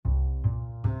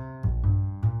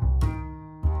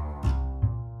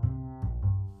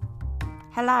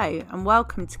Hello and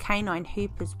welcome to Canine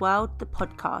Hooper's World, the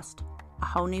podcast. A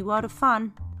whole new world of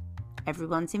fun.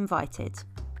 Everyone's invited.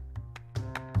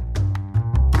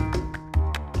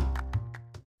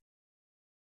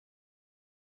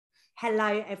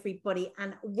 Hello everybody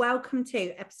and welcome to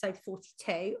episode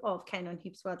 42 of Canine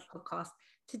Hooper's World, the podcast.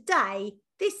 Today,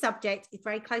 this subject is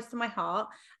very close to my heart.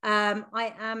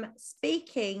 I am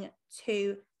speaking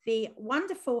to the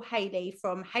wonderful Hayley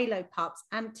from Halo Pups,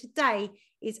 and today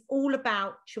is all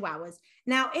about Chihuahuas.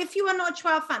 Now, if you are not a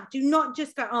Chihuahua fan, do not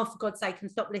just go, oh, for God's sake,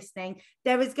 and stop listening.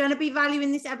 There is going to be value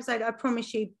in this episode, I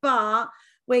promise you, but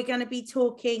we're going to be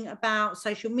talking about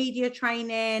social media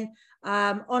training,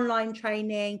 online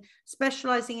training,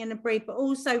 specializing in a breed, but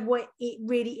also what it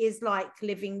really is like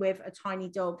living with a tiny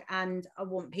dog. And I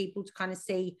want people to kind of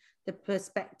see the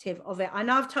perspective of it. I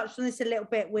know I've touched on this a little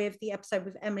bit with the episode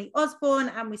with Emily Osborne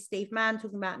and with Steve Mann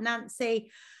talking about Nancy,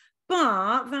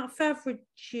 but without further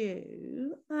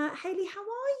ado, Hayley, how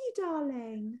are you,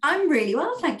 darling? I'm really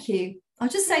well, thank you. I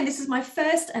was just saying this is my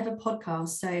first ever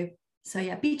podcast, so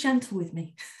yeah, be gentle with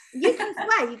me. You can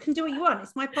swear, you can do what you want.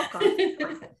 It's my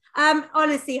podcast.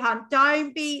 Honestly, hon,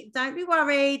 don't be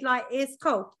worried. Like, it's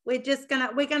cool. We're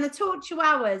gonna talk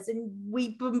Chihuahuas, and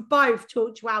we both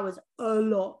talk Chihuahuas a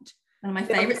lot. One of my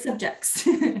favorite subjects.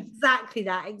 Exactly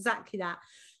that.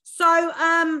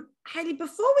 So, Hayley,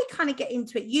 before we kind of get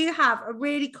into it, you have a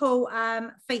really cool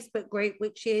Facebook group,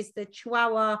 which is the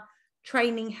Chihuahua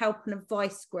Training, Help and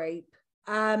Advice group.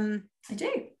 I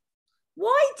do.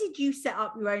 Why did you set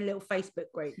up your own little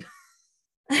Facebook group?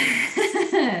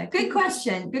 Good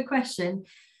question.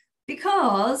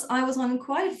 Because I was on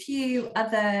quite a few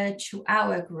other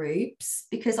Chihuahua groups,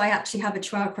 because I actually have a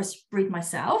Chihuahua crossbreed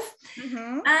myself.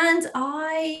 Mm-hmm. And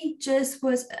I just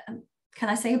was, can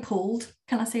I say appalled?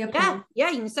 Yeah,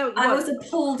 you can say what you I want. was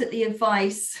appalled at the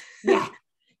advice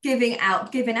given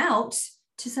out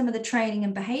to some of the training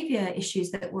and behavior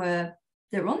issues that were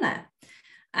on there.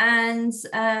 And so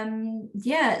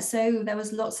there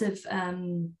was lots of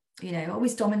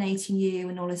always dominating you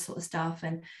and all this sort of stuff,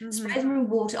 and spray them with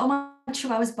water. Oh, my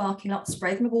Chihuahua's barking up,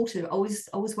 spray them with water. It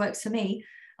always works for me.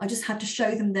 I just had to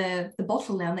show them the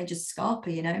bottle now and they just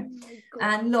scarper,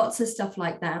 and lots of stuff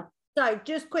like that. So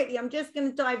just quickly, I'm just going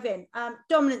to dive in.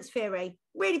 Dominance theory,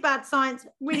 really bad science,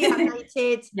 really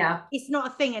outdated. Yeah, it's not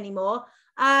a thing anymore.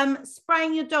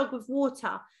 Spraying your dog with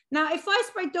water. Now, if I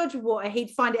sprayed Dodge with water,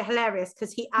 he'd find it hilarious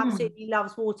because he absolutely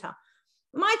loves water.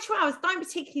 My Chihuahuas don't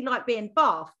particularly like being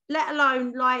bathed, let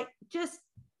alone just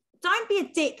don't be a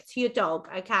dick to your dog.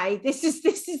 Okay, this is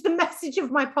the message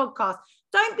of my podcast.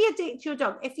 Don't be a dick to your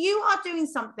dog. If you are doing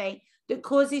something that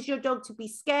causes your dog to be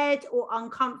scared or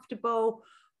uncomfortable,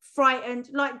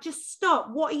 frightened, just stop.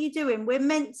 What are you doing? We're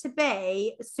meant to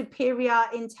be superior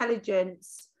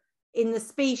intelligence in the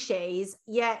species,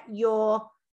 yet you're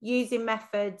using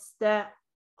methods that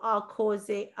are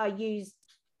used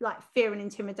like fear and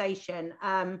intimidation.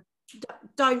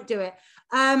 Don't do it.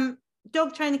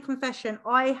 Dog training confession,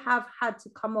 I have had to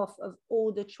come off of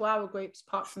all the Chihuahua groups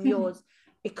apart from yours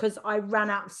because I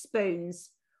ran out of spoons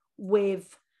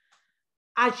with,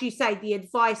 as you say, the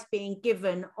advice being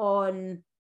given on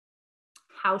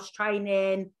house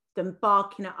training, them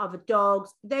barking at other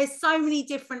dogs. There's so many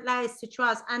different layers to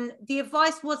Chihuahuas, and the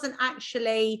advice wasn't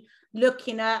actually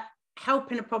looking at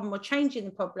helping a problem or changing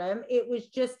the problem. It was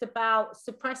just about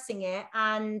suppressing it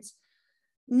and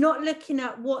not looking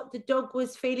at what the dog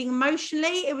was feeling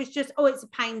emotionally. It was just, oh, it's a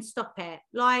pain, stop it.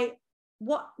 Like,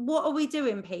 what are we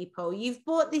doing, people? You've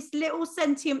brought this little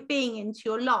sentient being into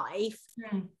your life.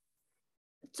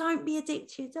 Don't be a dick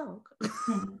to your dog.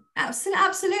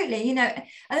 Absolutely.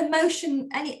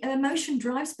 Any emotion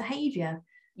drives behavior.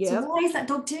 So why is that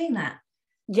dog doing that?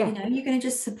 You're going to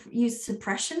just use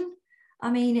suppression. I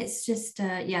mean, it's just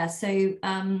so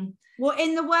well,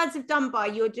 in the words of Dunbar,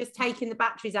 you're just taking the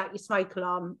batteries out your smoke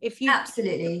alarm. If you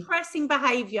absolutely suppressing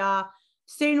behavior,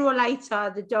 sooner or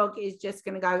later the dog is just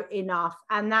going to go enough,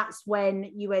 and that's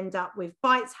when you end up with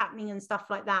bites happening and stuff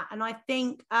like that. And I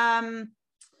think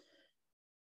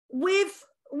with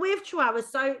Chihuahuas,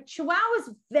 so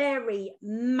Chihuahuas vary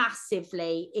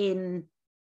massively in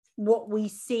what we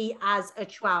see as a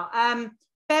Chihuahua.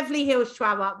 Beverly Hills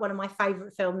Chihuahua, one of my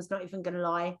favorite films, not even gonna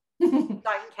lie.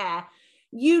 Don't care.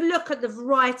 You look at the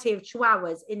variety of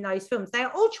Chihuahuas in those films. They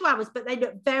are all Chihuahuas, but they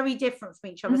look very different from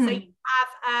each other. So you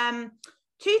have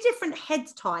two different head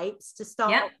types to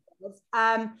start with.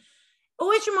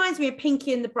 Always reminds me of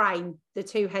Pinky and the Brain, the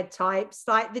two head types.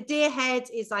 Like the deer head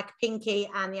is like a Pinky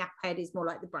and the apple head is more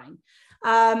like the brain.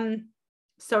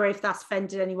 Sorry if that's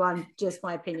offended anyone, just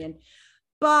my opinion.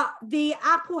 But the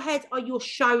Applehead are your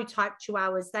show type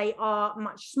Chihuahuas. They are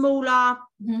much smaller.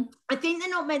 Mm-hmm. I think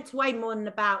they're not meant to weigh more than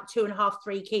about 2.5,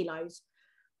 3 kilos.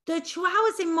 The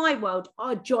Chihuahuas in my world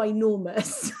are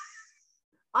ginormous.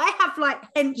 I have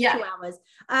like hench Chihuahuas.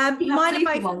 Mine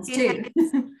are both ones too.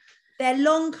 They're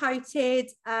long coated,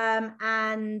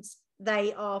 and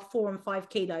they are 4 and 5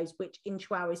 kilos, which in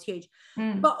Chihuahua is huge.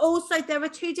 But also there are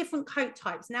 2 different coat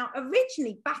types. Now,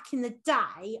 originally back in the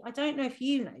day, I don't know if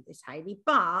you know this, Hayley,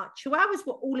 but Chihuahuas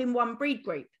were all in one breed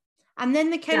group. And then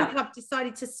the Kennel Club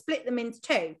decided to split them into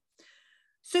 2.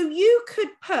 So you could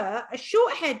put a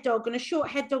short-haired dog and a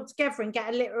short-haired dog together and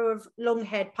get a litter of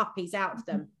long-haired puppies out of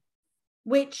them,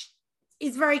 which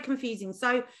is very confusing.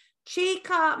 So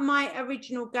Chica, my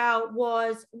original girl,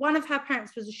 was one of her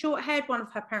parents was a short-haired, one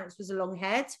of her parents was a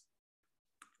long-haired.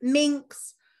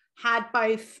 Minx had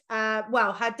both,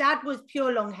 her dad was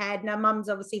pure long-haired, and her mum's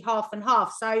obviously half and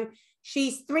half. So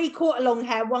she's 3/4 long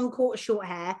hair, 1/4 short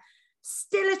hair.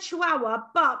 Still a Chihuahua,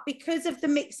 but because of the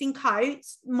mixing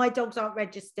coats, my dogs aren't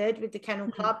registered with the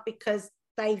Kennel Club because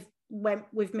they've went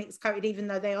with mixed coated, even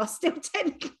though they are still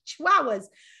technically Chihuahuas,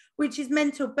 which is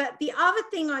mental. But the other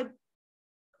thing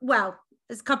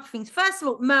there's a couple of things. First of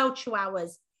all, Merle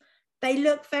Chihuahuas. They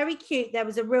look very cute. There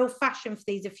was a real fashion for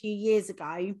these a few years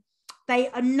ago. They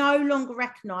are no longer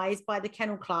recognised by the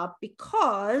Kennel Club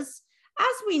because,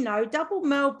 as we know, double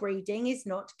Merle breeding is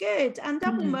not good. And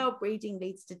double Merle breeding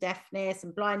leads to deafness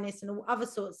and blindness and all other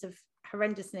sorts of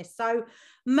horrendousness. So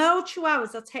Merle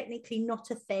Chihuahuas are technically not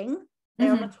a thing. They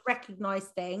are not a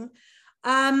recognised thing.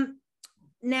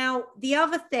 Now, the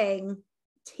other thing,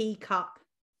 teacup.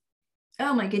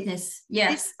 Oh my goodness.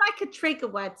 Yes. It's like a trigger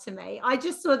word to me. I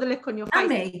just saw the look on your face.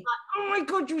 Like, oh my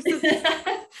God, you're so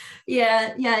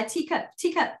yeah. Teacup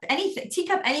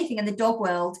anything in the dog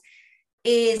world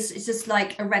is just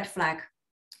like a red flag.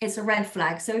 It's a red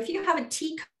flag. So if you have a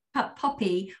teacup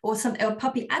puppy or a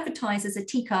puppy advertised as a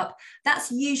teacup,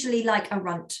 that's usually like a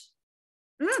runt.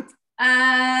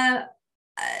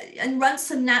 And runts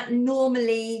are not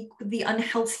normally the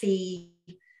unhealthy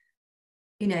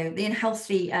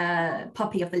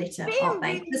puppy of the litter, aren't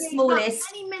they? The smallest.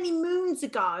 Many moons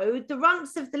ago, the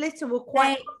runts of the litter were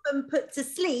quite often put to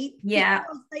sleep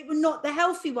because they were not the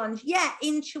healthy ones. Yet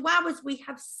in Chihuahuas, we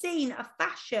have seen a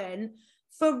fashion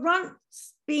for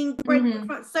runts being bred.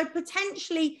 So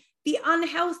potentially the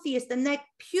unhealthiest, and they're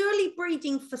purely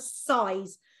breeding for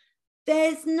size.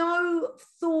 There's no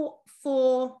thought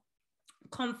for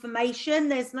conformation.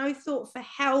 There's no thought for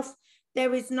health.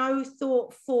 There is no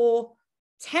thought for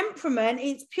temperament.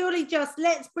 It's purely just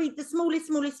let's breed the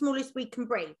smallest we can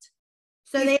breed.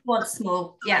 So they want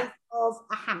small, of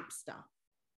a hamster.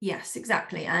 Yes,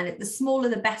 exactly. And the smaller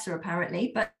the better,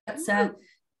 apparently. But it's not.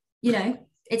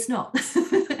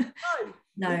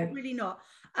 No, it's really not.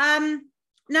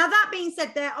 Now that being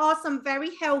said, there are some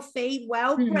very healthy,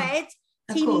 well-bred,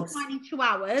 teeny tiny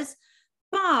Chihuahuas,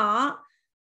 but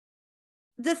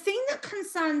the thing that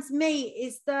concerns me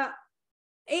is that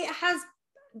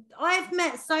I've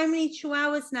met so many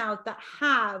Chihuahuas now that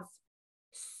have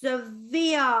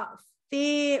severe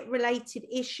fear-related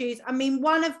issues. I mean,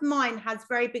 one of mine has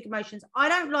very big emotions. I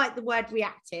don't like the word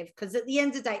reactive because at the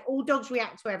end of the day, all dogs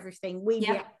react to everything. We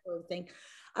react to everything.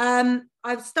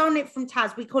 I've stolen it from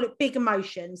Taz. We call it big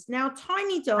emotions. Now,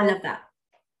 Tiny Dog, I love that,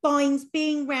 finds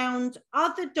being around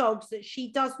other dogs that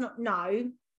she does not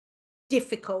know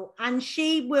difficult, and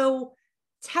she will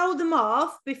tell them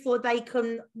off before they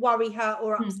can worry her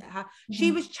or upset her.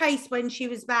 She was chased when she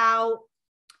was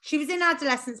in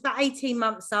adolescence, about 18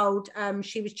 months old.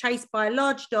 She was chased by a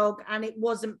large dog, and it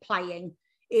wasn't playing.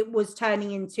 It was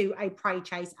turning into a prey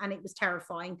chase, and it was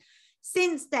terrifying.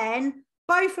 Since then,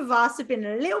 both of us have been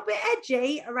a little bit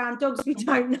edgy around dogs we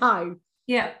don't know.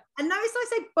 Yeah. And notice I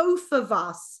say both of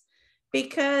us,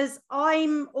 because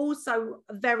I'm also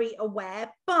very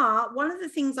aware. But one of the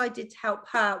things I did to help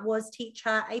her was teach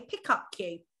her a pickup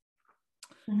cue.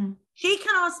 She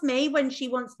can ask me when she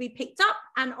wants to be picked up,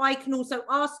 and I can also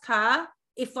ask her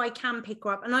if I can pick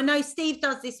her up. And I know Steve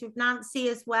does this with Nancy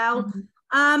as well.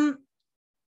 When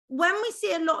we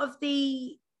see a lot of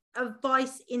the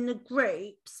advice in the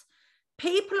groups,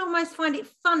 people almost find it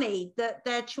funny that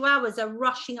their Chihuahuas are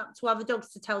rushing up to other dogs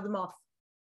to tell them off.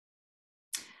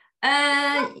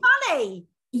 Funny.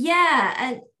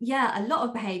 Yeah, a lot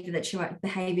of behaviors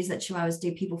that Chihuahuas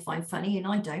do, people find funny, and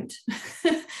I don't.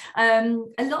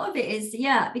 A lot of it is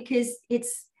because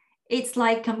it's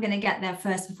like, I'm going to get there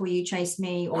first before you chase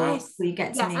me, or before you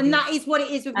get to me. And that is what it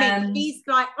is with me. He's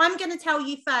like, I'm going to tell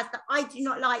you first that I do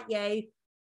not like you.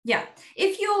 Yeah,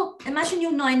 imagine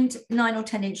you're 9 or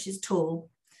 10 inches tall,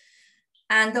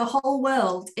 and the whole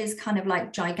world is kind of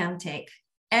like gigantic.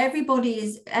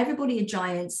 everybody are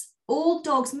giants. All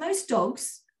dogs, most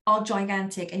dogs are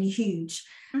gigantic and huge.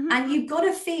 Mm-hmm. And you've got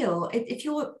to feel, if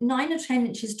you're 9 or 10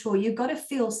 inches tall, you've got to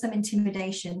feel some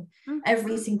intimidation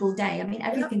every single day. I mean,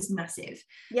 everything's massive.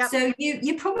 Yep. So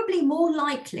you're probably more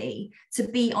likely to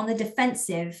be on the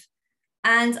defensive.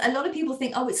 And a lot of people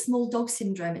think, oh, it's small dog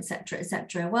syndrome, etc.,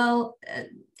 etc. Well,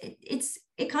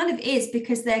 it kind of is,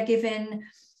 because they're given,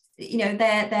 you know,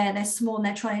 they're small and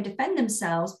they're trying to defend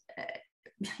themselves.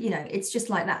 You know, it's just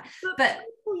like that. But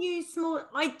people use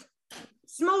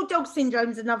small dog syndrome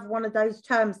is another one of those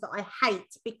terms that I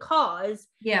hate, because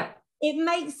it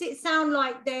makes it sound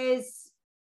like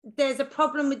there's a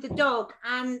problem with the dog,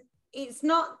 and it's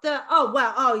not that,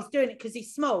 he's doing it because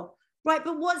he's small. Right,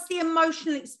 but what's the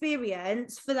emotional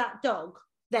experience for that dog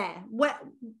there?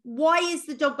 Why is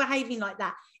the dog behaving like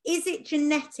that? Is it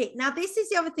genetic? Now, this is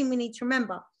the other thing we need to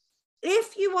remember.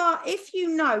 If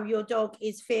you know your dog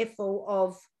is fearful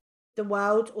of the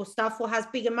world or stuff, or has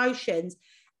big emotions,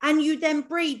 and you then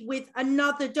breed with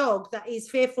another dog that is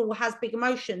fearful or has big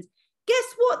emotions, guess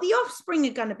what the offspring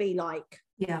are going to be like?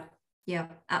 Yeah,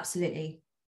 absolutely.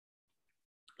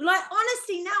 Like,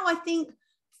 honestly, now I think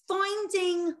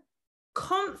finding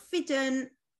confident,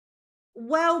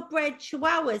 well-bred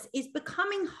chihuahuas is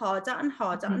becoming harder and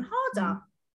harder and harder.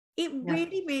 It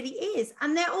really, really is.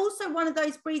 And they're also one of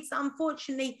those breeds that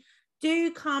unfortunately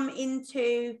do come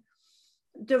into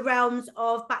the realms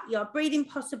of backyard breeding,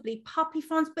 possibly puppy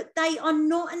farms, but they are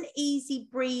not an easy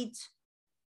breed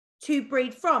to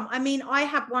breed from. I mean, I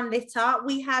had one litter,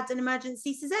 we had an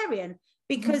emergency cesarean,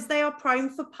 because they are prone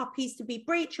for puppies to be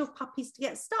breech or puppies to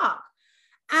get stuck.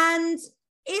 And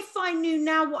if I knew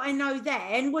now what I know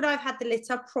then, would I have had the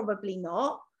litter? Probably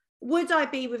not. Would I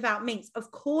be without Minx?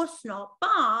 Of course not.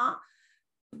 But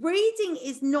breeding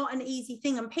is not an easy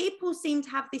thing. And people seem to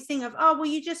have this thing of, oh, well,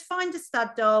 you just find a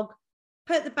stud dog,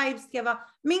 put the babes together.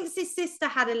 Minx's sister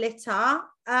had a litter.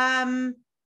 And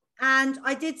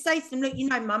I did say to them, look, you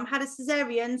know, Mum had a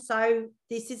cesarean, so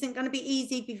this isn't going to be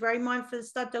easy. Be very mindful of the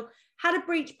stud dog. Had a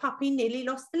breech puppy, nearly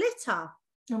lost the litter.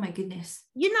 Oh, my goodness.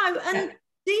 You know, and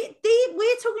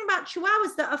we're talking about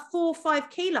chihuahuas that are 4 or 5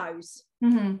 kilos,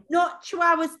 not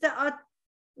chihuahuas that are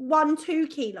 1-2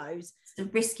 kilos. It's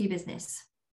a risky business.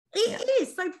 It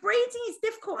is. So breeding is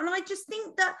difficult, and I just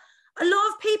think that a lot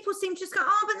of people seem to just go,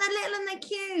 oh, but they're little and they're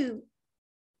cute.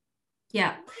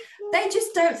 Yeah, they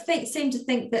just seem to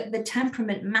think that the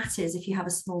temperament matters if you have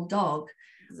a small dog.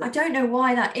 Exactly. I don't know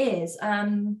why that is.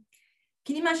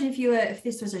 Can you imagine if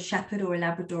this was a Shepherd or a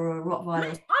Labrador or a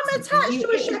Rottweiler? I'm attached to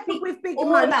a Shepherd with big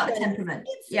all about the temperament.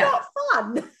 It's not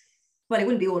fun. Well, it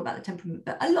wouldn't be all about the temperament,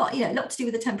 but a lot to do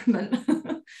with the temperament.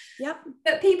 Yep.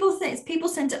 But people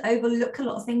tend to overlook a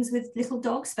lot of things with little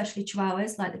dogs, especially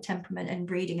Chihuahuas, like the temperament and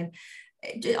breeding. And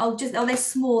they're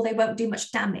small, they won't do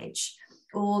much damage,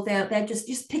 or they're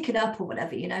just pick it up or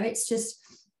whatever. You know, it's just.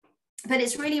 But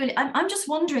it's really. I'm just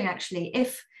wondering actually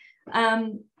if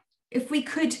we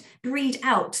could breed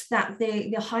out that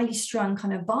the highly strung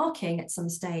kind of barking at some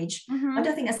stage. I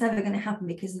don't think that's ever going to happen,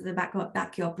 because the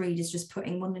backyard breed is just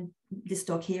putting this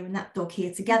dog here and that dog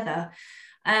here together,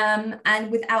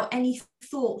 and without any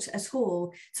thought at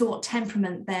all to what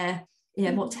temperament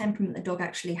what temperament the dog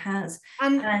actually has.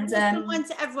 And just remind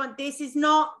to everyone, this is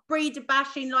not breeder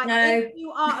bashing. Like, no. If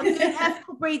you are a good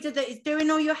ethical breeder that is doing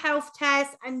all your health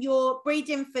tests and you're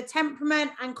breeding for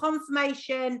temperament and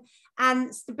conformation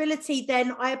and stability,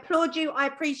 then I applaud you, I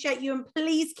appreciate you, and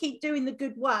please keep doing the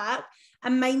good work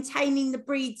and maintaining the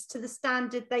breeds to the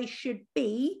standard they should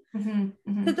be.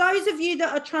 For those of you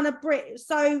that are trying to breed,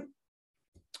 so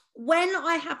when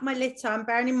I had my litter, and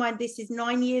bearing in mind this is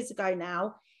 9 years ago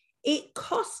now, it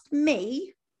cost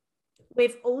me,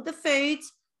 with all the food,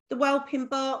 the whelping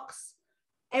box,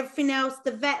 everything else,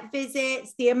 the vet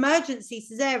visits, the emergency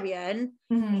cesarean,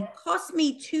 it cost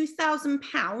me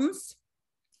 £2,000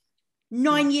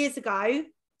 9 years ago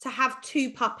to have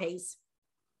 2 puppies.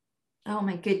 Oh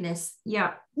my goodness.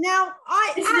 Yeah. Now,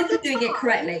 doing it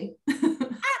correctly. At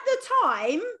the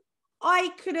time,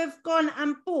 I could have gone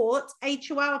and bought a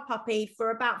Chihuahua puppy for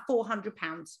about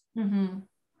 £400.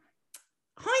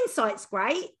 Hindsight's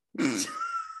great.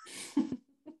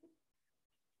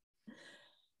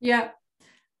 Yeah.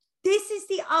 This is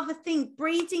the other thing.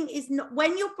 Breeding is not,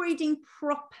 when you're breeding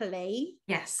properly,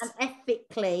 yes, and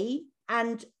ethically,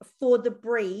 and for the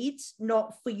breed,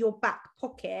 not for your back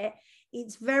pocket,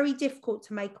 it's very difficult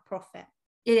to make a profit.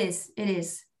 It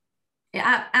is.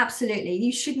 Yeah, absolutely.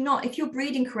 You should not, if you're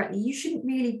breeding correctly, you shouldn't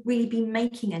really be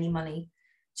making any money,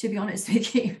 to be honest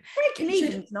with you. Breaking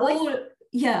even is nice.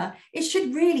 It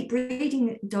should really,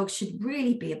 breeding dogs should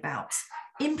really be about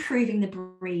improving the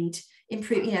breed,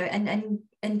 and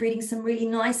and breeding some really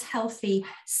nice, healthy,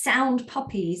 sound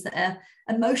puppies that are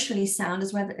emotionally sound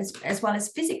as well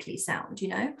as physically sound. You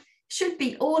know, should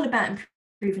be all about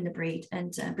improving the breed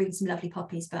and breeding some lovely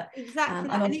puppies. But exactly,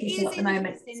 I know and it people is at the moment,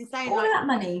 interesting saying all like, that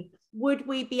money. would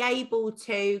we be able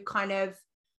to kind of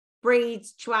breed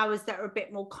chihuahuas that are a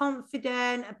bit more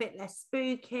confident, a bit less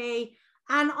spooky?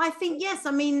 And I think, yes,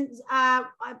 I mean,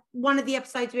 one of the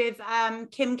episodes with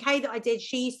Kim K that I did,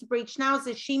 she used to breed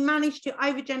schnauzers. She managed to,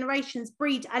 over generations,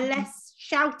 breed a less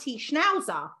shouty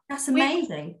schnauzer. That's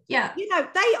amazing. Yeah. You know,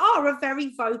 they are a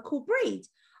very vocal breed.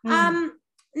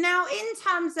 Now, in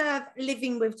terms of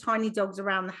living with tiny dogs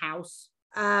around the house,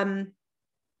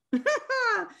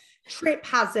 trip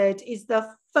hazard is the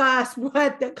first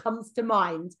word that comes to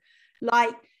mind.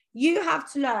 Like, you have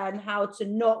to learn how to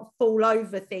not fall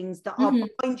over things that are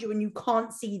behind you and you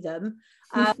can't see them.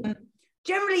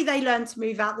 Generally, they learn to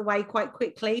move out the way quite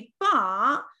quickly,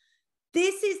 but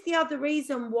this is the other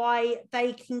reason why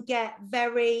they can get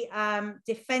very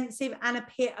defensive and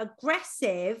appear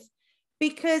aggressive,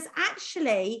 because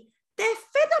actually they're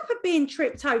fed up of being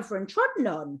tripped over and trodden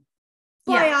on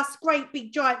by us great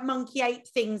big giant monkey ape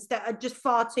things that are just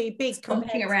far too big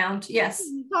stomping around. Yes,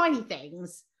 tiny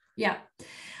things. Yeah,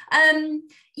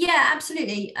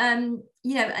 absolutely.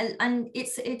 You know, and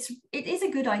it is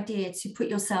a good idea to put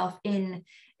yourself in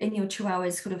your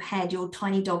Chihuahua's sort of head, your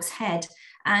tiny dog's head,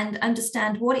 and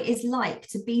understand what it is like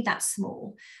to be that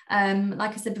small.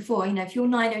 Like I said before, you know, if you're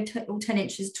 9 or 10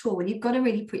 inches tall, you've got to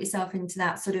really put yourself into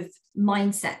that sort of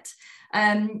mindset.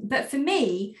 But for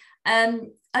me,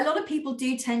 a lot of people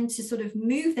do tend to sort of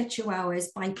move their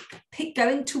Chihuahuas by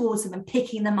going towards them and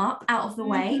picking them up out of the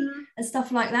way and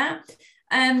stuff like that,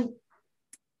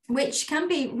 which can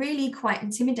be really quite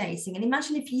intimidating. And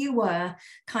imagine if you were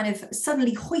kind of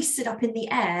suddenly hoisted up in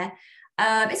the air.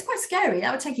 It's quite scary.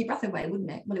 That would take your breath away, wouldn't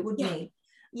it? Well, it would me.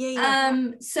 So,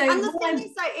 and the thing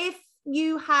is that if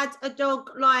you had a dog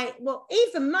like, well,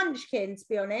 even Munchkin, to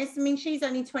be honest, I mean, she's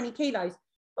only 20 kilos.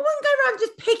 I wouldn't go around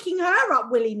just picking her up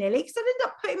willy-nilly, because I'd end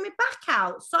up putting my back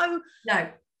out. So no,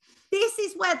 this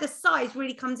is where the size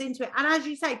really comes into it. And as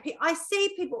you say, I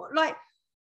see people like,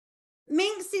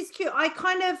 Minx is cute. I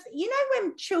kind of, you know,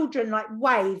 when children like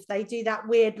wave, they do that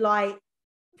weird like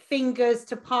fingers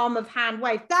to palm of hand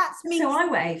wave. That's Minx. So I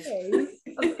wave.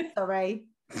 Oh, sorry.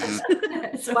 Wow,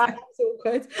 that's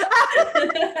awkward.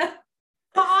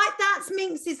 But that's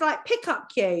Minx's like pickup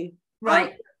cue.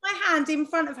 Right. My hand in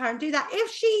front of her and do that. If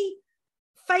she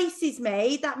faces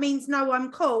me, that means no,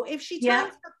 I'm cool. If she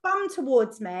turns her bum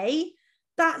towards me,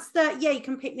 that's you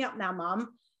can pick me up now, Mum.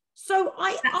 So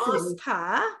I ask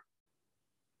her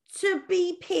to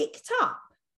be picked up.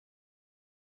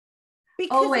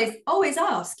 Always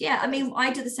ask. Yeah, I mean,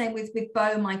 I do the same with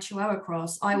Bo, my Chihuahua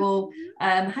cross. I will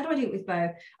how do I do it with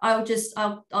Bo?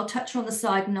 I'll touch her on the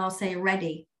side and I'll say,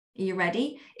 ready. Are you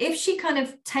ready? If she kind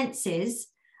of tenses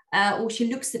or she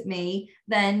looks at me,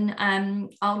 then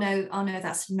I'll know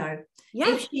that's no.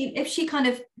 Yeah. If she kind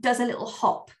of does a little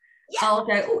hop, I'll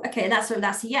go, oh, okay, that's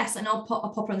a yes, and I'll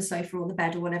pop her on the sofa or the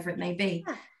bed or whatever it may be.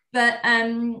 Yeah. But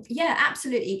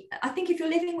absolutely. I think if you're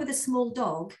living with a small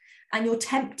dog and you're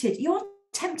tempted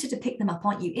to pick them up,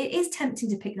 aren't you? It is tempting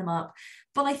to pick them up,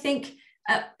 but I think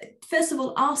first of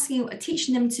all,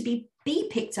 teaching them to be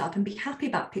picked up and be happy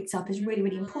about picked up is really,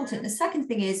 really important. The second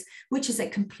thing is, which is a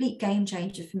complete game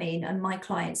changer for me and my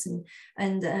clients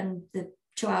and the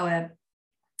Chihuahua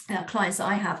clients that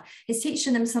I have, is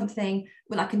teaching them something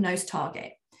with like a nose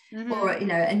target. Or, you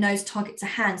know, a nose target to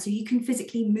hand, so you can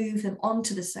physically move them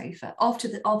onto the sofa, off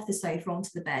the sofa, onto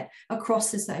the bed, across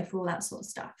the sofa, all that sort of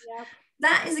stuff. Yep.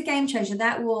 That is a game changer.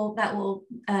 That will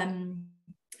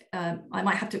I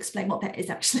might have to explain what that is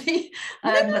actually.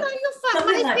 No, you're fine.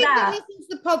 Most people that listen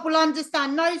to the pod will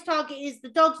understand. Nose target is the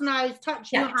dog's nose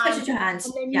touching your hands,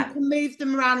 and then you can move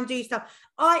them around and do stuff.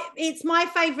 It's my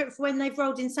favourite for when they've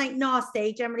rolled in Saint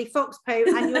Nasty, generally fox poo,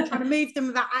 and you're trying to move them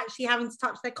without actually having to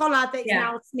touch their collar that's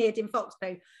now smeared in fox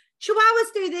poo.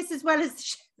 Chihuahuas do this as well as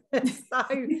the shepherds,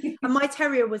 and my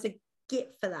terrier was a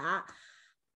git for that.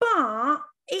 But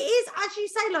it is, as you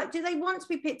say, like, do they want to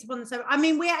be picked up on the sofa? I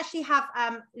mean, we actually have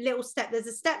little step. There's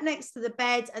a step next to the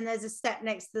bed and there's a step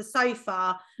next to the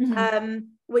sofa,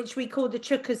 which we call the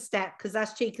Chuka's step, because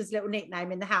that's Chica's little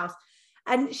nickname in the house.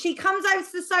 And she comes over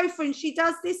to the sofa and she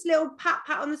does this little pat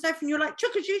on the sofa, and you're like,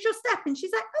 Chuka's, use your step. And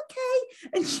she's like,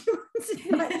 okay. And she runs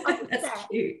it like that's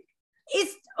cute.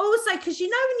 It's also because, you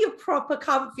know, when you're proper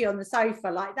comfy on the sofa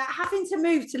like that, having to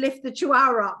move to lift the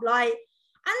Chihuahua up, like,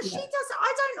 and she does,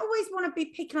 I don't always want to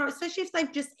be picking up, especially if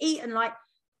they've just eaten, like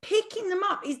picking them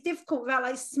up is difficult without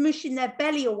like smushing their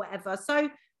belly or whatever. So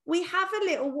we have a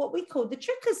little, what we call the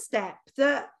Tricker step,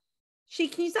 that she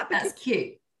can use that because that's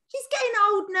cute. She's getting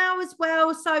old now as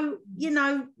well. So, you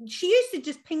know, she used to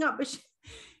just ping up, but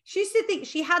she used to think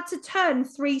she had to turn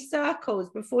 3 circles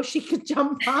before she could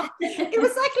jump up. It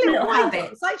was like a little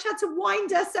habit. It's like she had to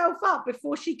wind herself up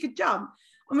before she could jump.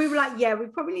 And we were like, yeah, we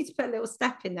probably need to put a little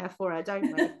step in there for her, don't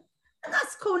we? And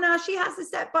that's cool now. She has a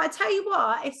step. But I tell you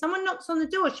what, if someone knocks on the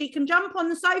door, she can jump on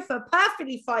the sofa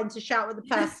perfectly fine to shout at the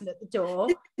person at the door.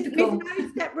 With no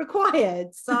step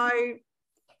required. So,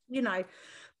 you know.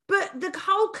 But the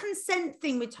whole consent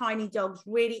thing with tiny dogs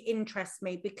really interests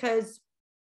me because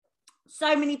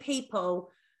so many people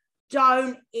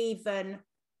don't even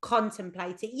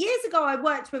contemplate it. Years ago, I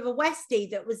worked with a Westie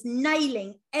that was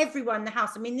nailing everyone in the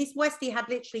house. I mean, this Westie had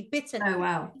literally bitten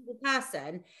a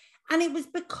person. And it was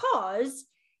because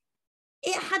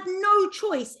it had no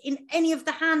choice in any of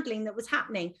the handling that was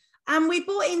happening. And we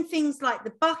brought in things like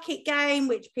the bucket game,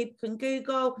 which people can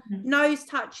Google, nose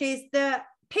touches, the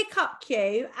pickup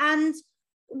queue, and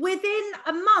within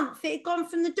a month it had gone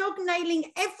from the dog nailing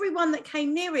everyone that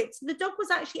came near it to the dog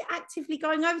was actually actively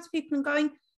going over to people and going,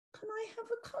 can I have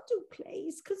a cuddle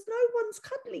please, because no one's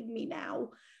cuddling me now.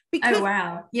 Because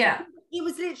it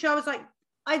was literally, I was like,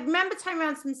 I remember turning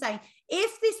around to them saying,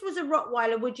 if this was a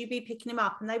Rottweiler, would you be picking him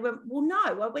up? And they went, well,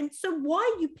 no. I went, so why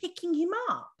are you picking him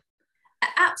up?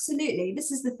 Absolutely.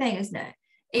 This is the thing, isn't it?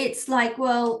 It's like,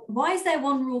 well, why is there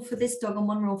one rule for this dog and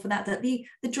one rule for that? That the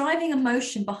driving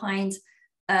emotion behind,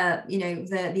 you know,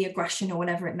 the aggression or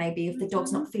whatever it may be, if the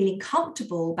dog's not feeling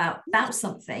comfortable about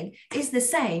something, is the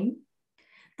same.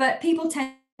 But people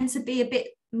tend to be a bit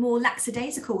more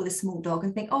lackadaisical with a small dog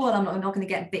and think, oh, well, I'm not going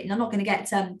to get bitten. I'm not going to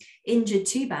get injured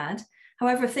too bad.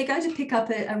 However, if they go to pick up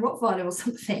a Rottweiler or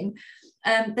something,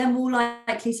 they're more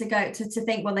likely to go to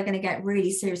think, well, they're going to get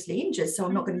really seriously injured, so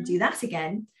I'm not going to do that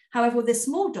again. However, with a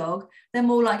small dog, they're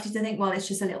more likely to think, well, it's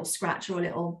just a little scratch or a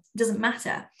little, it doesn't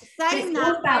matter. Saying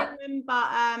that, I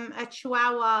remember a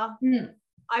Chihuahua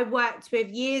I worked with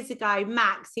years ago,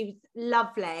 Max. He was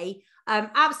lovely,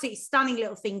 absolutely stunning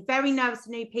little thing, very nervous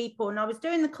to new people. And I was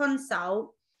doing the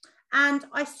consult and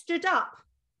I stood up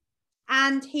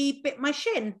and he bit my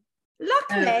shin.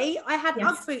 Luckily, I had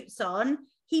Ugg boots on.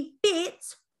 He bit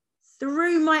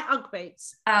through my Ugg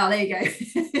boots. Oh, there you go. So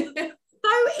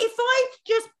if I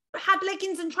just had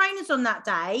leggings and trainers on that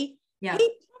day, he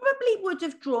probably would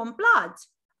have drawn blood.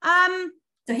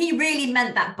 So he really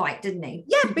meant that bite, didn't he?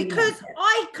 Yeah, because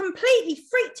I completely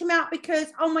freaked him out because,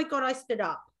 oh my God, I stood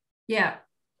up. Yeah.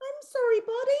 I'm sorry,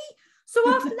 buddy. So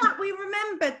after that, we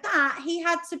remembered that he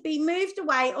had to be moved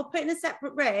away or put in a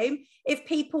separate room. If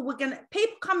people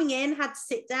coming in had to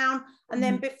sit down, and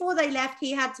then before they left,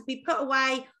 he had to be put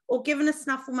away or given a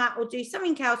snuffle mat or do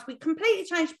something else. We completely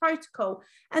changed protocol.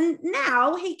 And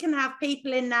now he can have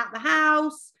people in and out the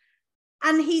house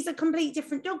and he's a completely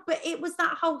different dog. But it was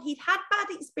that whole, he'd had bad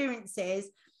experiences.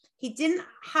 He didn't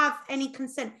have any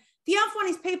consent. The other one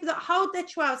is people that hold their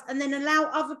chihuahuas and then allow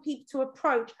other people to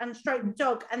approach and stroke the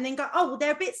dog and then go, oh, well,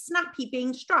 they're a bit snappy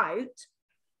being stroked.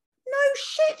 No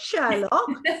shit, Sherlock.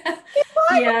 If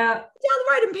I went down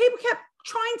the road and people kept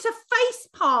trying to face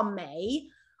palm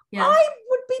me, I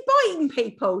would be biting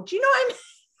people. Do you know what I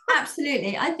mean?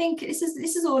 Absolutely. I think this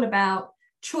is all about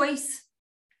choice,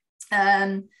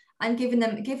 and giving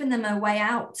them a way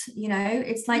out. You know,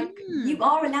 it's like you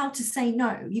are allowed to say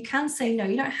no. You can say no.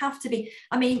 You don't have to be.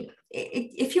 I mean,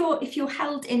 if you're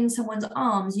held in someone's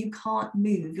arms, you can't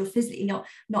move. You're physically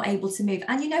not able to move.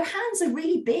 And you know, hands are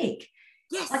really big.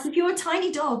 Yes. Like if you're a tiny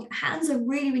dog, hands are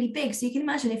really, really big. So you can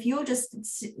imagine if you're just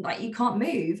like, you can't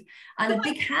move and a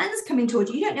big hand's coming towards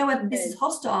you, you don't know whether this is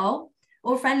hostile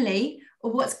or friendly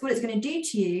or what it's going to do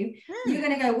to you. You're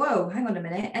going to go, whoa, hang on a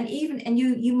minute. And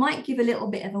you might give a little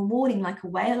bit of a warning, like a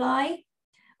whale eye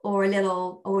or a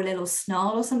little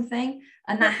snarl or something.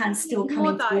 And that hand's still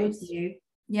coming towards you.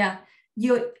 Yeah.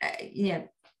 That's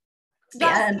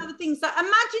the other thing. So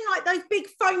imagine like those big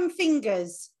foam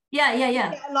fingers.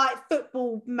 Yeah. Like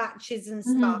football matches and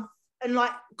stuff and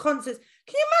like concerts.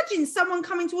 Can you imagine someone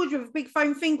coming towards you with a big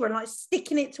foam finger and like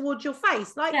sticking it towards your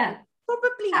face? Like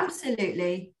probably.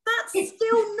 Absolutely. That's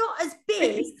still not as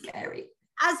big scary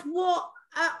as what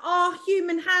our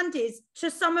human hand is to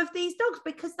some of these dogs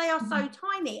because they are so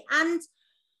tiny and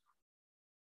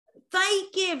they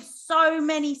give so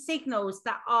many signals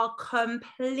that are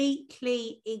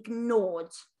completely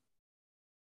ignored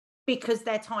because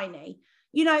they're tiny.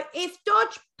 You know, if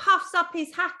Dodge puffs up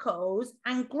his hackles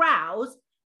and growls,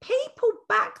 people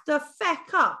back the feck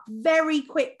up very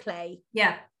quickly.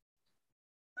 Yeah.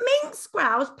 Minx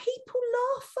growls, people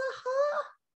laugh at her.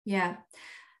 Yeah.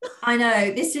 I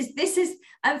know this is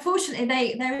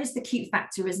unfortunately there is the cute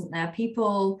factor, isn't there?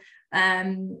 People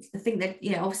think that,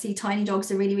 obviously tiny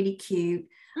dogs are really, really cute,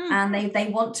 and they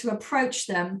want to approach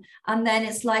them, and then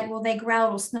it's like, well, they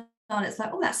growl or snarl. It's like,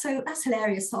 oh, that's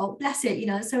hilarious, Sol, bless it,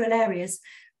 it's so hilarious.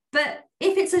 But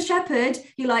if it's a shepherd,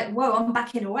 you're like, whoa, I'm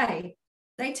backing away.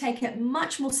 They take it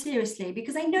much more seriously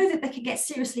because they know that they could get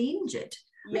seriously injured.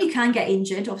 I mean, you can get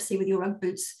injured, obviously, with your Ugg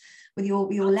boots, with your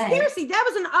leg. Seriously, there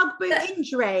was an Ugg boot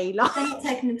injury. They're not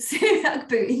taking them Ugg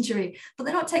boot injury, but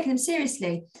they're not taking them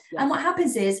seriously. Yeah. And what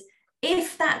happens is,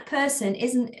 if that person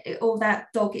isn't, or that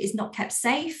dog is not kept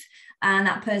safe, and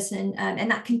that person, and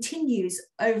that continues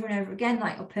over and over again,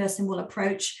 like a person will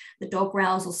approach, the dog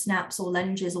growls or snaps or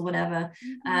lunges or whatever,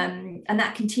 and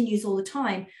that continues all the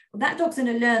time, well, that dog's going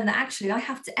to learn that actually I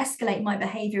have to escalate my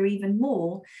behavior even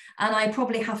more, and I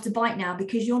probably have to bite now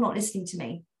because you're not listening to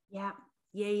me.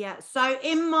 Yeah. So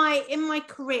in my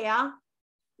career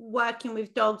working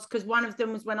with dogs, because one of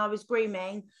them was when I was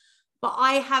grooming, but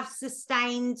I have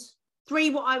sustained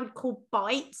 3 what I would call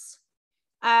bites.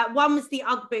 One was the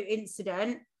Ugg boot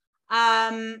incident.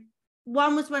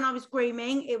 One was when I was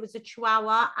grooming. It was a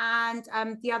Chihuahua, and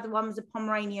the other one was a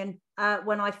Pomeranian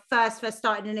when I first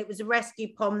started, and it was a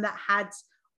rescue pom that had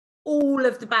all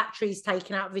of the batteries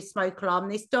taken out of his smoke alarm.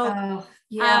 This dog,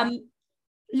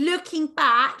 looking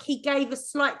back, he gave a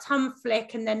slight tongue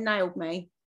flick and then nailed me.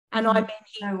 And I mean,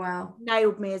 he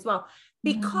nailed me as well,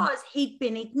 because he'd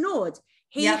been ignored.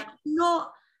 He had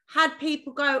not had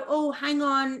people go, oh, hang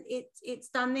on, it's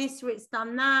done this or it's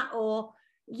done that, or,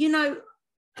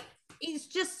 it's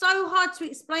just so hard to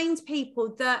explain to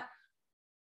people that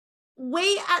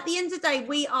we, at the end of the day,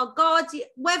 we are guardian,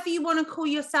 whether you want to call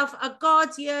yourself a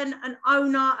guardian, an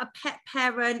owner, a pet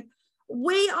parent,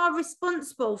 we are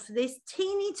responsible for this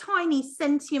teeny tiny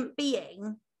sentient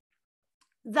being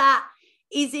that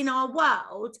is in our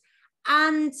world.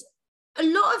 And a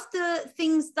lot of the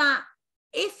things that,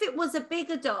 if it was a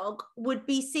bigger dog, would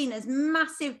be seen as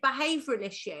massive behavioural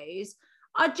issues,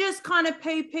 are just kind of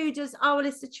poo-pooed as, oh, well,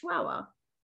 it's a Chihuahua,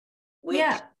 which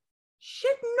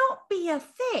should not be a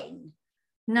thing.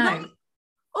 No. Like,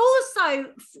 also,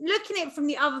 looking at it from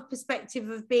the other perspective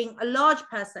of being a large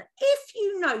person, if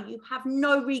you have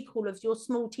no recall of your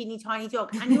small, teeny, tiny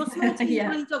dog, and your small, teeny,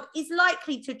 tiny dog is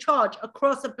likely to charge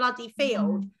across a bloody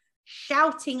field,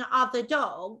 shouting at other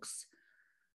dogs,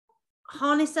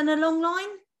 harness and a long line.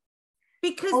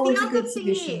 Because always the other thing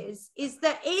is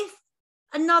that if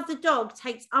another dog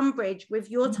takes umbrage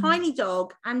with your tiny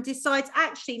dog and decides,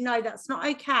 actually, no, that's not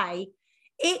okay,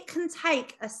 it can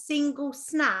take a single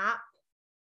snap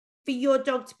for your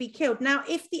dog to be killed. Now,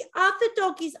 if the other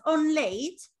dog is on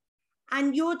lead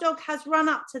and your dog has run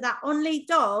up to that on lead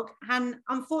dog, and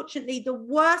unfortunately the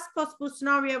worst possible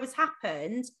scenario has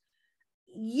happened,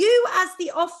 you as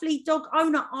the off lead dog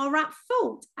owner are at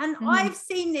fault. And I've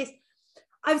seen this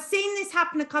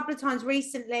happen a couple of times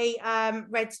recently,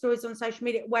 read stories on social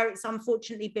media where it's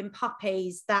unfortunately been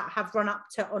puppies that have run up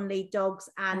to on lead dogs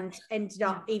and ended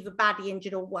up either badly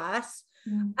injured or worse.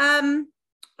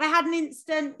 I had an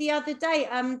incident the other day.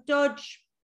 Dodge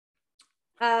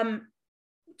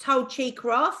told Chica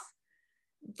off.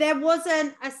 There was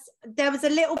a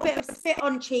little bit of spit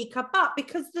on Chica, but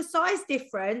because of the size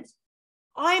difference,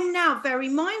 I'm now very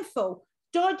mindful.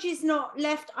 Dodge is not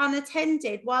left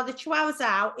unattended while the Chihuahua's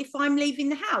out. If I'm leaving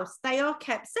the house, they are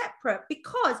kept separate,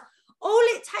 because all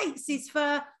it takes is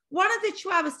for one of the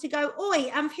Chihuahuas to go,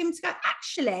 oi, and for him to go,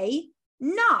 actually,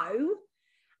 no.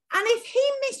 And if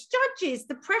he misjudges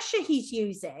the pressure he's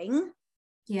using,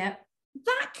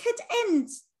 that could end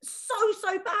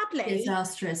so badly.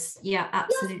 Disastrous. Yeah,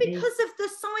 absolutely. Just because of the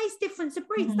size difference of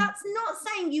breeds. That's not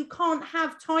saying you can't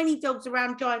have tiny dogs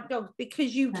around giant dogs,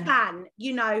 because you can.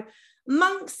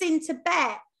 Monks in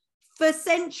Tibet for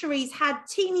centuries had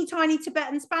teeny tiny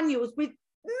Tibetan spaniels with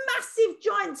massive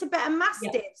giant Tibetan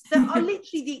mastiffs that are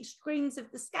literally the extremes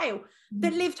of the scale,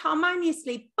 that lived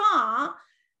harmoniously. But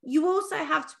you also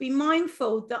have to be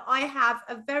mindful that I have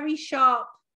a very sharp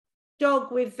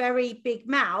dog with very big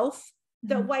mouth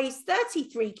that weighs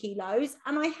 33 kilos,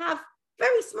 and I have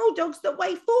very small dogs that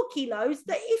weigh 4 kilos,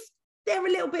 that if they're a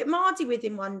little bit mardy with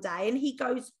him one day and he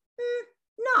goes,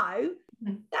 no,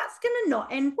 that's going to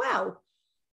not end well.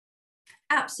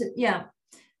 Absolutely, yeah.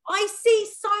 I see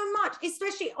so much,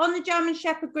 especially on the German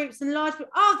Shepherd groups and large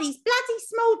groups, these bloody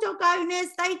small dog owners,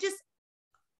 they just,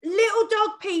 little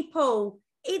dog people.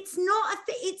 It's not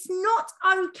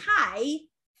okay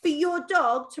for your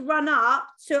dog to run up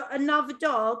to another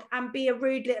dog and be a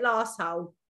rude little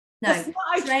asshole. No,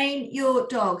 train your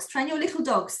dogs. Train your little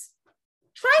dogs.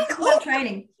 Train all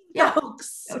training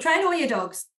dogs. Train all your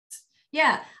dogs.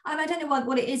 Yeah, and I don't know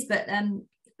what it is, but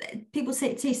people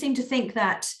seem to think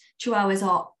that Chihuahuas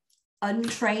are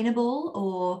untrainable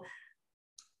or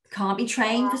can't be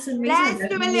trained for some reason. Let's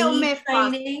do a little myth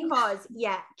because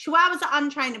Chihuahuas are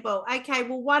untrainable. Okay,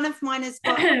 well, one of mine has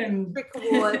got Trick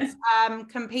Awards,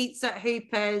 competes at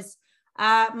Hoopers.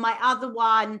 My other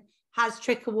one has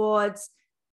Trick Awards,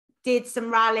 did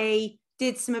some rally,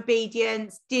 did some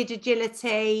obedience, did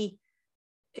agility.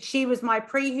 She was my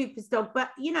pre-Hoopers dog,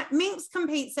 but you know, Minx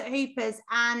competes at Hoopers,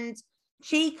 and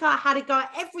Chica had a go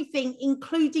at everything,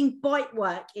 including bite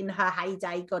work in her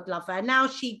heyday. God love her. Now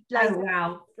she oh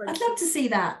wow, I'd love to see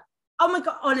that. Oh my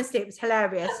god, honestly, it was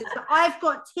hilarious. I've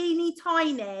got teeny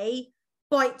tiny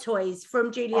bite toys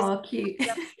from Julia's. Oh, cute.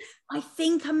 I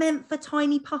think are meant for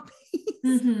tiny puppies.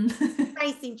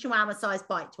 Facing Chihuahua sized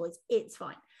bite toys. It's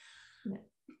fine. Yeah.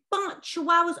 But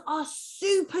Chihuahuas are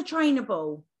super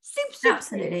trainable. Super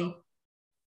absolutely trainable.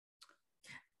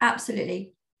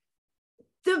 Absolutely.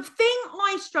 The thing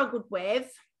I struggled with,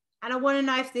 and I want to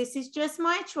know if this is just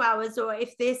my Chihuahuas or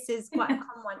if this is quite a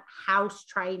common one, house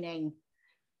training.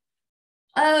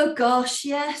 Oh gosh,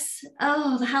 yes.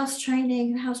 Oh, the house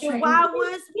training.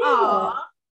 Chihuahuas are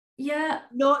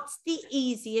not the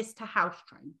easiest to house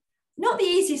train. Not the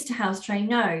easiest to house train,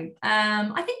 no.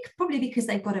 I think probably because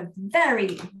they've got a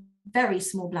very, very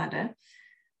small bladder.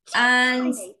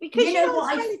 And because you know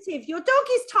what, relative, your dog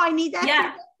is tiny, therefore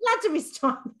the bladder is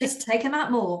tiny. Just take them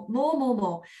out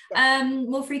more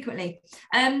frequently.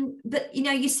 But you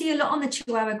know, you see a lot on the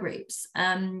Chihuahua groups.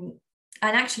 And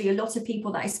actually a lot of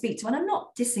people that I speak to, and I'm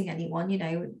not dissing anyone, you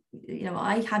know,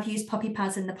 I have used puppy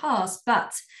pads in the past,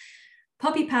 but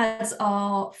puppy pads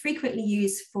are frequently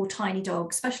used for tiny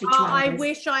dogs, especially Chihuahuas. I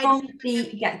wish I'd from the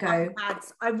get-go.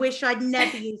 I wish I'd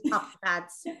never used puppy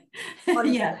pads.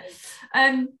 Honestly. Yeah.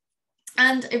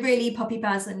 And really puppy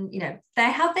pads, and you know, they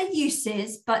have their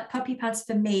uses, but puppy pads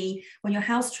for me, when you're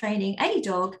house training any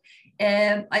dog,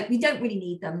 we don't really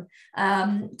need them.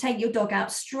 Take your dog out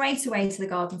straight away to the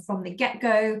garden from the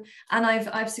get-go, and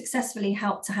I've successfully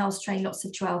helped to house train lots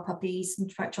of Chihuahua puppies and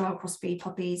Chihuahua crossbreed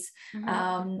puppies,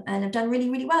 and I've done really,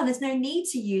 really well. There's no need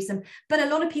to use them, but a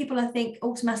lot of people, I think,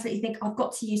 automatically think I've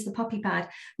got to use the puppy pad,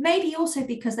 maybe also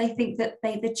because they think that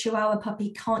the Chihuahua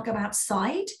puppy can't go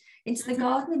outside into the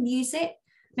garden and use it,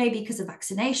 maybe because of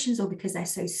vaccinations or because they're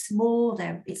so small,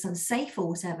 it's unsafe or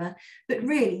whatever. But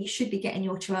really, you should be getting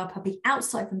your Chihuahua puppy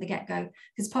outside from the get-go,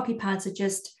 because puppy pads are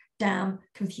just damn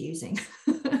confusing.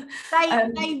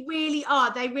 They really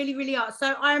are. They really, really are.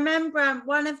 So I remember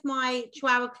one of my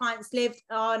Chihuahua clients lived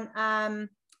on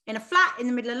in a flat in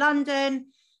the middle of London.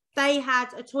 They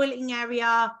had a toileting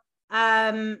area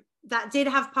that did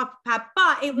have puppy pad,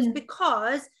 but it was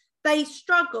because they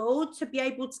struggled to be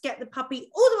able to get the puppy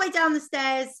all the way down the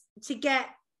stairs to get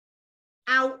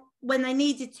out when they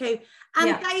needed to.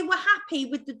 And they were happy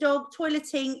with the dog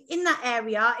toileting in that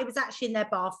area. It was actually in their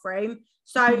bathroom.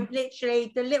 So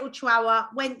literally the little Chihuahua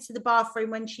went to the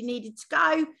bathroom when she needed to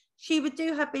go. She would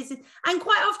do her business. And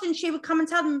quite often she would come and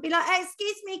tell them and be like, hey,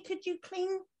 excuse me, could you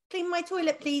clean my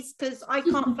toilet, please? Because I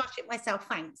can't flush it myself,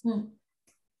 thanks.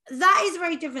 That is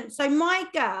very different. So my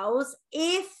girls,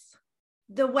 if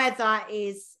the weather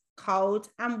is cold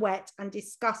and wet and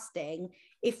disgusting,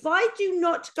 if I do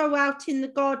not go out in the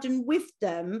garden with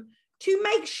them to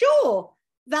make sure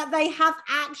that they have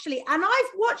actually, and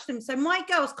I've watched them, so my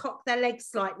girls cock their legs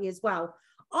slightly as well.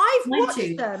 I've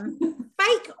watched them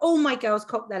fake, all my girls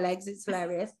cock their legs, it's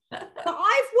hilarious. But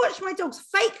I've watched my dogs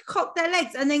fake cock their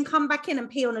legs and then come back in and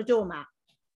pee on a doormat.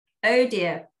 Oh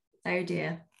dear.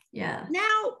 Yeah.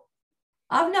 Now,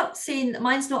 I've not seen,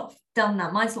 mine's not done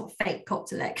that. Mine's not fake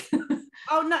cocked a leg.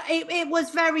 Oh no, it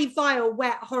was very vile,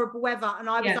 wet, horrible weather. And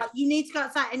I was like, you need to go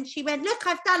outside. And she went, look,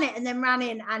 I've done it. And then ran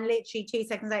in and literally 2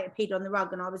 seconds later peed on the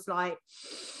rug. And I was like,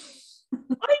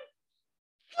 I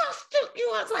just took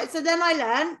you outside. So then I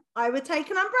learned I would take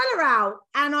an umbrella out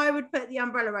and I would put the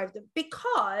umbrella over them,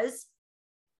 because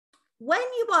when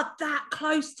you are that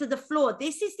close to the floor,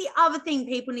 this is the other thing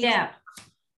people need to know.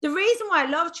 The reason why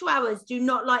a lot of Chihuahuas do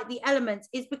not like the elements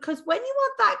is because when you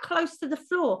are that close to the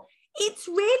floor, it's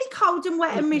really cold and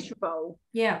wet and miserable.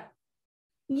 Yeah.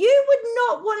 You would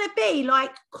not want to be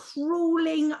like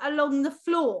crawling along the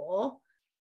floor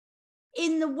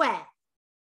in the wet.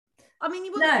 I mean,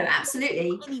 you wouldn't. No,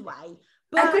 absolutely. Anyway.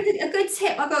 But a good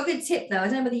tip, I've got a good tip though, I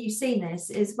don't know whether you've seen this,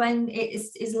 is when it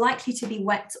is likely to be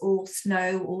wet or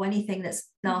snow or anything that's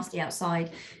nasty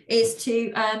outside, is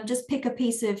to just pick a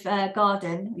piece of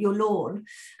garden, your lawn,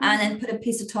 and then put a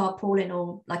piece of tarpaulin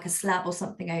or like a slab or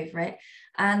something over it,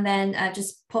 and then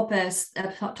just pop a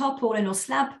tarpaulin or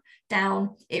slab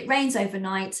down. It rains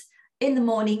overnight. In the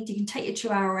morning, you can take your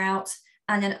Chihuahua out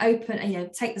and then open and, you know,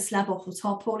 take the slab off the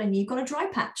top, all, and you've got a dry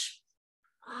patch,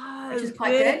 which is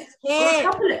quite good.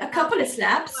 Or a couple of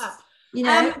slabs, you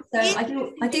know. So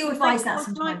I do advise that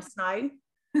sometimes. Snow.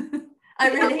 Oh,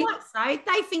 really? Like snow.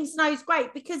 They think snow's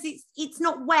great because it's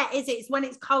not wet, is it? It's when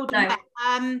it's cold and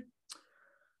wet.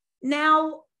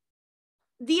 Now,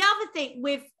 the other thing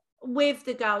with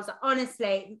the girls,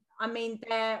 honestly, I mean,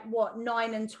 they're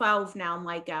 9 and 12 now,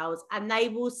 my girls, and they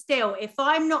will still, if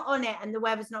I'm not on it and the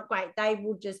weather's not great, they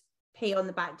will just pee on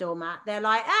the back doormat. They're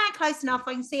like, close enough,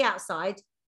 I can see outside.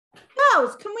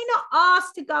 Girls, can we not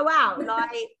ask to go out?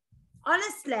 Like,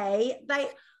 honestly,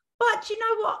 but you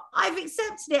know what? I've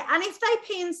accepted it. And if they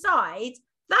pee inside,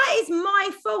 that is my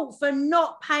fault for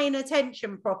not paying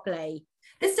attention properly.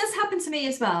 This does happen to me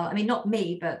as well. I mean, not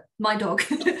me, but my dog.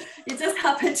 It does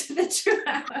happen to the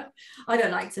Chihuahua. I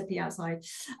don't like to pee outside.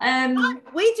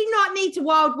 We do not need to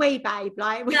wild wee, babe.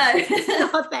 Like, no.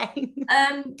 Nothing.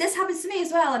 This happens to me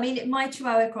as well. I mean, my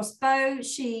Chihuahua Crossbow,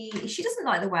 she doesn't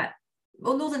like the wet.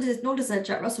 Well, nor does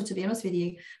Jack Russell, to be honest with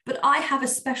you. But I have a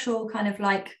special kind of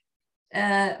like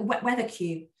wet weather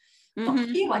cue. Not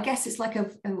cue, I guess it's like a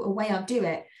way I do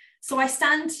it. So I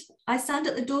stand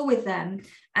at the door with them,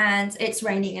 and it's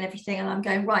raining and everything, and I'm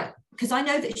going, right, because I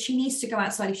know that she needs to go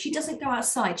outside. If she doesn't go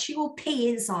outside, she will pee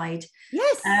inside.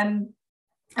 Yes. And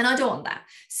I don't want that.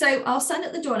 So I'll stand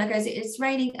at the door and I go, it's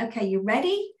raining. Okay, you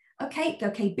ready?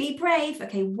 Okay, be brave.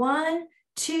 Okay, 1,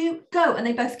 2, go. And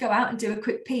they both go out and do a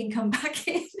quick pee and come back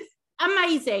in.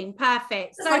 Amazing,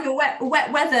 perfect. It's so like a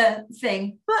wet weather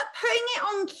thing. But putting it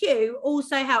on cue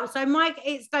also helps. So Mike,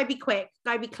 it's go be quick,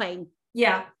 go be clean.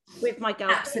 Yeah. With my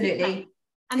girl. Absolutely.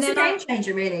 And it's a game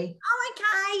changer, really. Oh,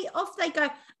 okay. Off they go.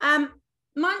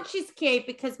 Munch is cute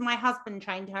because my husband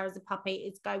trained her as a puppy.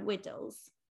 It's go Widdles.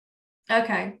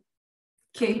 Okay.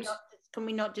 Cute. Can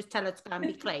we not just tell her to go and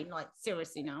be clean? Like,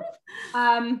 seriously now.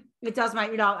 It does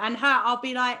make me laugh. And her, I'll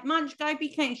be like, Munch, go be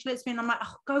clean. She looks at me and I'm like,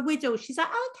 oh, go Widdles. She's like,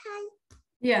 okay.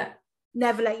 Yeah.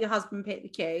 Never let your husband pick the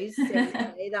cues.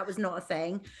 Seriously, that was not a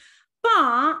thing.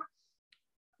 But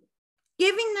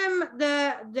giving them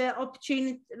the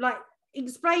opportunity, like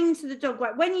explaining to the dog,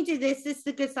 right, when you do this is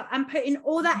the good stuff, and putting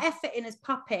all that effort in as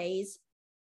puppies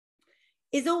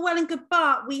is all well and good,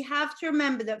 but we have to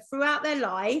remember that throughout their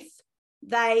life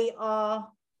they are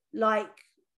like,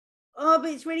 oh, but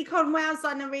it's really cold and we're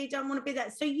outside and I really don't want to be there.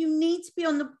 So you need to be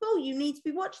on the ball, you need to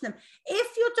be watching them.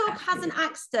 If your dog has an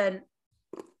accident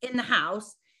in the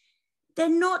house, they're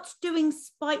not doing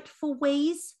spiteful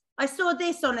wheeze. I saw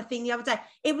this on a thing the other day.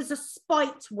 It was a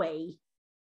spite wee.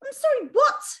 I'm sorry,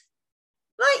 what?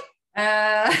 Like,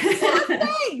 what's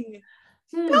that thing?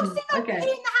 Dogs do not pee in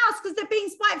the house because they're being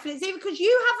spiteful. It's either because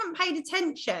you haven't paid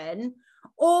attention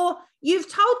or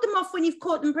you've told them off when you've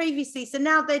caught them previously. So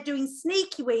now they're doing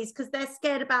sneaky wheeze because they're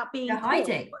scared about being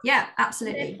hiding. Yeah,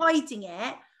 absolutely. They're hiding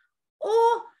it.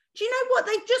 Or do you know what?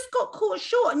 They've just got caught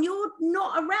short and you're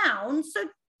not around. So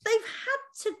they've had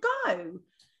to go.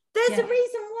 There's a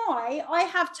reason why I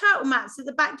have turtle mats at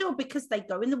the back door, because they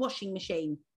go in the washing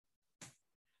machine.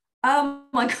 Oh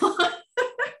my God.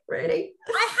 Really?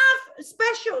 I have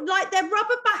special, like they're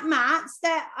rubber back mats.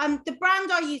 They're the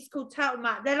brand I use called Turtle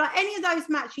Mat. They're like any of those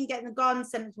mats you can get in the garden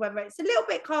centres, whether it's a little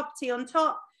bit carpety on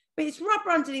top, but it's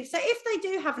rubber underneath. So if they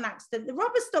do have an accident, the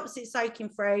rubber stops it soaking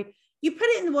through. You put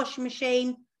it in the washing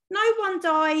machine. No one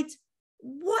died.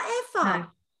 Whatever.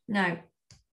 No.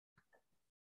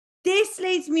 This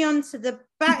leads me on to the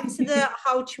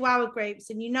whole Chihuahua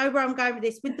groups, and you know where I'm going with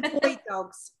this, with the boy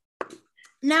dogs.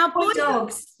 Now, boy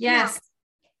dogs, yes.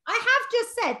 I have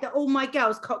just said that all my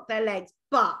girls cock their legs,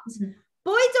 but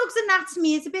boy dogs'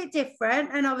 anatomy is a bit different,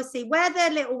 and obviously where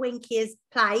their little winky is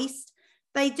placed,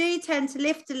 they do tend to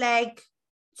lift a leg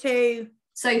to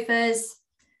sofas,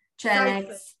 chair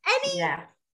legs, any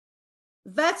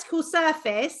vertical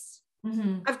surface.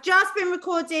 I've just been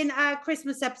recording a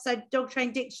Christmas episode, Dog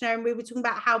Train Dictionary, and we were talking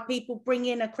about how people bring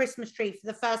in a Christmas tree for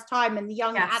the first time, and the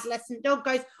young adolescent dog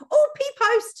goes, "Oh, pee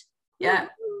post." Yeah.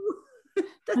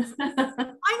 I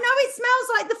know it smells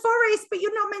like the forest, but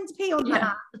you're not meant to pee on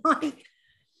that. Like,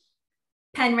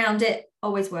 pen round it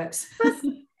always works.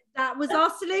 That was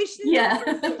our solution. Yeah.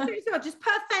 Just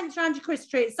put a fence around your Christmas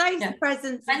tree. It saves the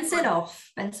presents. Fence it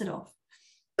off.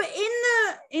 But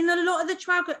in a lot of the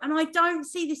trial group, and I don't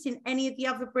see this in any of the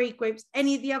other breed groups,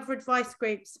 any of the other advice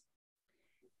groups,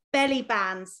 belly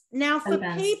bands. Now, for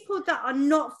people that are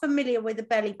not familiar with a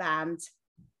belly band,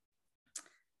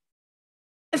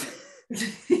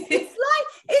 it's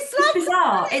like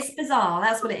bizarre. It's bizarre.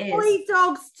 That's what it is. Boy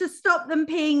dogs to stop them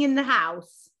peeing in the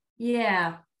house.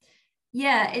 Yeah.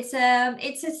 It's a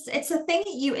thing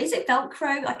that is it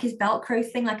Velcro, like his Velcro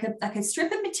thing, like a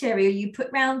strip of material you put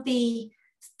around the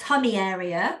tummy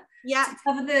area. Yeah. To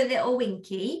cover the little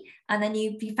winky, and then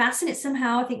you fasten it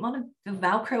somehow. I think one of the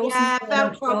Velcro or something.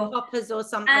 Velcro poppers or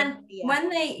something. And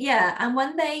when they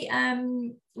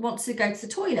want to go to the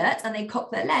toilet and they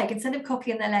cock their leg, instead of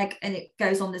cocking their leg and it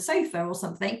goes on the sofa or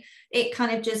something, it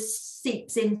kind of just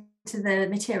seeps into the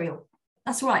material.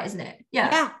 That's right, isn't it?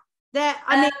 Yeah. Yeah.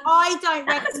 I don't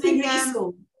recommend them.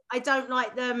 Useful. I don't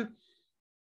like them.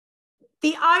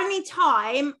 The only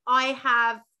time I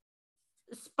have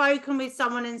spoken with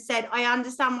someone and said, I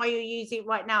understand why you're using it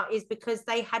right now, is because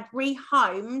they had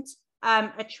rehomed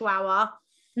a Chihuahua.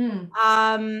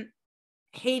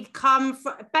 He'd come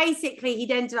from, basically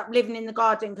he'd ended up living in the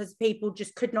garden because people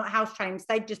just could not house train him, so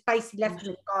they just basically left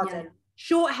him in the garden.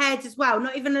 Short haired as well,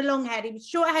 not even a long haired. He was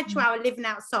short haired Chihuahua living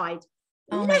outside.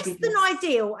 Less than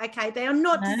ideal. Okay, they are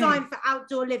not designed for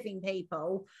outdoor living,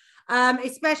 people.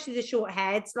 Especially the short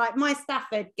heads. Like my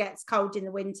Stafford gets cold in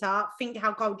the winter. Think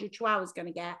how cold your Chihuahua's going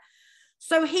to get.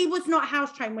 So he was not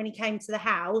house trained when he came to the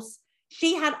house.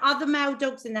 She had other male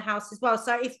dogs in the house as well.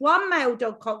 So if one male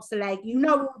dog cocks a leg, you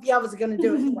know all the others are going to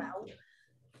do as well.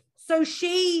 So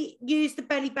she used the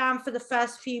belly band for the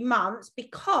first few months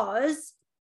because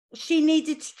she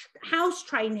needed to house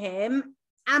train him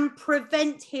and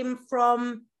prevent him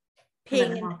from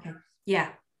peeing in the house. Yeah.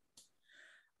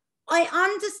 I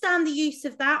understand the use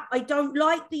of that. I don't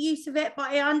like the use of it, but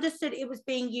I understood it was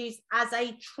being used as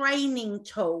a training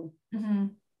tool.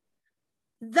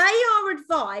 They are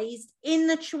advised in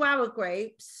the Chihuahua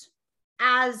groups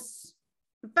as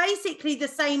basically the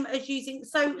same as using.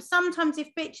 So sometimes if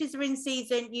bitches are in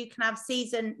season, you can have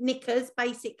season knickers,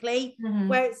 basically,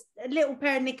 where it's a little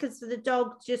pair of knickers for the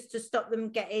dog just to stop them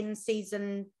getting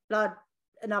season blood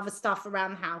and other stuff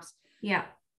around the house. Yeah.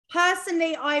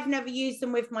 Personally, I've never used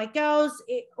them with my girls.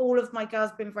 All of my girls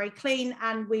have been very clean,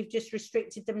 and we've just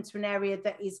restricted them to an area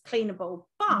that is cleanable.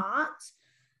 But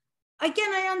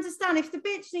again, I understand if the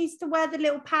bitch needs to wear the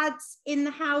little pads in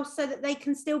the house so that they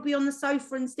can still be on the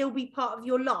sofa and still be part of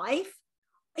your life,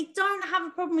 I don't have a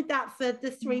problem with that for the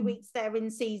 3 weeks they're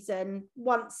in season,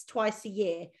 once, twice a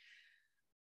year.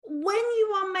 When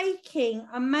you are making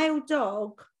a male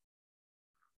dog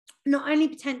not only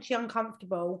potentially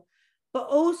uncomfortable, but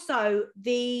also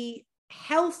the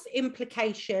health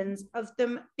implications of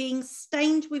them being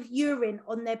stained with urine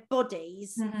on their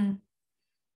bodies,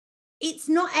 it's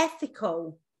not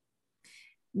ethical.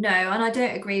 No, and I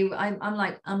don't agree. I'm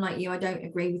like you. I don't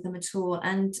agree with them at all.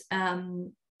 And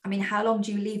I mean, how long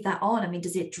do you leave that on? I mean,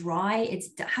 does it dry?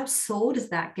 How sore does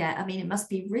that get? I mean, it must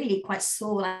be really quite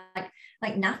sore,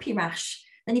 like nappy rash.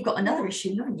 Then you've got another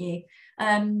issue, haven't you?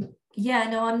 No,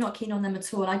 I'm not keen on them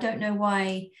at all. I don't know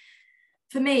why.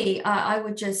 For me, I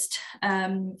would just,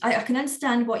 I can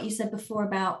understand what you said before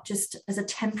about just as a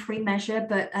temporary measure,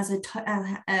 but as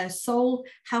a sole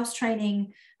house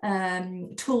training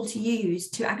tool to use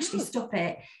to actually stop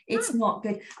it, it's not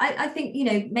good. I think,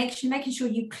 making sure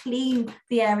you clean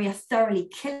the area thoroughly,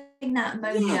 killing that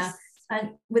ammonia,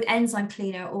 and with enzyme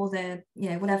cleaner or the,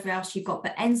 whatever else you've got,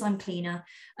 but enzyme cleaner,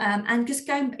 and just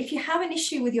going, if you have an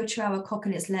issue with your Chihuahua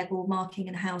cocking its leg or marking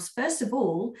in a house, first of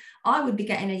all, I would be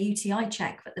getting a UTI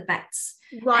check at the vets.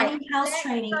 Right. Any house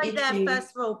training issue. There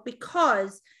first of all,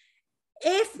 because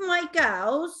if my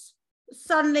girls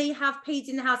suddenly have peed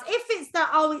in the house, if it's that,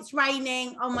 it's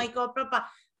raining, oh my God, blah, blah.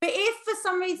 But if for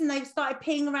some reason they've started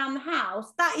peeing around the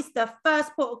house, that is the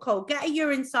first port of call. Get a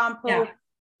urine sample,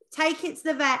 take it to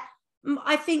the vet.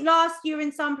 I think last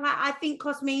urine sample,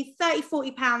 cost me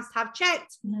 £30-40 to have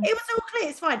checked. It was all clear,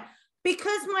 it's fine.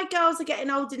 Because my girls are getting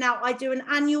older now, I do an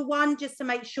annual one just to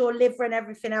make sure liver and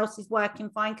everything else is working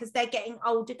fine because they're getting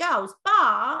older girls.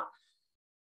 But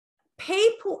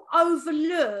people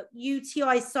overlook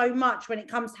UTI so much when it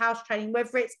comes to house training,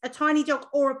 whether it's a tiny dog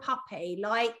or a puppy.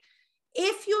 Like,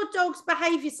 if your dog's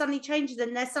behavior suddenly changes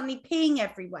and they're suddenly peeing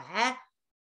everywhere,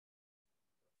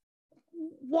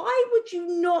 why would you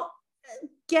not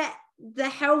get the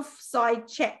health side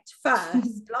checked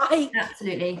first?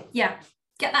 Absolutely,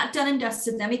 get that done and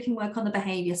dusted, then we can work on the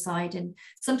behavior side. And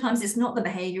sometimes it's not the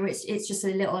behavior, it's just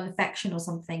a little infection or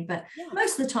something, but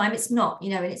most of the time it's not,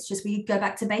 and it's just we go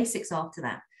back to basics after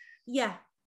that.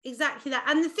 Exactly that.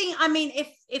 And the thing, I mean,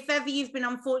 if ever you've been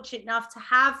unfortunate enough to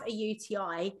have a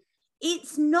UTI,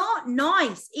 it's not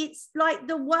nice. It's like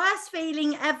the worst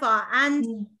feeling ever.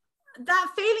 And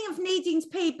that feeling of needing to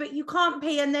pee, but you can't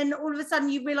pee, and then all of a sudden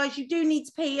you realize you do need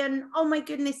to pee, and oh my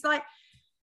goodness, like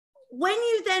when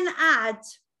you then add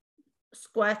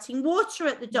squirting water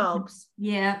at the dogs,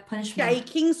 punishment,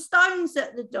 shaking stones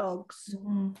at the dogs,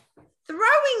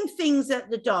 throwing things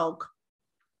at the dog,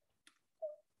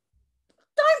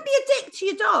 don't be a dick to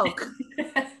your dog.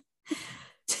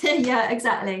 Yeah,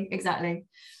 exactly.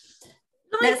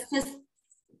 Let's just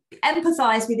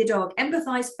empathize with your dog.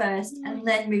 Empathize first and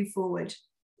then move forward.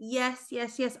 Yes.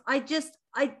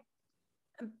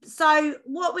 So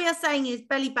what we are saying is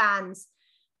belly bands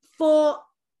for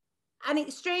an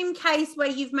extreme case where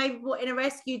you've maybe brought in a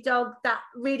rescue dog that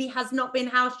really has not been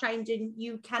house trained and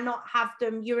you cannot have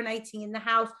them urinating in the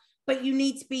house, but you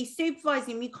need to be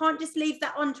supervising them. You can't just leave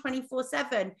that on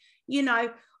 24/7, you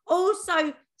know.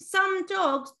 Also, some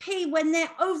dogs pee when they're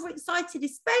overexcited,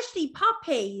 especially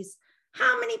puppies.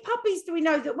 How many puppies do we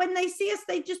know that when they see us,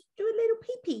 they just do a little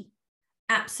pee-pee?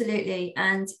 Absolutely.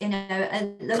 And, you know,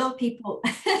 a lot of people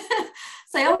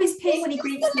say, oh, he's peeing when he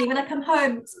greets me. When I come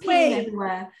home, it's peeing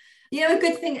everywhere. You know, a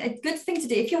good thing to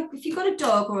do if you've got a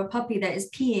dog or a puppy that is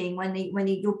peeing when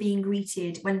you're being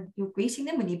greeted, when you're greeting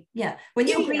them, when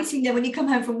you're greeting them when you come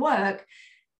home from work,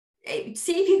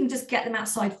 see if you can just get them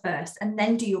outside first and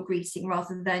then do your greeting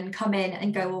rather than come in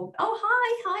and go, oh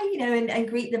hi, you know, and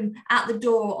greet them at the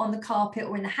door, on the carpet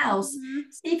or in the house.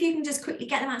 See if you can just quickly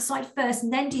get them outside first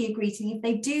and then do your greeting. If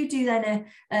they do then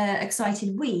a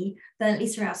excited wee, then at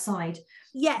least they're outside.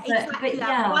 Yeah, exactly.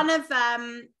 But one of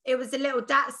it was a little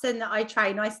Dachshund that I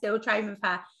still train with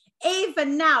her.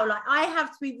 Even now, like, I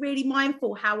have to be really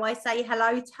mindful how I say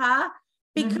hello to her,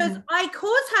 because I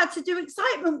cause her to do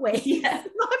excitement with. I'm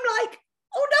like,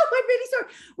 oh no, I'm really sorry.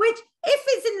 Which, if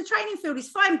it's in the training field, is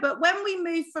fine. But when we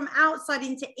moved from outside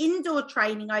into indoor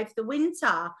training over the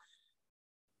winter,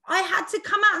 I had to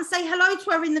come out and say hello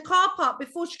to her in the car park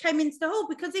before she came into the hall,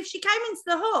 because if she came into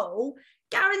the hall,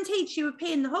 guaranteed she would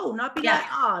pee in the hall, and I'd be like,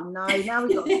 oh no, now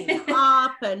we've got to clean it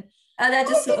up. And they're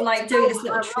just sort of like doing this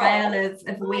little trail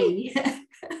of wee.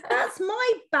 That's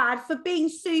my bad for being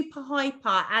super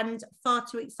hyper and far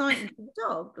too exciting for the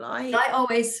dog. Like, I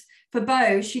always, for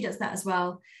Bo, she does that as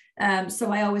well.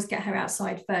 So I always get her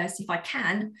outside first if I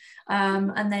can,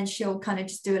 and then she'll kind of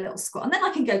just do a little squat, and then I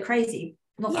can go crazy.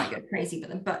 Not that I go crazy,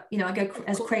 but you know, I go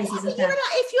as crazy as I can.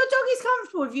 If your dog is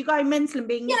comfortable, if you go mental and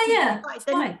being it's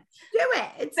fine. Do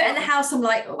it. But in the house, I'm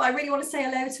like, oh, I really want to say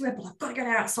hello to her, but I've got to get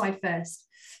her outside first.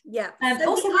 Yeah. So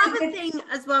also the other thing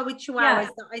as well with Chihuahuas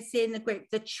that I see in the group,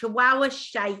 the Chihuahua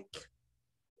shake.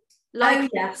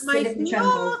 Like, the most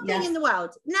normal thing in the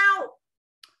world. Now,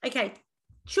 okay,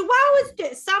 some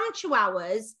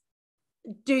Chihuahuas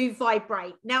do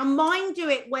vibrate. Now, mine do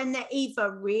it when they're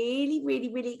either really,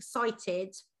 really, really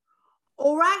excited,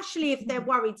 or actually if they're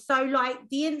worried. So like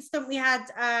the incident we had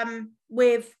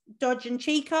with Dodge and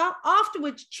Chica,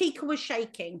 afterwards Chica was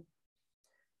shaking.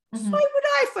 So would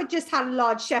I if I just had a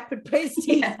large shepherd put his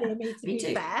teeth near me, to be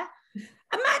fair.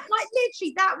 And like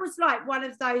literally that was like one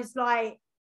of those, like,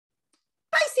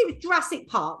 basically with Jurassic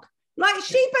Park. Like,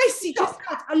 she basically just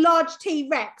had a large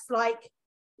T-Rex like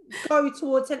go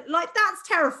towards her. Like, that's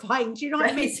terrifying. Do you know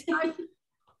what I mean?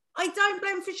 I don't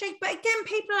blame for shake, but again,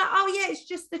 people are like, oh yeah, it's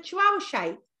just the Chihuahua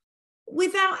shake,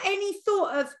 without any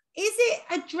thought of, is it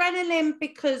adrenaline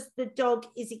because the dog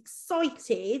is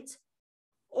excited,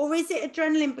 or is it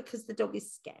adrenaline because the dog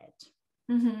is scared?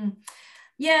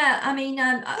 Yeah, I mean,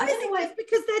 I don't know why. It's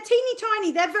because they're teeny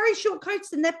tiny, they're very short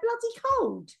coated, and they're bloody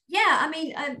cold. Yeah, I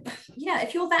mean,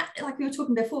 if you're that, like we were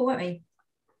talking before, weren't we?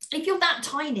 If you're that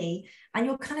tiny and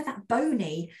you're kind of that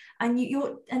bony, and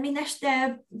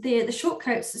the short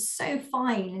coats are so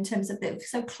fine in terms of they're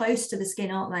so close to the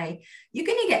skin, aren't they? You're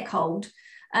going to get cold.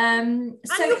 So and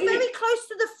you're very close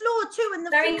to the floor too, and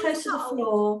very close to the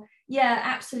floor. Yeah,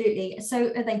 absolutely.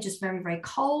 So are they just very, very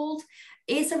cold?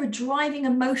 Is there a driving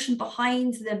emotion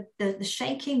behind the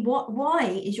shaking? Why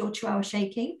is your Chihuahua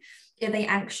shaking? Are they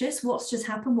anxious? What's just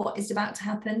happened? What is about to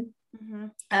happen?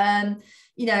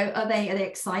 You know, are they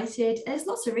excited? There's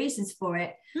lots of reasons for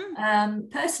it.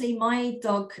 Personally, my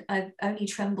dog only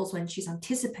trembles when she's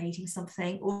anticipating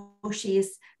something, or she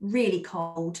is really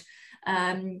cold.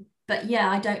 But yeah,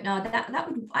 I don't know.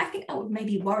 I think that would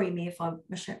maybe worry me if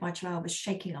my Chihuahua was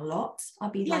shaking a lot.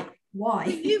 I'd be like, why?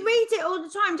 You read it all the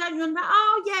time, don't you? And like,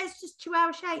 oh yeah, it's just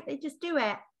Chihuahua shake. They just do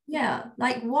it. Yeah,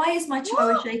 like, why is my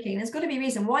Chihuahua shaking? There's got to be a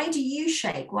reason. Why do you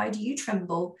shake? Why do you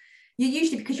tremble? You're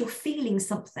usually because you're feeling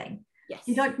something. Yes.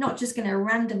 You're not just going to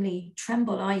randomly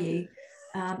tremble, are you?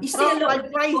 You see a lot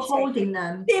of people holding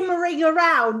them, simmering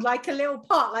around like a little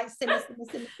pot, like simmer.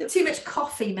 Too much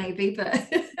coffee, maybe,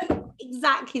 but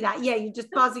exactly that. Yeah, you're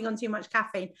just buzzing on too much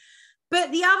caffeine.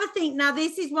 But the other thing, now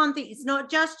this is one thing, it's not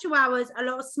just Chihuahuas, a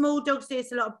lot of small dogs do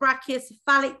this, a lot of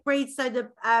brachycephalic breeds, so the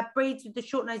breeds with the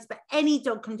short nose, but any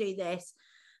dog can do this.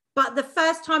 But the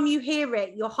first time you hear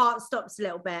it, your heart stops a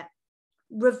little bit.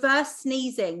 Reverse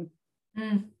sneezing.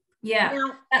 Yeah,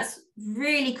 that's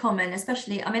really common,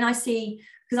 especially, I mean, I see,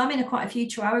 because I'm in quite a few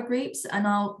Chihuahua groups, and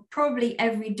I'll probably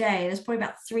every day, there's probably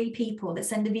about 3 people that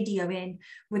send a video in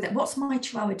with it. What's my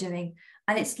Chihuahua doing?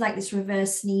 And it's like this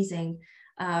reverse sneezing.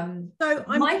 So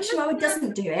my Chihuahua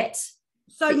doesn't do it.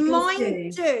 So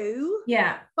mine do.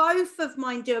 Yeah. Both of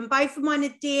mine do, and both of mine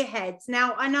are deer heads.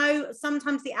 Now, I know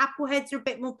sometimes the apple heads are a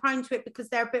bit more prone to it because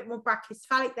they're a bit more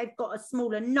brachycephalic. They've got a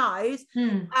smaller nose.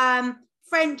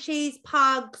 Frenchies,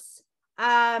 pugs,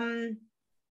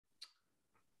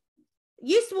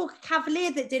 used to walk a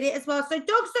Cavalier that did it as well. So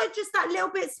dogs are just that little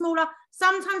bit smaller.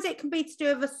 Sometimes it can be to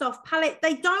do with a soft palate.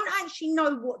 They don't actually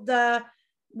know what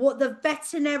the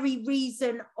veterinary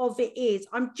reason of it is.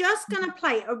 I'm just going to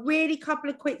play a really couple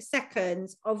of quick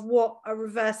seconds of what a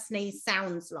reverse sneeze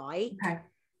sounds like. Okay.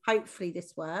 Hopefully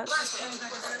this works.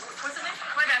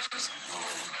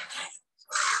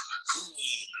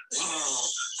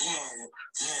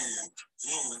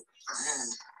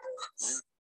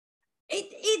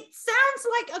 It sounds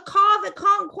like a car that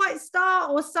can't quite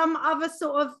start, or some other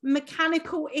sort of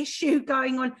mechanical issue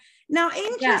going on. Now,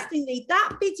 interestingly,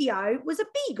 that video was a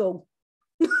beagle.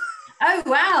 Oh,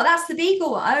 wow, that's the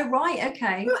beagle. Oh, right,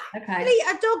 okay. Actually,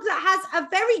 a dog that has a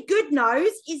very good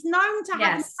nose, is known to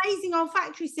have an amazing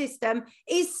olfactory system,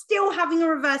 is still having a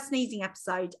reverse sneezing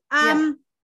episode. The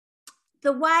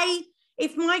way,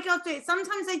 if my girls do it,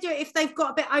 sometimes they do it if they've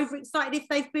got a bit overexcited, if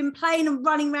they've been playing and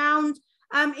running around,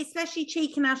 especially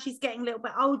Chica, now she's getting a little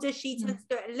bit older, she tends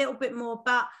to do it a little bit more.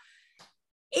 But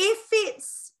if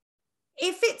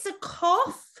it's a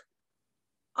cough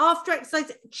after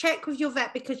exercise, check with your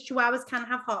vet, because Chihuahuas can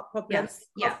have heart problems.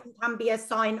 Often can be a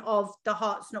sign of the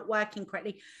heart's not working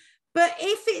correctly. But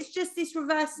if it's just this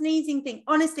reverse sneezing thing,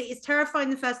 honestly, it's terrifying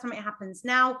the first time it happens.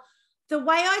 Now, the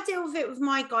way I deal with it with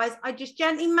my guys, I just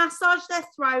gently massage their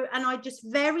throat, and I just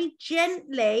very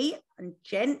gently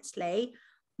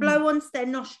blow onto their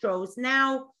nostrils.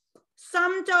 Now,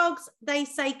 some dogs, they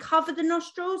say cover the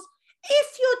nostrils.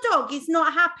 If your dog is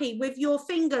not happy with your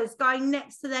fingers going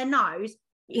next to their nose,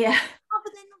 cover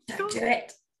their nostrils. Don't do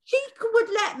it. Chica would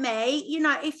let me, you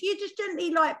know, if you just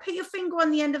gently like put your finger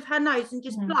on the end of her nose and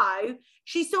just blow,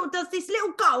 she sort of does this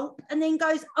little gulp and then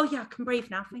goes, oh yeah, I can breathe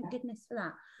now. Thank goodness for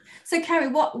that. So Kerry,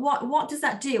 what does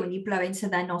that do when you blow into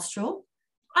their nostril?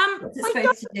 What's it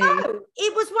supposed to do?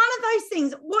 It was one of those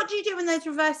things. What do you do when there's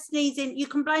reverse sneezing? You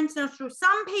can blow into the nostril.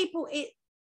 Some people,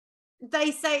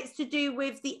 they say it's to do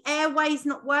with the airways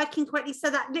not working correctly. So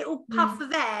that little puff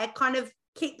of air kind of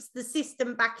kicks the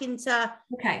system back into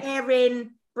air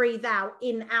in, breathe out,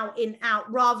 in,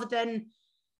 out, rather than,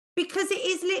 because it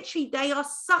is literally, they are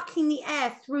sucking the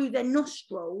air through their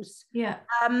nostrils.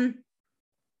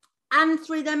 And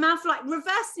through their mouth. Like,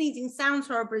 reverse sneezing sounds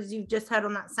horrible, as you've just heard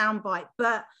on that soundbite,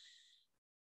 but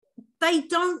they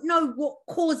don't know what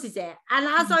causes it. And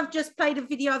as I've just played a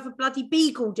video of a bloody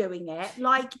beagle doing it,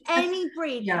 like any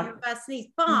breed can reverse sneeze,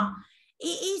 but it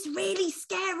is really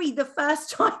scary the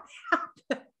first time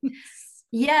it happens.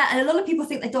 Yeah, and a lot of people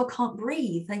think their dog can't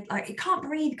breathe. Like it can't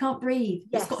breathe.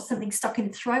 It's got something stuck in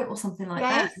the throat or something like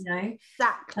that, you know.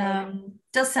 Exactly.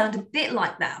 Does sound a bit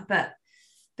like that, but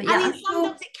yeah. And in some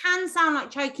dogs it can sound like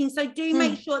choking, so do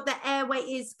make sure the airway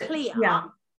is clear.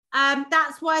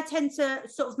 That's why I tend to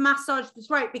sort of massage the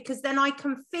throat, because then I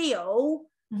can feel,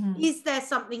 is there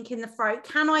something in the throat?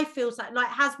 Can I feel something? Like,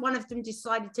 has one of them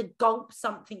decided to gulp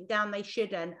something down they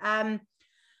shouldn't?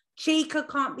 Chica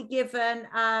can't be given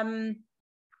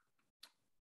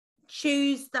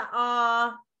chews that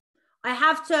are, I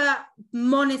have to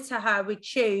monitor her with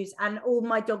chews, and all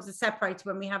my dogs are separated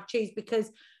when we have chews,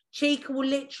 because Chica will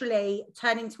literally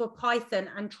turn into a python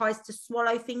and tries to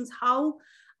swallow things whole.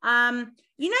 You know,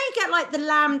 you get like the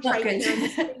lamb trachea and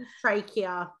the beef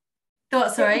trachea.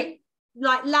 What, sorry?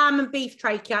 Like lamb and beef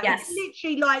trachea. Yes. It's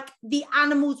literally like the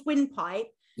animal's windpipe.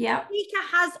 Yeah. Chica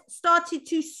has started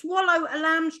to swallow a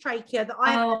lamb's trachea that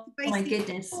I have to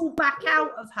basically pull back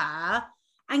out of her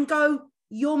and go,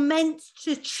 you're meant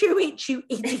to chew it, you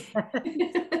idiot.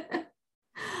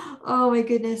 Oh my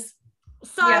goodness.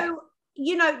 So,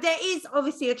 you know, there is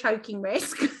obviously a choking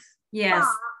risk. Yes.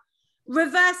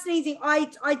 Reverse sneezing,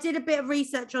 I did a bit of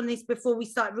research on this before we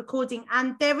started recording,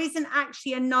 and there isn't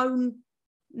actually a known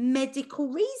medical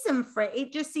reason for it.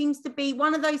 It just seems to be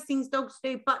one of those things dogs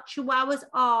do, but Chihuahuas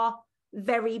are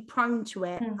very prone to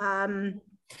it.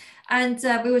 And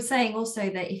we were saying also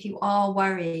that if you are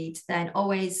worried, then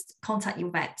always contact your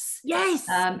vets. Yes.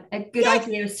 A good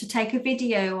idea is to take a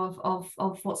video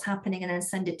of what's happening and then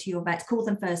send it to your vet. Call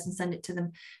them first and send it to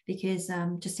them, because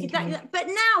just in case. But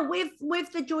now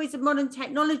with the joys of modern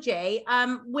technology,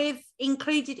 with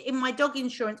included in my dog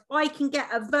insurance, I can get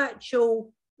a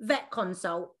virtual vet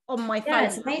consult on my phone. Yeah,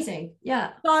 it's amazing.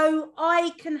 Yeah. So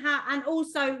I can have, and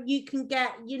also you can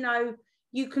get, you know,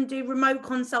 you can do remote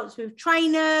consults with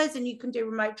trainers, and you can do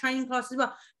remote training classes as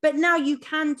well. But now you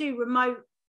can do remote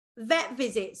vet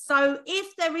visits. So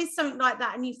if there is something like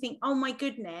that and you think, oh my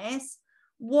goodness,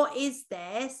 what is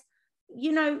this?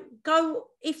 You know, go,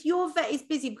 if your vet is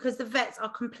busy, because the vets are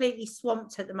completely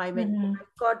swamped at the moment. Mm-hmm.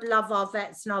 God love our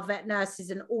vets and our vet nurses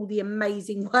and all the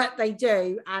amazing work they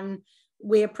do. And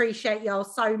we appreciate y'all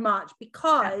so much,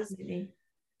 because Absolutely.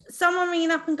 Someone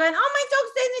ringing up and going, oh, my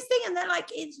dog's doing this thing, and they're like,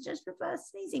 it's just reverse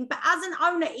sneezing. But as an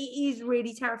owner, it is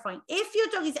really terrifying. If your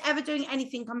dog is ever doing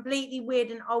anything completely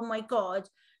weird and oh my God,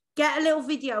 get a little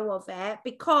video of it,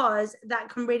 because that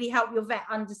can really help your vet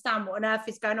understand what on earth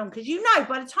is going on. Because, you know,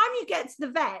 by the time you get to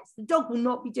the vets, the dog will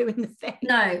not be doing the thing.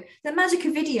 No, the magic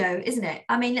of video, isn't it?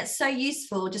 I mean, it's so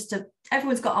useful just to,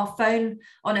 everyone's got our phone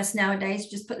on us nowadays,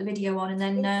 just put the video on and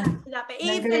then but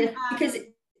even because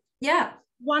yeah,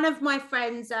 one of my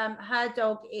friends, her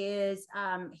dog is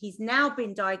he's now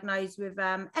been diagnosed with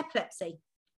epilepsy.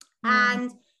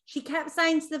 And she kept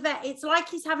saying to the vet, it's like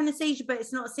he's having a seizure, but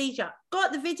it's not a seizure.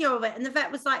 Got the video of it, and the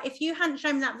vet was like, if you hadn't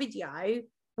shown me that video,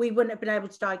 we wouldn't have been able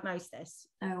to diagnose this.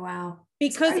 Oh wow.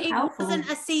 Because it wasn't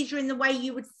a seizure in the way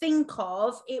you would think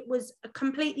of. It was a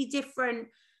completely different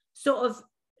sort of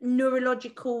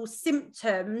neurological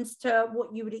symptoms to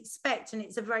what you would expect, and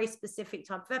it's a very specific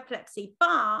type of epilepsy.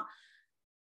 But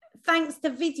thanks to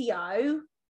video,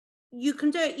 you can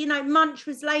do it. You know, Munch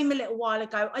was lame a little while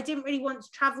ago. I didn't really want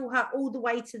to travel her all the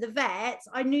way to the vet.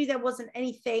 I knew there wasn't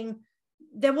anything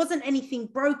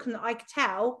broken that I could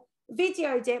tell.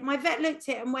 Videoed it. My vet looked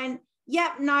at it and went,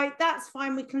 yep, no, that's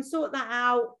fine. We can sort that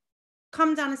out.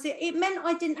 Come down and see it. It meant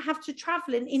I didn't have to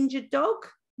travel an injured dog.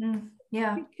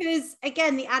 Yeah. Because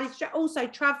again, the added stress, also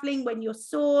traveling when you're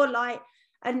sore, like,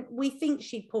 and we think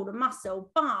she pulled a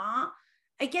muscle, but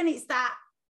again, it's that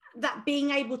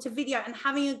being able to video and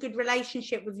having a good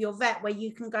relationship with your vet, where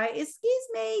you can go, excuse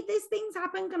me, this thing's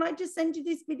happened, can I just send you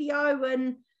this video?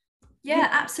 And yeah,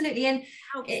 absolutely. And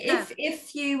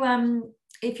if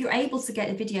you're able to get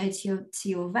a video to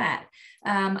your vet,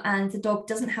 and the dog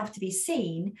doesn't have to be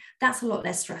seen, that's a lot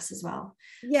less stress as well.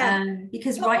 Yeah.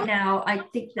 Because right now I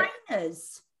think that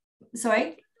trainers,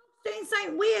 sorry, doing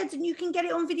something weird, and you can get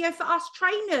it on video for us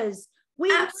trainers.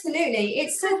 Absolutely,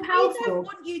 it's so powerful. We don't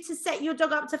want you to set your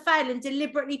dog up to fail and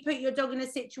deliberately put your dog in a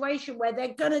situation where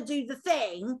they're gonna do the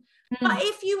thing. But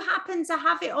if you happen to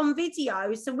have it on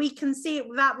video, so we can see it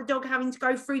without the dog having to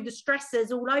go through the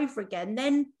stressors all over again,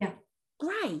 then yeah,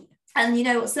 great. And you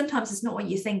know, sometimes it's not what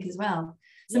you think as well.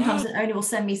 Sometimes an owner will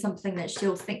send me something that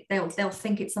she'll think they'll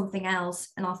think it's something else,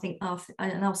 and I'll think,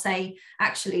 and I'll say,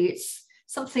 actually, it's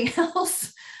something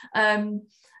else.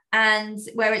 And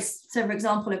where it's, so for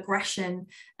example, aggression,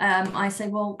 I say,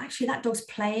 well, actually that dog's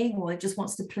playing, or it just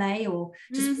wants to play, or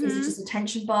just is it just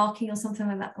attention barking or something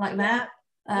like that.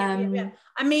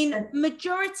 I mean,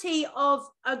 majority of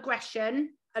aggression,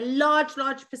 a large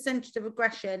percentage of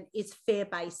aggression is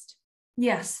fear-based.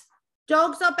 Yes.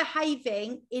 Dogs are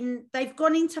behaving they've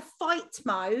gone into fight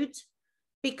mode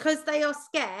because they are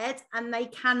scared and they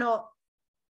cannot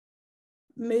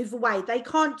move away. They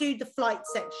can't do the flight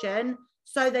section.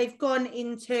 So they've gone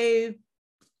into,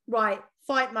 right,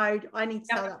 fight mode. I need to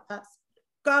tell that person,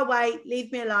 go away,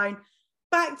 leave me alone.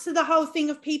 Back to the whole thing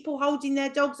of people holding their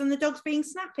dogs and the dogs being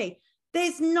snappy.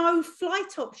 There's no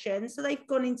flight option, so they've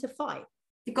gone into fight.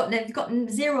 You've got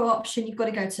zero option. You've got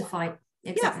to go to fight.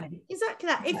 Exactly. Yeah, exactly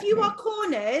that. If you are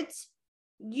cornered,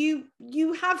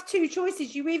 you have two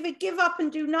choices. You either give up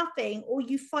and do nothing, or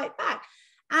you fight back.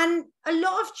 And a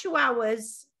lot of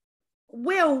Chihuahuas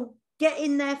will get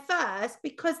in there first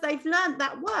because they've learned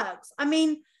that works. I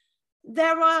mean,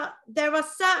 there are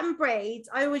certain breeds.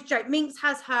 I always joke, Minx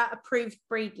has her approved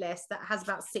breed list that has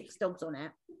about 6 dogs on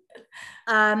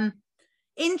it.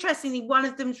 Interestingly, one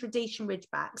of them's Rhodesian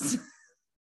Ridgebacks.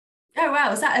 Oh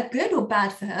wow, is that a good or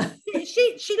bad for her?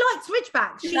 She likes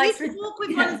Ridgebacks. She used to walk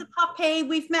with one as a puppy.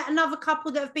 We've met another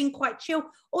couple that have been quite chill.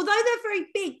 Although they're very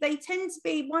big, they tend to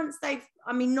be, once they've,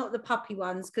 I mean, not the puppy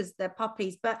ones because they're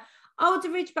puppies, but older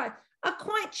Ridgebacks are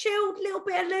quite chilled, a little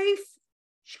bit aloof.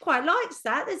 She quite likes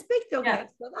that. There's big dog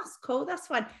next to her. That's cool. That's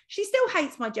fine. She still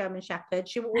hates my German Shepherd.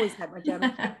 She will always hate my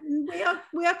German Shepherd.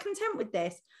 We are content with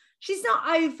this. She's not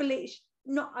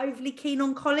overly keen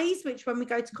on collies, which when we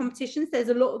go to competitions, there's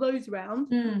a lot of those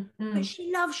around. But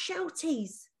she loves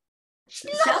Shelties. She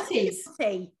loves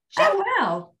Sheltie. Oh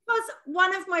wow! Because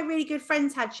one of my really good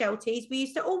friends had Shelties. We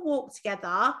used to all walk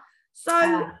together.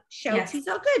 So Shelties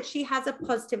are good. She has a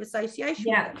positive association.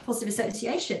 Yeah, positive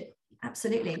association.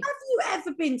 absolutely. Have you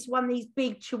ever been to one of these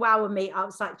big Chihuahua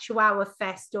meetups like Chihuahua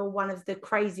Fest or one of the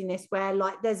craziness where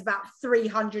like there's about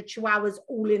 300 Chihuahuas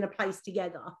all in a place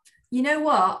together? You know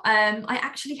what? I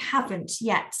actually haven't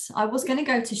yet. I was going to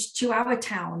go to Chihuahua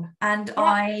Town, and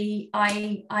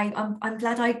yeah. I'm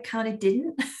glad I kind of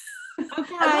didn't.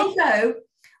 Okay. I will go.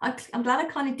 I'm glad I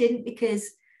kind of didn't, because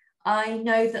I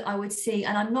know that I would see,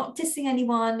 and I'm not dissing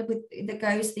anyone that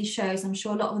goes to these shows. I'm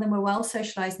sure a lot of them were well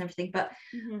socialized and everything, but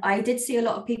I did see a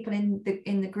lot of people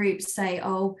in the groups say,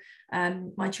 "Oh,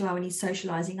 my Chihuahua needs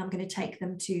socializing. I'm going to take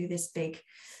them to this big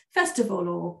festival,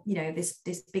 or this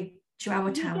big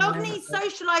Chihuahua Town." Your dog needs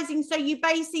socializing, so you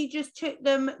basically just took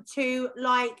them to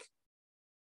like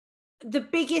the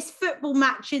biggest football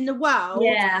match in the world,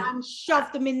 and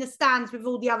shoved them in the stands with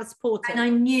all the other supporters. And I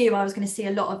knew I was going to see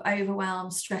a lot of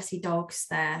overwhelmed, stressy dogs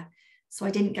there, so I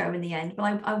didn't go in the end,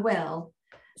 but I will.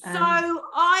 So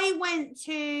I went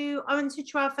to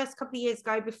Chihuahua Fest a couple of years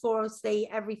ago, before obviously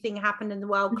everything happened and the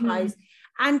world closed.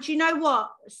 And you know what?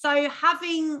 So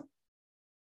having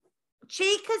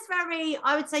Chica's very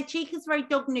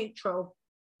dog neutral.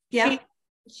 Yeah.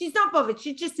 She's not bothered.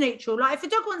 She's just neutral. Like if a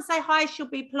dog wants to say hi, she'll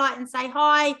be polite and say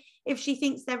hi. If she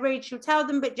thinks they're rude, she'll tell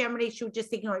them, but generally she'll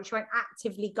just ignore it. She won't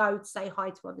actively go to say hi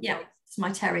to other dogs. It's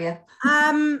my terrier.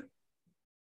 Both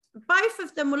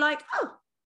of them were like, "Oh,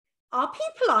 our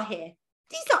people are here.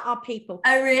 These are our people."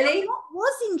 Oh, really? And what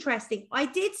was interesting, I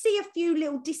did see a few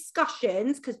little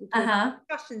discussions, because we have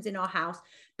discussions in our house,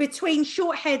 between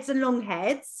short heads and long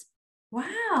heads.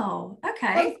 Wow.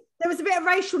 Okay. There was a bit of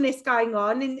racialness going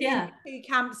on in the two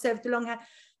camps of the long hair.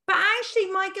 But actually,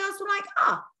 my girls were like,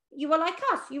 you are like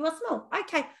us. You are small.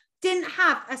 Okay. Didn't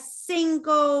have a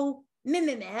single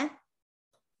meh.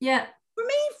 Yeah. From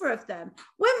either of them.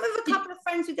 Went with a couple of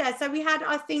friends who were there. So we had,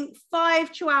 I think,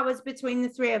 5 Chihuahuas between the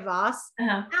 3 of us.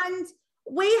 And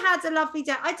we had a lovely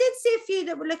day. I did see a few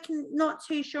that were looking not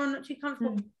too sure, not too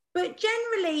comfortable. But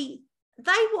generally,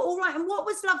 they were all right. And what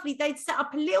was lovely, they'd set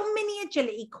up a little mini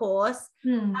agility course.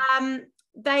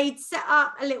 They'd set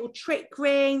up a little trick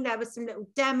ring. There were some little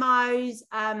demos.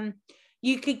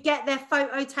 You could get their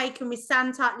photo taken with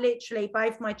Santa. Literally,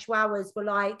 both my Chihuahuas were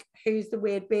like, "Who's the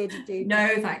weird bearded dude?"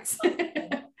 No, thanks.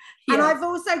 And I've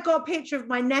also got a picture of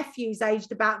my nephews,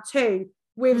 aged about 2,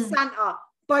 with Santa,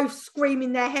 both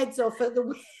screaming their heads off at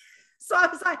the. So I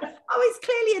was like, "Oh, it's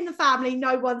clearly in the family.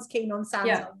 No one's keen on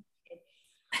Santa."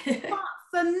 But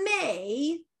for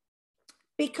me,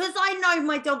 because I know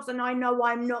my dogs and I know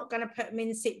I'm not going to put them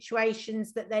in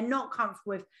situations that they're not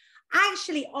comfortable with,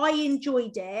 actually I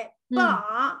enjoyed it.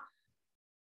 But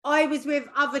I was with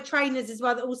other trainers as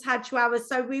well that also had Chihuahuas,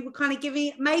 so we were kind of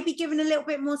giving a little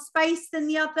bit more space than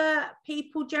the other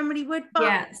people generally would.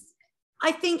 But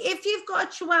I think if you've got a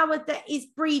Chihuahua that is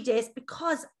breedist,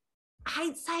 because I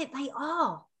hate to say it, they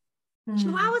are.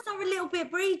 Chihuahuas are a little bit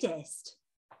breedist.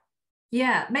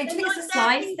 Yeah, do you think it's a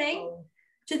size thing?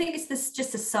 Do you think it's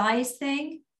just a size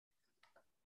thing?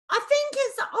 I think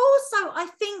it's also,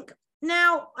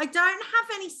 now I don't have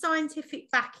any scientific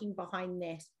backing behind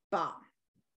this, but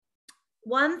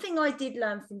one thing I did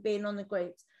learn from being on the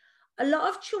groups, a lot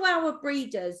of Chihuahua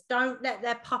breeders don't let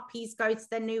their puppies go to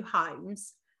their new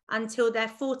homes until they're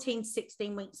 14,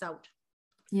 16 weeks old.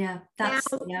 Yeah,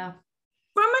 from a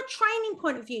training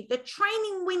point of view, the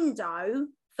training window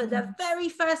for the very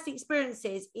first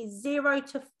experiences is 0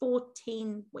 to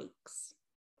 14 weeks.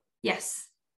 Yes.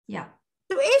 Yeah.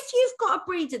 So if you've got a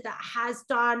breeder that has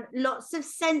done lots of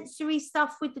sensory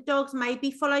stuff with the dogs,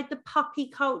 maybe followed the puppy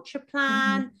culture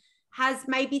plan, has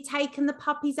maybe taken the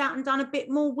puppies out and done a bit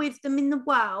more with them in the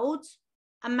world,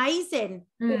 amazing.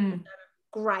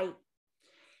 Great.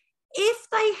 If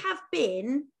they have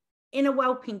been in a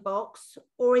whelping box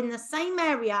or in the same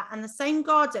area and the same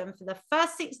garden for the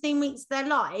first 16 weeks of their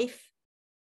life,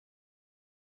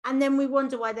 and then we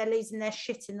wonder why they're losing their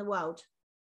shit in the world.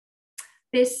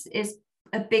 This is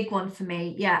a big one for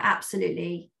me. Yeah,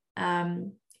 absolutely.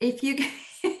 If you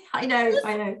I know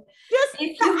just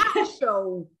if you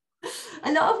actual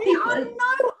a lot of people, there are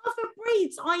no other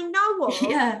breeds I know of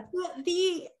that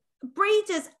the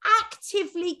breeders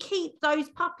actively keep those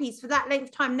puppies for that length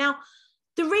of time. Now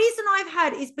the reason I've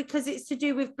heard is because it's to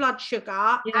do with blood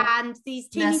sugar, and these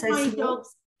teeny tiny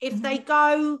dogs, if they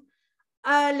go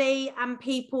early and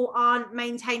people aren't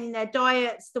maintaining their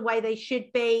diets the way they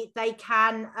should be, they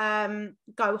can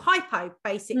go hypo,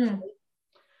 basically.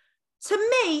 To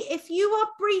me, if you are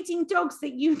breeding dogs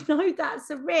that you know that's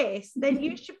a risk, then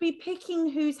you should be picking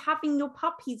who's having your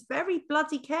puppies very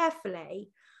bloody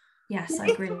carefully. Yes, I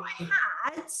agree.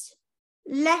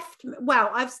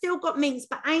 I've still got Minx,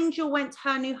 but Angel went to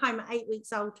her new home at 8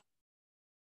 weeks old.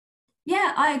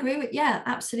 Yeah, I agree with, yeah,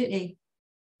 absolutely.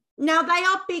 Now they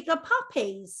are bigger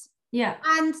puppies. Yeah.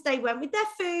 And they went with their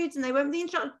foods and they went with the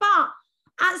instructors. But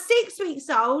at 6 weeks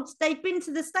old, they'd been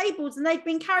to the stables and they'd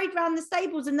been carried around the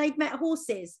stables and they'd met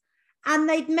horses and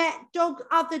they'd met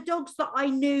other dogs that I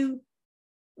knew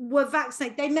were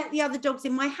vaccinated. They met the other dogs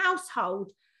in my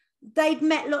household. They'd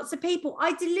met lots of people.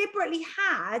 I deliberately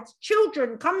had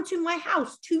children come to my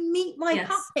house to meet my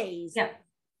puppies. Yeah.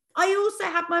 I also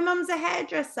had, my mum's a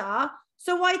hairdresser,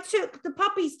 so I took the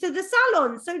puppies to the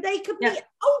salon so they could meet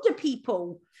older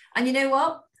people. And you know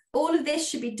what? All of this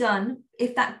should be done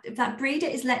if that breeder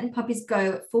is letting puppies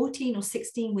go at 14 or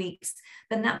 16 weeks,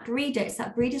 then it's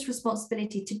that breeder's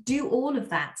responsibility to do all of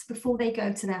that before they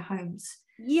go to their homes.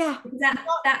 Yeah.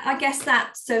 That I guess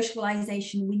that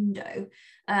socialization window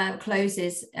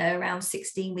closes around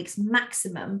 16 weeks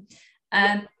maximum.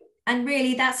 And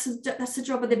really that's the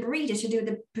job of the breeder to do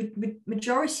the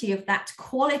majority of that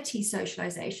quality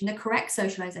socialization, the correct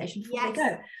socialization before they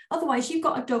go. Otherwise you've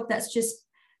got a dog that's just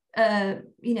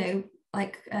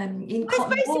like in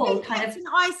cotton wool, kind of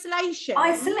isolated,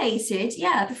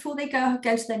 before they go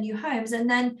to their new homes, and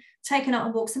then taken out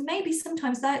on walks. And maybe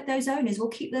sometimes those owners will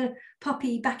keep the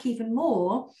puppy back even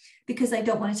more because they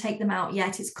don't want to take them out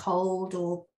yet, it's cold,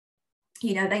 or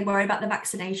they worry about the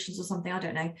vaccinations or something, I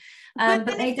don't know.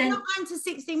 But they don't. Not going to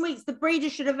 16 weeks, the breeder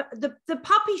should have, the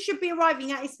puppy should be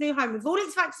arriving at its new home with all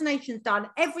its vaccinations done,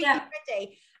 everything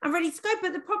ready and ready to go.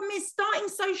 But the problem is starting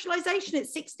socialization at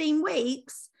 16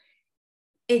 weeks,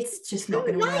 it's just not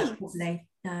going to work properly.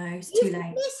 No, it's too late.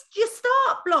 You've missed your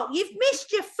start block, you've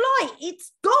missed your flight,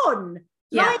 it's gone.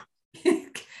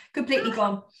 Completely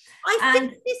gone. I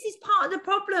think this is part of the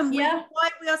problem with why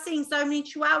we are seeing so many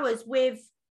chihuahuas with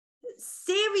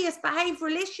serious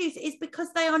behavioral issues, is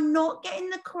because they are not getting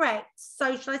the correct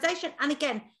socialization. And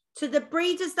again, to the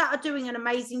breeders that are doing an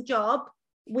amazing job,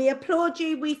 we applaud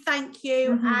you, we thank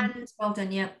you, and well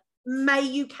done. May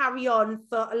you carry on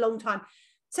for a long time.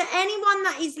 To anyone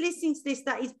that is listening to this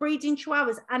that is breeding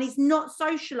chihuahuas and is not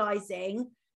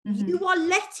socializing, you are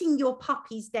letting your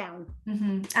puppies down.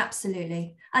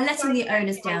 Absolutely. And letting the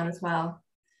owners down as well.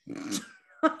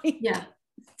 Yeah.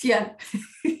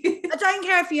 I don't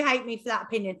care if you hate me for that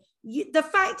opinion. The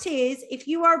fact is, if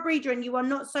you are a breeder and you are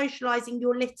not socializing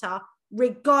your litter,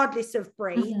 regardless of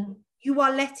breed, you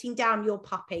are letting down your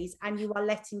puppies and you are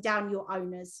letting down your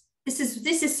owners. This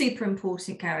is super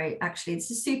important, Gary. Actually, this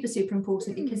is super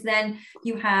important, because then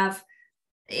you have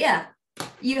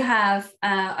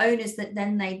owners that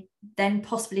then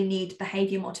possibly need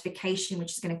behavior modification,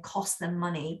 which is going to cost them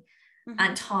money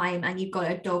and time, and you've got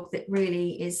a dog that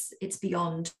really it's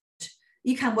beyond.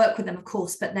 You can work with them, of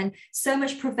course, but then so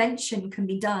much prevention can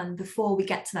be done before we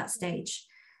get to that stage.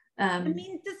 I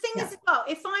mean, the thing is, well,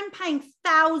 if I'm paying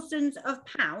thousands of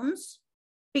pounds,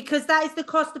 because that is the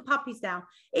cost of puppies now,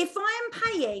 if I am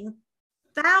paying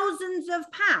thousands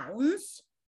of pounds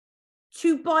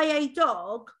to buy a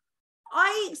dog,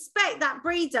 I expect that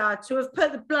breeder to have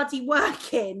put the bloody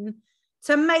work in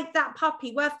to make that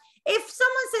puppy worth. If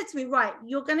someone said to me, right,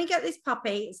 you're going to get this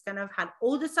puppy, it's going to have had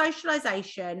all the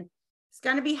socialization, it's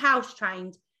going to be house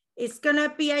trained, it's going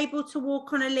to be able to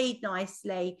walk on a lead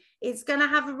nicely, it's going to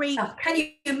have a read. Oh, can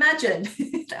you imagine?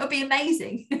 That would be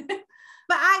amazing.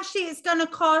 But actually it's going to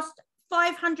cost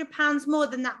 £500 more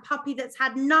than that puppy that's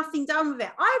had nothing done with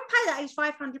it. I would pay that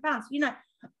extra £500.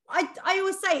 I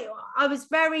always say I was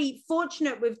very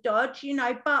fortunate with Dodge,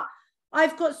 but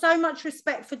I've got so much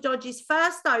respect for Dodge's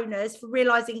first owners for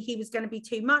realizing he was going to be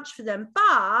too much for them.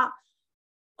 But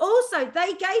also,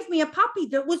 they gave me a puppy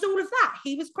that was all of that.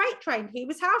 He was crate trained, he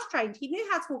was house trained, he knew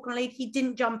how to walk on a lead, he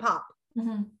didn't jump up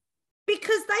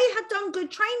because they had done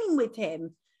good training with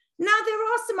him. Now, there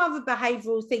are some other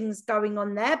behavioural things going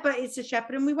on there, but it's a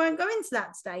shepherd and we won't go into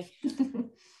that today.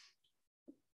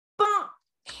 But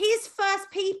his first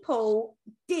people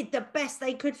did the best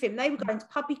they could for him. They were going to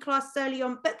puppy classes early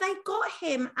on, but they got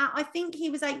him at, I think he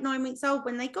was 8-9 weeks old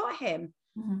when they got him.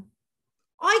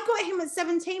 I got him at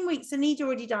 17 weeks and he'd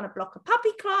already done a block of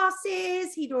puppy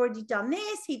classes. He'd already done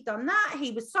this, he'd done that.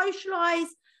 He was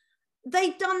socialised.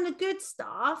 They'd done the good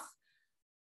stuff.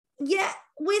 Yet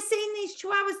we're seeing these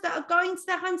chihuahuas that are going to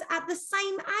their homes at the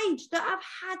same age that have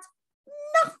had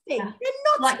nothing.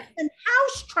 They're not even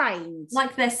house trained.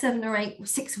 Like they're 7 or 8 or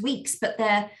 6 weeks, but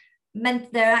they're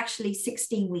actually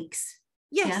 16 weeks.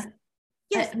 Yes.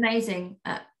 Amazing.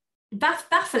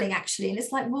 Baffling, actually. And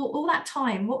it's like, well, all that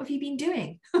time, what have you been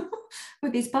doing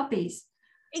with these puppies?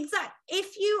 Exactly.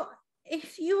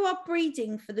 If you are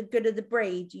breeding for the good of the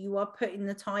breed, you are putting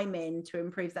the time in to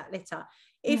improve that litter.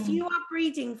 If you are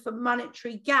breeding for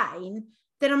monetary gain,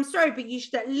 then I'm sorry, but you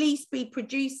should at least be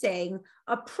producing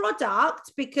a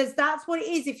product, because that's what it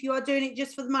is. If you are doing it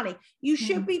just for the money, you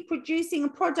should be producing a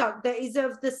product that is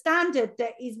of the standard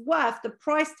that is worth the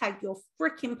price tag you're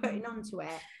freaking putting onto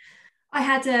it. I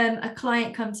had a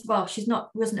client come to, well,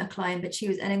 wasn't a client, but she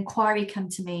was an inquiry come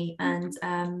to me,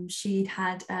 and she'd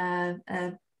had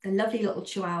a lovely little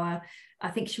Chihuahua. I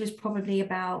think she was probably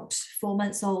about 4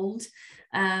 months old.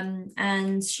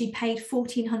 And she paid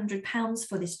 £1,400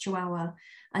 for this Chihuahua.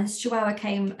 And this Chihuahua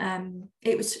came,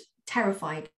 it was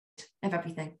terrified of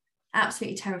everything,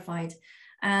 absolutely terrified.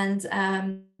 And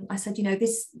I said, you know,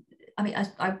 I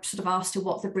sort of asked her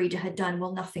what the breeder had done.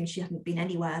 Well, nothing, she hadn't been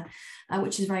anywhere,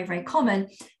 which is very, very common.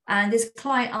 And this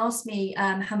client asked me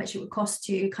how much it would cost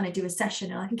to kind of do a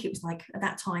session. And I think it was like, at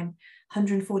that time,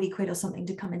 140 quid or something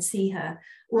to come and see her.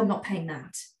 Well, I'm not paying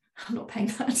that. I'm not paying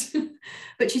that.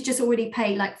 But she's just already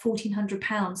paid like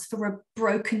 £1,400 for a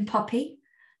broken puppy,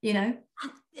 you know?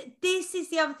 This is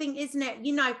the other thing, isn't it?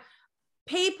 You know,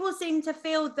 people seem to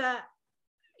feel that,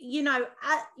 you know,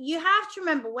 you have to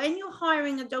remember, when you're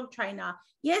hiring a dog trainer,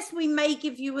 yes, we may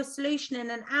give you a solution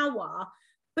in an hour,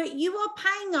 but you are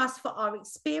paying us for our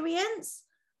experience,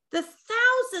 the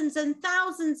thousands and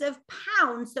thousands of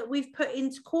pounds that we've put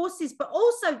into courses, but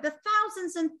also the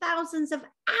thousands and thousands of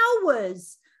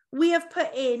hours we have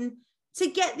put in to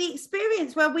get the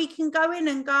experience where we can go in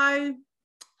and go,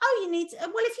 oh, you need to,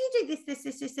 well, if you do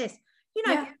this, you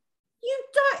know, you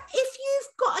don't, if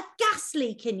you've got a gas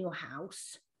leak in your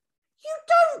house, you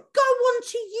don't go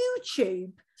onto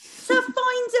YouTube to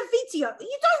find a video.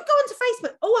 You don't go onto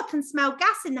Facebook. Oh, I can smell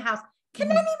gas in the house. Can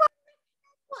anyone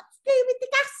what to do with the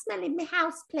gas smell in my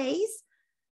house, please?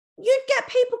 You'd get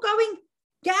people going,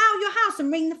 get out of your house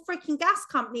and ring the freaking gas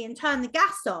company and turn the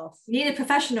gas off. You need a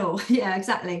professional. Yeah,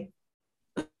 exactly.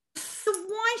 So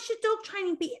why should dog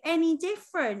training be any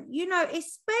different? You know,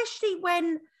 especially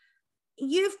when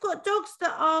you've got dogs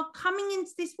that are coming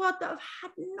into this world that have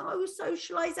had no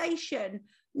socialization,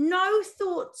 no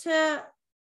thought to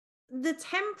the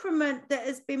temperament that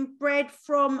has been bred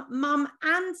from mum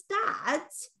and dad.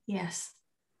 Yes.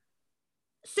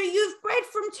 So you've bred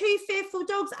from two fearful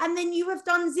dogs, and then you have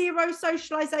done zero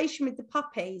socialization with the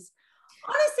puppies.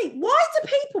 Honestly, why do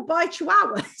people buy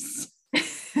Chihuahuas?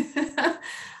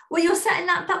 Well, you're setting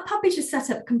that puppy's just set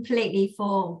up completely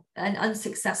for an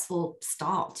unsuccessful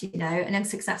start, you know, an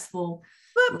unsuccessful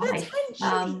life.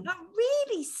 Potentially a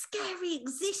really scary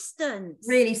existence.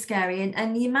 Really scary.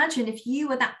 And you imagine if you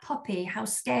were that puppy, how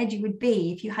scared you would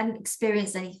be if you hadn't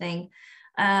experienced anything,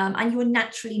 and you were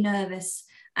naturally nervous.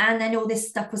 And then all this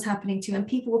stuff was happening to you, and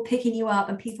people were picking you up,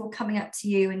 and people were coming up to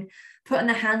you and putting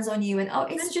their hands on you, and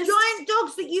it's just giant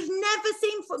dogs that you've never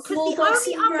seen, because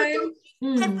the only other dogs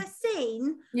you've ever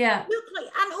seen look like.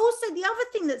 And also the other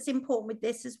thing that's important with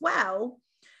this as well,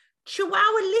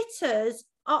 Chihuahua litters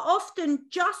are often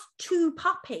just two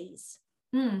puppies.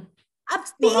 A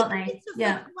big litter of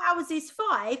Chihuahuas is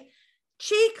 5.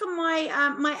 Chica,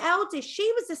 my eldest,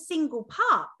 she was a single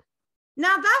pup.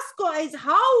 Now that's got his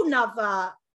whole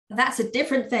nother. That's a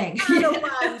different thing.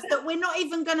 That we're not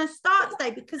even going to start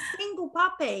today, because single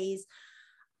puppies,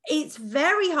 it's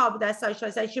very hard with their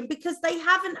socialization because they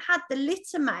haven't had the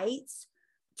litter mates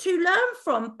to learn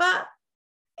from. But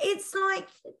it's like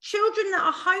children that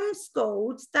are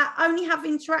homeschooled that only have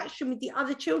interaction with the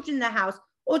other children in their house,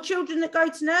 or children that go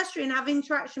to nursery and have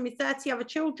interaction with 30 other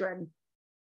children.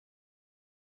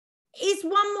 Is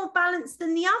one more balanced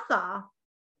than the other?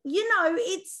 You know,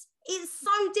 it's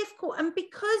so difficult. And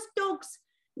because dogs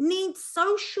need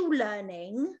social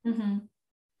learning,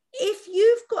 if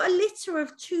you've got a litter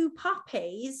of 2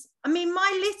 puppies, I mean,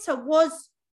 my litter was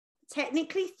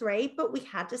technically 3, but we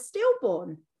had a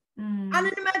stillborn and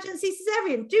an emergency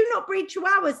cesarean. Do not breed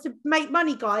Chihuahuas to make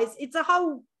money, guys. It's a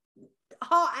whole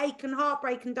heartache and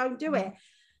heartbreak, and don't do it.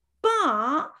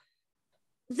 But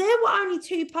there were only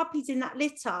 2 puppies in that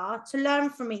litter to learn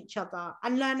from each other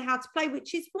and learn how to play,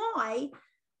 which is why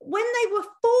when they were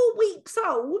 4 weeks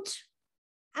old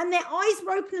and their eyes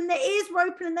were open and their ears were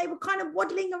open and they were kind of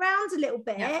waddling around a little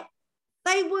bit,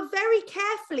 they were very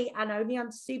carefully and only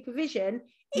under supervision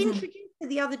introduced to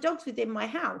the other dogs within my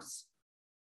house.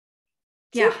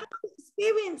 To have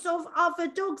experience of other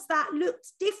dogs that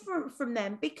looked different from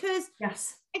them, because again,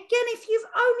 if you've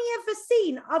only ever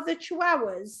seen other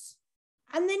Chihuahuas,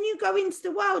 and then you go into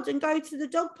the world and go to the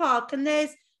dog park, and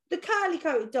there's the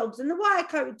curly-coated dogs and the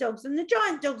wire-coated dogs and the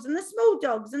giant dogs and the small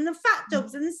dogs and the fat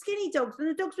dogs and the skinny dogs and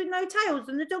the dogs with no tails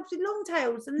and the dogs with long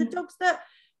tails and the dogs that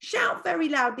shout very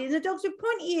loudly and the dogs with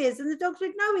pointy ears and the dogs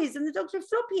with no ears and the dogs with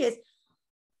floppy ears.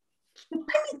 I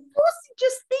mean,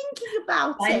 just thinking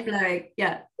about it. Mind-blowing,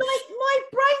 yeah. Like, my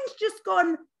brain's just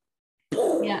gone,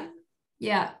 Yeah,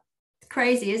 yeah,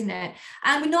 crazy, isn't it?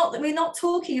 And we're not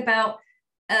talking about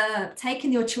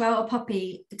taking your Chihuahua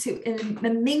puppy to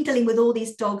and mingling with all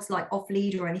these dogs like off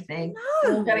lead or anything,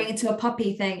 or going into a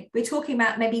puppy thing. We're talking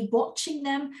about maybe watching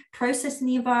them, processing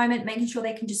the environment, making sure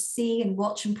they can just see and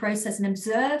watch and process and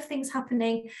observe things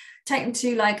happening. Take them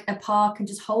to like a park and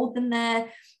just hold them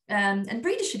there. And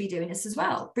breeders should be doing this as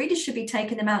well. Breeders should be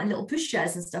taking them out in little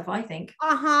pushchairs and stuff, I think.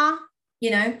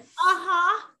 You know.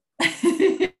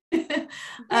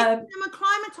 Them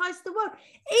acclimatize the world.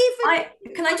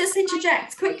 Can I just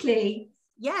interject quickly?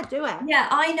 Yeah, do it. Yeah,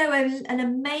 I know an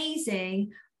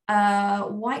amazing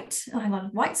white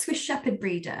Swiss Shepherd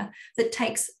breeder that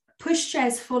takes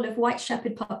pushchairs full of white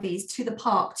Shepherd puppies to the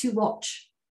park to watch.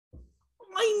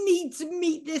 I need to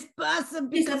meet this person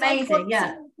because she's amazing.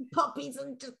 I want puppies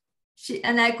and just.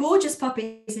 And they're gorgeous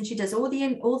puppies, and she does all the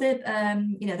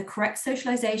you know, the correct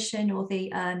socialization, all the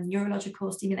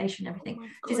neurological stimulation, everything.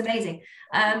 She's amazing.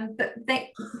 But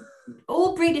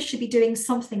all breeders should be doing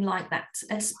something like that,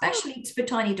 especially for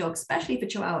tiny dogs, especially for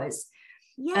Chihuahuas.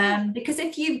 Yeah. Because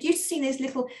if you've seen these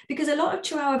little, because a lot of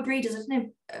Chihuahua breeders, I don't know,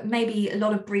 maybe a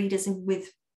lot of breeders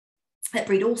that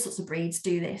breed all sorts of breeds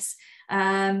do this.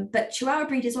 But Chihuahua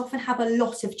breeders often have a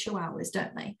lot of Chihuahuas,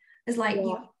 don't they? It's like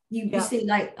you see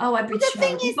like, oh, I breed Chihuahuas. The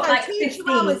thing is, though, like 2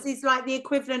 Chihuahuas is like the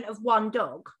equivalent of one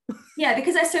dog. Yeah,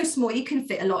 because they're so small, you can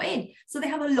fit a lot in. So they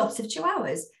have a lot of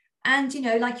Chihuahuas. And, you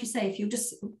know, like you say, if you're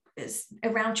just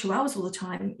around Chihuahuas all the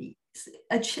time,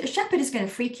 a shepherd is going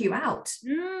to freak you out.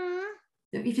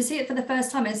 If you see it for the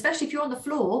first time, and especially if you're on the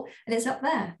floor and it's up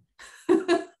there.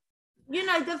 You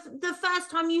know, the first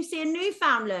time you see a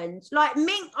Newfoundland, like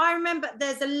Mink, I remember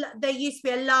there used to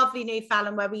be a lovely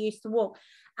Newfoundland where we used to walk.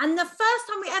 And the first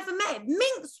time we ever met,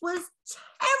 Minx was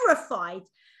terrified.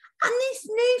 And this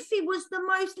Newfie was the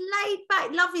most laid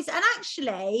back, lovely. And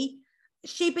actually,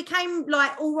 she became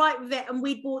like all right with it. And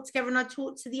we'd walk together and I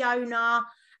talked to the owner.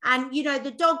 And, you know,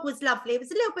 the dog was lovely. It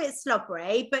was a little bit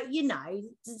slobbery, but, you know,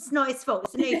 it's not his fault.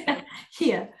 It's a Newfie.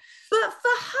 Yeah. But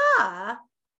for her,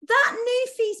 that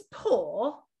Newfie's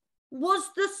paw was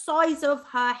the size of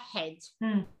her head.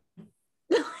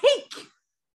 Like,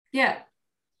 yeah.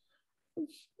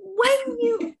 When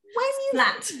you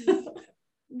flat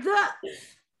that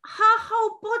her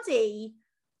whole body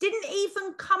didn't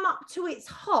even come up to its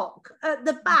hock at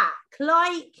the back,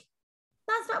 like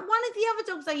that's like one of the other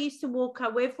dogs I used to walk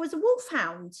her with was a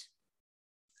wolfhound.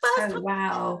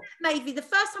 Maybe the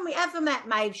first time we ever met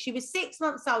Maeve, she was 6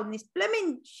 months old, and this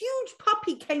blooming huge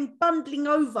puppy came bundling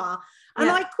over, and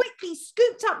I quickly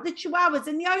scooped up the Chihuahuas,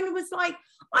 and the owner was like,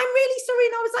 I'm really sorry.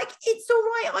 And I was like, it's all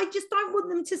right. I just don't want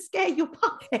them to scare your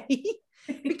puppy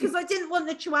because I didn't want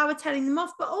the Chihuahua telling them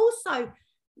off. But also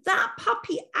that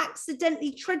puppy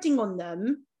accidentally treading on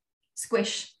them.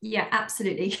 Squish. Yeah,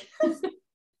 absolutely. At 6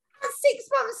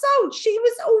 months old, she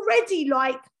was already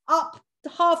like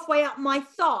halfway up my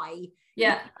thigh.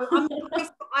 Yeah.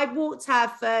 I walked her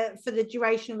for the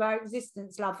duration of her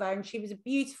existence, love her, and she was a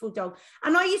beautiful dog.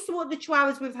 And I used to walk the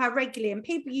Chihuahuas with her regularly, and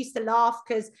people used to laugh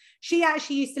because she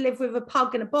actually used to live with a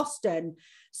pug and a Boston.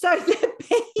 So there'd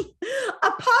be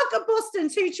a pug, a Boston,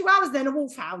 2 Chihuahuas, then a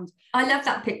wolfhound. I love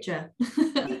that picture.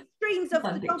 Extremes of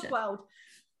the dog world.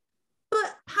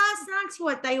 But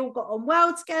personality-wise, they all got on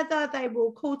well together. They were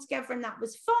all cool together, and that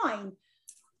was fine.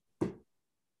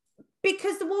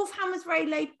 Because the wolfhound was very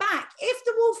laid back. If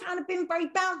the wolfhound had been very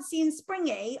bouncy and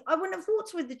springy, I wouldn't have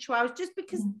walked with the Chihuahuas just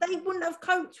because they wouldn't have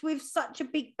coped with such a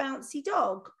big bouncy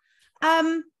dog.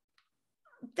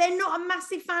 They're not a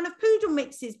massive fan of poodle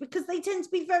mixes because they tend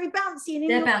to be very bouncy. And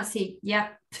they're bouncy, yeah.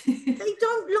 They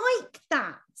don't like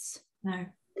that. No.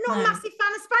 They're not a massive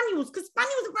fan of spaniels because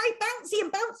spaniels are very bouncy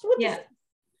and bounce wood. Yeah.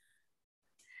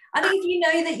 I think if you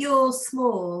know that you're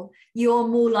small, you're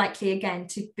more likely, again,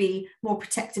 to be more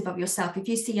protective of yourself. If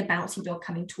you see a bouncy dog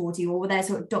coming towards you, or there's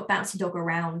a bouncy dog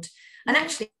around. And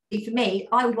actually, for me,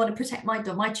 I would want to protect my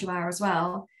dog, my Chihuahua as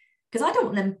well, because I don't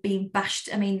want them being bashed.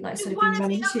 I mean, like sort of being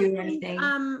run into or anything.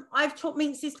 I've taught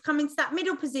Minxes to come into that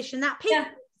middle position, that peekaboo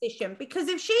position, because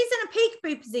if she's in a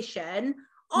peekaboo position,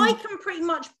 I can pretty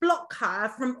much block her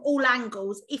from all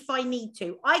angles if I need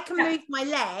to. I can move my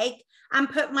leg and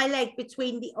put my leg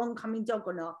between the oncoming dog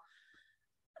or not.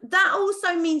 That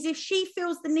also means if she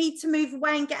feels the need to move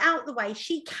away and get out the way,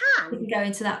 she can. You can go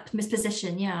into that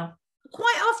misposition, yeah.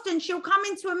 Quite often she'll come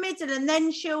into a middle and then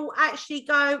she'll actually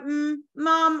go,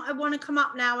 Mum, I want to come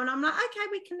up now. And I'm like, okay,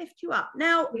 we can lift you up.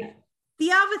 Now,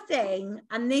 the other thing,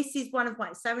 and this is one of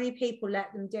my, so many people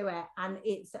let them do it, and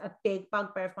it's a big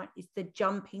bugbear of mine, is the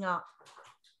jumping up.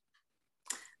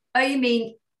 Oh, you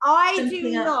mean I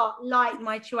do not like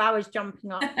my Chihuahuas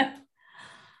jumping up.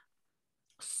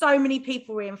 So many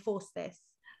people reinforce this.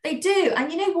 They do.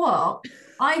 And you know what?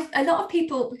 A lot of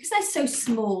people, because they're so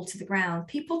small to the ground,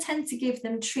 people tend to give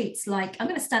them treats like, I'm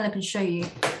going to stand up and show you.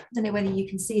 I don't know whether you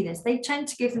can see this. They tend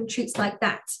to give them treats like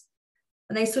that.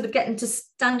 And they sort of get them to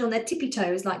stand on their tippy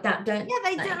toes like that, don't they?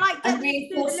 Yeah, they do, like and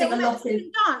reinforcing a lot of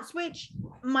dance, which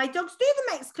my dogs do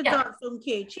the Mexican dance on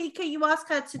cue. Chica, you ask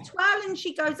her to twirl and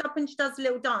she goes up and she does a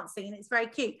little dancing and it's very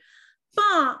cute.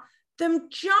 But them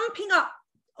jumping up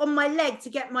on my leg to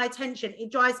get my attention, it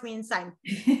drives me insane.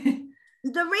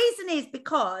 The reason is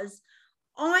because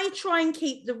I try and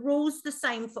keep the rules the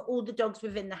same for all the dogs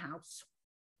within the house.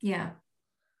 Yeah.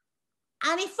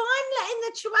 And if I'm letting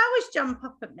the Chihuahuas jump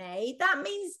up at me, that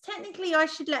means technically I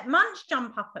should let Munch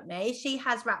jump up at me. She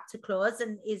has raptor claws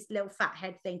and his little fat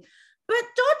head thing. But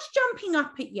Dodge jumping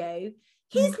up at you,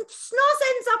 his snoz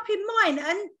ends up in mine,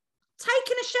 and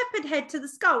taking a shepherd head to the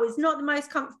skull is not the most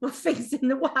comfortable things in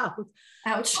the world.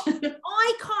 Ouch.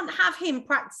 I can't have him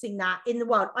practicing that in the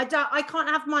world. I can't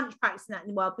have Munch practicing that in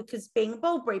the world, because being a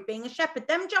Bulbury, being a shepherd,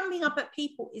 them jumping up at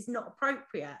people is not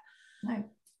appropriate. No.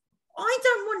 I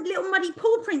don't want little muddy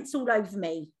paw prints all over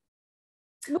me.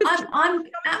 I'm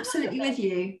absolutely with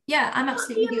you. Yeah, I'm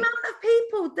absolutely with you. The amount of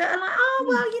people that are like, oh,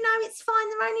 well, you know, it's fine.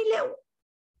 They're only little.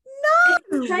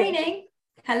 No. It's training.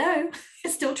 Hello.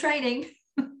 It's still training.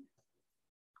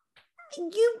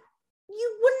 You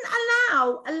wouldn't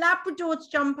allow a Labrador to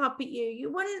jump up at you.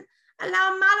 You wouldn't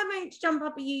allow a Malamute to jump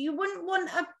up at you. You wouldn't want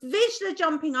a Vizsla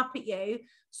jumping up at you.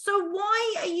 So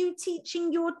why are you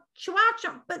teaching your Chihuahua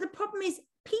jump? But the problem is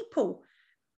people.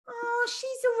 Oh,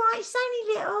 she's all right. She's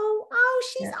only little. Oh,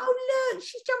 oh, look,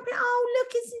 she's jumping. Oh,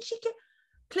 look, isn't she cute?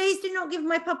 Please do not give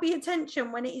my puppy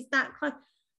attention when it is that close.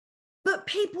 But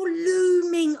people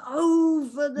looming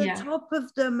over the top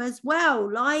of them as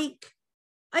well. Like,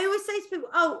 I always say to people,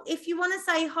 oh, if you want to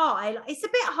say hi, like, it's a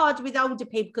bit harder with older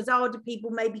people because older people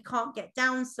maybe can't get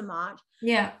down so much.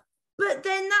 Yeah. But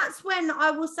then that's when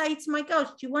I will say to my girls,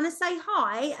 do you want to say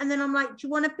hi? And then I'm like, do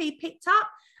you want to be picked up?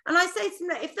 And I say to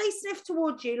them, if they sniff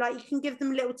towards you, like, you can give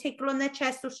them a little tickle on their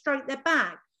chest or stroke their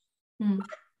back.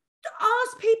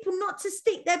 Ask people not to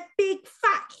stick their big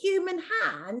fat human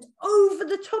hand over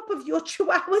the top of your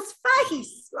Chihuahua's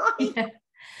face. Like,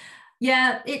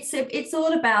 yeah, it's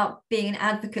all about being an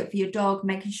advocate for your dog,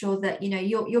 making sure that, you know,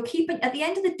 you're keeping, at the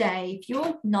end of the day, if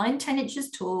you're 9-10 inches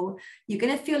tall, you're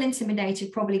going to feel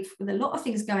intimidated probably with a lot of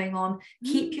things going on.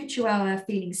 Keep your Chihuahua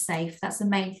feeling safe. That's the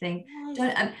main thing.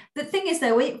 The thing is,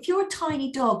 though, if you're a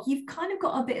tiny dog, you've kind of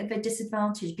got a bit of a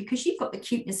disadvantage because you've got the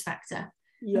cuteness factor.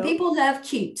 Yep. People love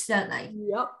cute, don't they?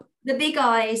 Yep. The big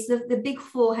eyes, the big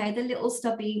forehead, the little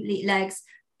stubby legs.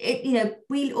 You know,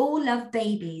 we all love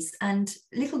babies, and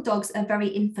little dogs are very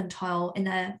infantile in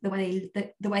the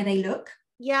way they look.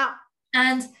 Yeah.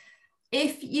 And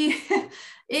if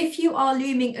you are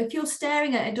looming, if you're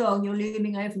staring at a dog and you're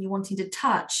looming over and you're wanting to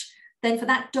touch, then for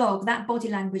that dog, that body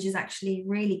language is actually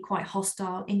really quite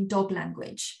hostile in dog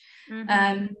language.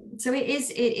 So it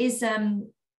is.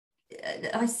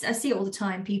 I see it all the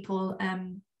time. People,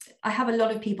 I have a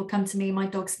lot of people come to me. My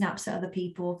dog snaps at other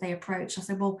people if they approach. I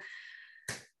say, well,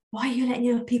 why are you letting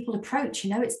your people approach? You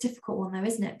know, it's a difficult one though,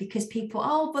 isn't it? Because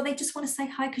people, but they just want to say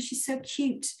hi because she's so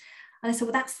cute. And I said,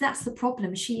 well, that's the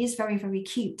problem. She is very, very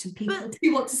cute, and people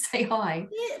do want to say hi.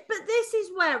 Yeah, but this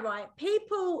is where, right,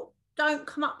 people don't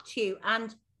come up to you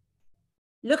and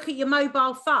look at your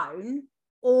mobile phone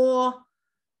or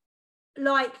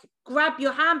like grab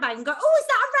your handbag and go, oh, is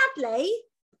that a Radley?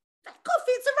 God,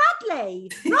 it's a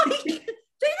Radley. Like,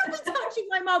 do not be touching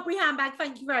my Mulberry handbag.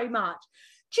 Thank you very much.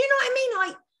 Do you know what I mean?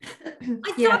 Like,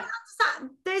 I don't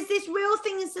understand. There's this real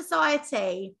thing in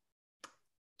society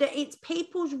that it's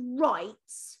people's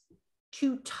rights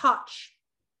to touch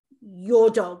your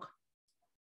dog.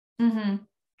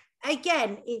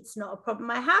 Again, it's not a problem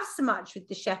I have so much with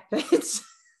the shepherds.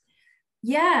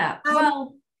 Yeah.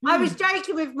 Well, I was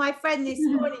joking with my friend this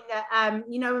morning that,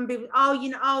 you know, when people,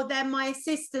 they're my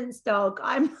assistant's dog.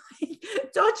 I'm like,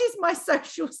 Dodge is my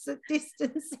social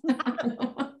distancing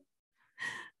animal.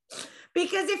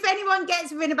 Because if anyone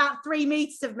gets within about 3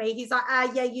 meters of me, he's like,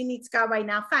 yeah, you need to go away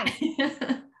now, thanks.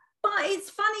 But it's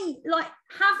funny, like,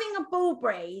 having a bull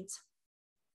breed,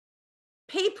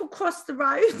 people cross the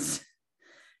roads,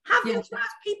 having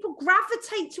people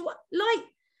gravitate to, like,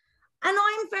 and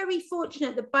I'm very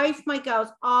fortunate that both my girls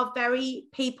are very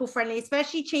people friendly,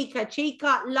 especially Chica.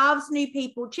 Chica loves new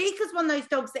people. Chica's one of those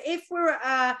dogs that if we're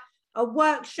at a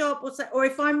workshop or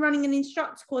if I'm running an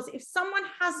instructor course, if someone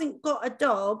hasn't got a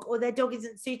dog or their dog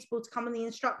isn't suitable to come on the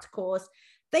instructor course,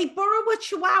 they borrow a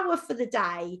Chihuahua for the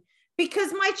day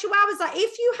Because my chihuahuas, like,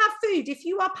 if you have food, if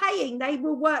you are paying, they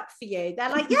will work for you.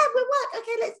 They're like, yeah, we'll work.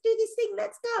 Okay, let's do this thing.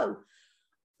 Let's go.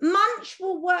 Munch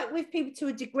will work with people to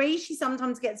a degree. She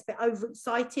sometimes gets a bit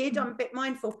overexcited. I'm a bit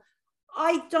mindful.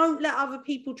 I don't let other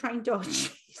people train Dodge.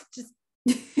 Just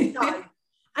no.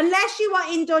 Unless you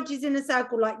are in Dodges in a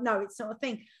circle, like, no, it's not a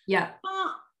thing. Yeah.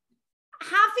 But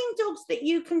having dogs that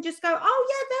you can just go, oh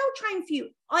yeah, they'll train for you,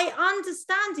 I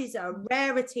understand is a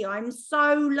rarity. I'm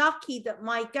so lucky that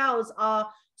my girls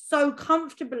are so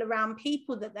comfortable around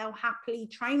people that they'll happily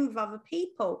train with other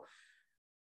people.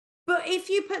 But if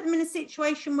you put them in a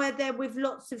situation where they're with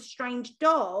lots of strange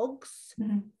dogs,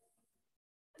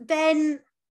 then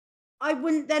I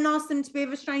wouldn't then ask them to be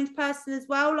with a strange person as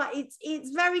well. Like, it's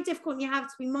very difficult, and you have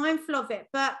to be mindful of it.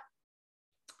 But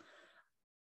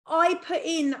I put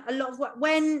in a lot of work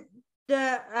when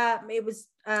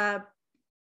I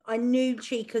knew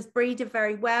Chica's breeder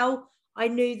very well. I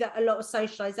knew that a lot of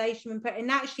socialization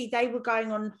and actually they were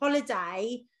going on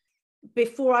holiday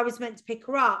before I was meant to pick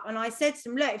her up. And I said to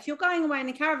them, look, if you're going away in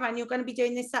a caravan, you're going to be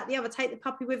doing this, that, the other, take the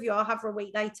puppy with you. I'll have her a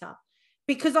week later.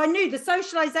 Because I knew the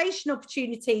socialization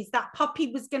opportunities that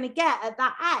puppy was going to get at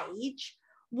that age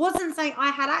wasn't something I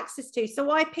had access to.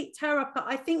 So I picked her up at,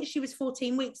 I think she was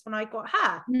 14 weeks when I got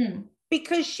her,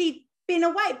 because she'd been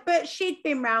away, but she'd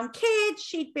been around kids,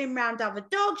 she'd been around other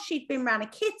dogs, she'd been around a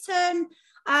kitten.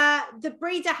 The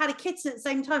breeder had a kitten at the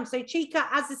same time. So Chica,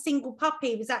 as a single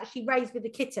puppy, was actually raised with a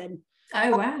kitten.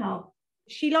 Oh, wow.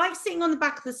 She likes sitting on the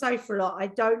back of the sofa a lot. I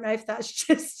don't know if that's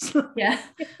just... Yeah.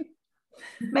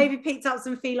 Maybe picked up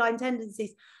some feline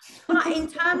tendencies. But in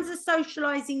terms of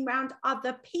socializing around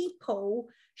other people,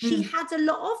 she had a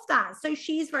lot of that. So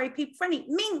she is very people friendly.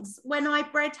 Minx, when I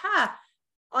bred her,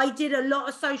 I did a lot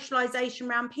of socialization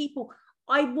around people.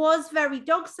 I was very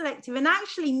dog selective, and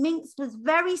actually Minx was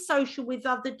very social with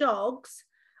other dogs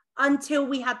until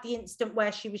we had the incident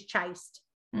where she was chased.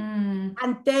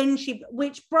 And then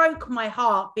which broke my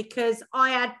heart, because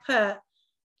I had put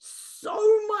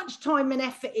so much time and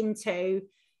effort into,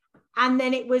 and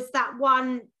then it was that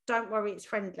one, don't worry, it's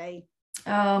friendly.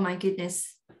 Oh my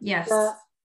goodness. Yes.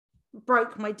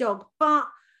 Broke my dog. But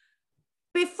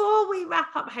before we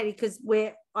wrap up, Hayley, because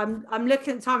I'm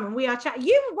looking at time and we are chatting,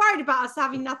 you were worried about us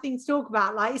having nothing to talk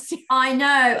about, like. I know,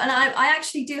 and I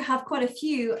actually do have quite a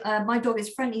few my dog is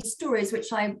friendly stories,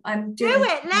 which I'm doing. Do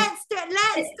it. Let's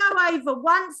go over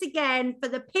once again, for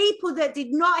the people that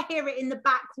did not hear it in the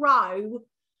back row,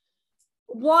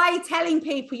 why telling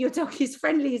people your dog is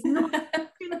friendly is not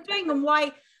doing, and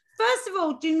why. First of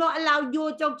all, do not allow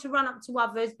your dog to run up to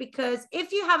others, because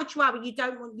if you have a Chihuahua, you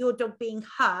don't want your dog being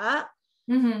hurt.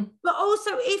 But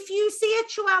also, if you see a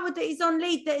Chihuahua that is on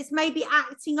lead that is maybe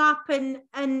acting up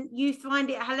and you find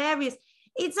it hilarious,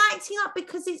 it's acting up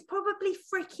because it's probably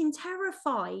freaking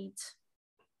terrified.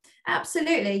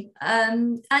 Absolutely.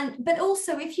 But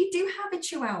also, if you do have a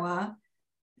Chihuahua,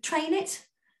 train it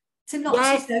to not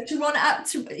to run up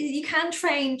to. You can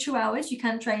train Chihuahuas. You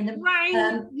can train them.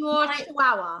 Train your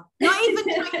Chihuahua. Not even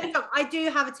train your dog. I do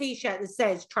have a T-shirt that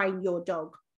says "Train your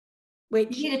dog."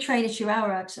 Which you need to train a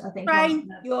Chihuahua, actually, I think. Train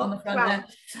your Chihuahua.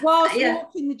 Whilst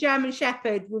walking the German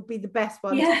Shepherd would be the best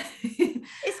one. Yeah.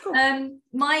 It's cool.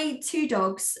 My two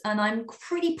dogs, and I'm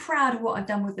pretty proud of what I've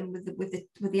done with them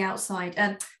with the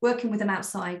outside, working with them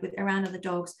outside around other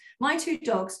dogs. My two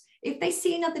dogs, if they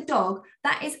see another dog,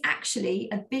 that is actually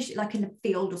a visual, like in the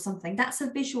field or something, that's a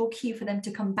visual cue for them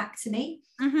to come back to me.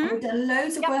 I've done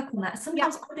loads of work on that.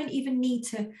 Sometimes I don't even need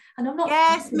to, and I'm not.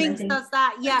 Yes, Minx does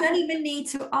that. Yeah. I don't even need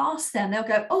to ask them. They'll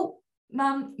go, oh,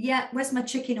 Mum, where's my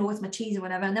chicken or where's my cheese or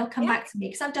whatever, and they'll come back to me,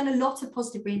 because I've done a lot of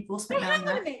positive reinforcement. Hang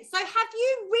on a minute. So have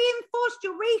you reinforced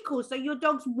your recall so your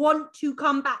dogs want to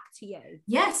come back to you?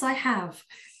 Yes, I have.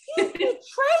 You've been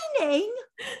training.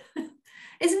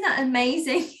 Isn't that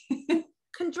amazing?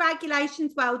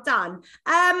 Congratulations, well done.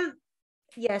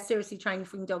 Yeah, seriously, training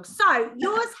for dogs. So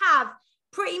yours have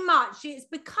pretty much, it's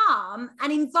become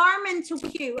an environmental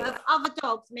cue of other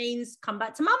dogs means come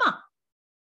back to mama.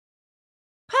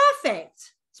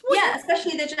 Perfect. Yeah,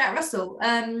 especially the Jack Russell.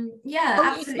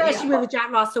 Absolutely. Especially with the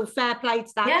Jack Russell, fair play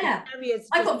to that. Yeah,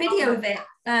 I've got video of it.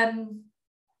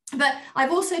 But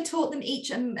I've also taught them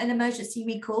each an emergency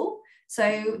recall.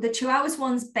 So the Chihuahua's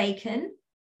one's Bacon.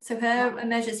 So her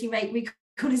emergency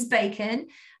recall is Bacon.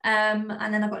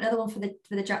 And then I've got another one for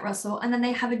the Jack Russell. And then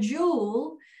they have a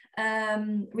dual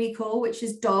recall, which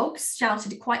is Dogs,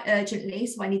 shouted quite urgently.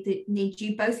 So I need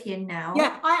you both here now.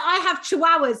 Yeah, I have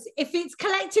Chihuahuas. If it's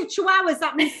collective Chihuahuas,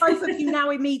 that means both of you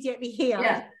now immediately here.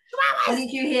 Yeah. Chihuahuas! I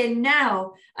need you here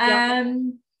now.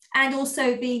 And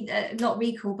also the not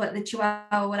recall, but the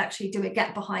Chihuahua will actually do a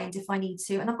get behind if I need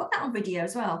to, and I've got that on video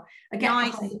as well. A get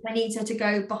behind if I need her to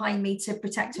go behind me to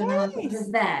protect her, and I'm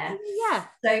just there. Yeah.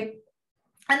 So,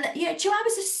 and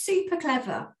Chihuahuas are super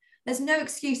clever. There's no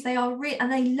excuse. They are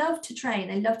and they love to train.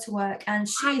 They love to work, and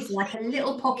she's like a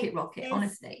little pocket rocket,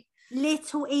 honestly.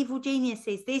 Little evil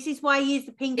geniuses. This is why I use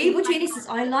the pink. Evil geniuses.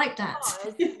 I like that.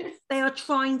 They are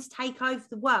trying to take over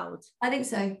the world. I think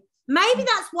so. Maybe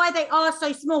that's why they are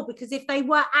so small, because if they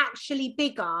were actually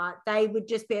bigger, they would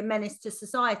just be a menace to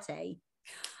society.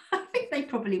 I think they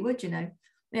probably would, Yeah.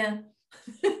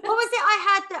 What was it?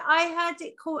 I had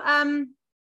it called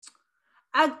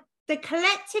the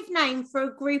collective name for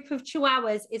a group of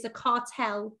Chihuahuas is a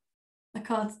cartel.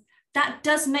 That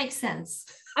does make sense.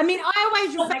 I mean, I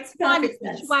always refer to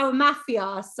the Chihuahua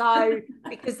Mafia, so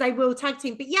because they will tag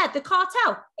team. But yeah, the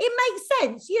cartel, it makes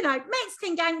sense.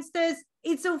 Mexican gangsters,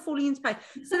 it's all falling into place.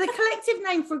 So the collective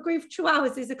name for a group of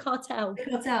Chihuahuas is a cartel. A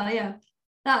cartel, yeah.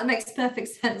 That makes perfect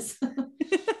sense.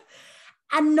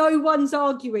 And no one's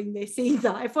arguing this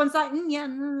either. Everyone's like, yeah,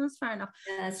 that's fair enough.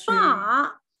 Yeah, that's true.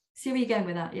 But see where you're going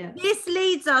with that, yeah. This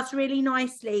leads us really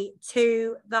nicely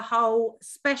to the whole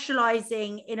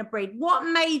specialising in a breed. What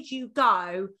made you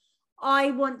go, I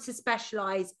want to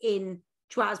specialise in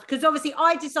Chihuahuas? Because obviously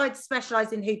I decided to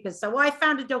specialise in Hoopers. So I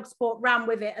found a dog sport, ran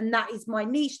with it, and that is my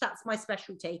niche. That's my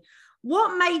specialty.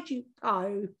 What made you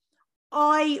go,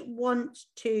 I want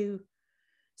to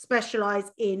specialise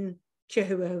in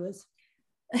Chihuahuas?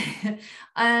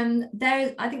 I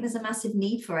think there's a massive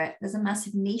need for it. There's a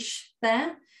massive niche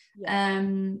there. Yeah.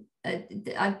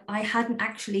 I hadn't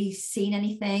actually seen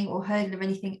anything or heard of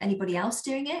anybody else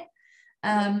doing it,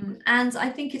 and I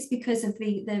think it's because of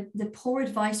the poor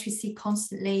advice we see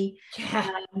constantly.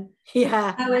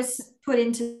 I was put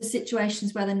into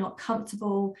situations where they're not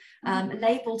comfortable,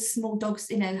 labeled small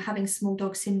dogs, having small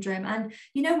dog syndrome. And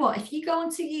you know what, if you go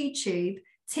onto YouTube,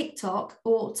 TikTok,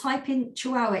 or type in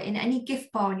Chihuahua in any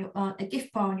gift bar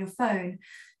on your phone,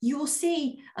 you will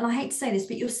see, and I hate to say this,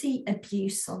 but you'll see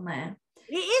abuse on there.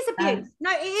 It is abuse.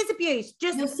 No, it is abuse.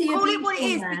 Just call it what it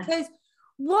is, because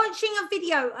watching a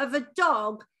video of a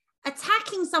dog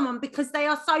attacking someone because they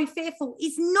are so fearful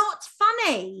is not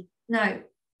funny. No,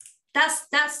 that's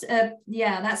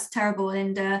terrible.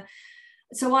 And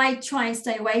so I try and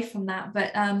stay away from that.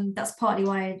 But that's partly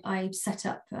why I set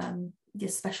up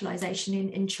this specialization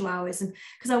in Chihuahuas, and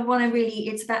because I want to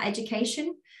it's about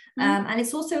education. And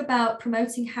it's also about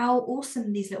promoting how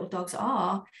awesome these little dogs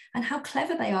are and how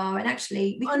clever they are, and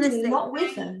actually we can do a lot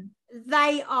with them.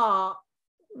 They are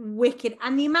wicked.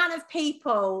 And the amount of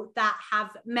people that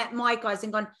have met my guys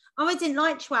and gone, oh, I didn't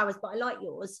like Chihuahuas, but I like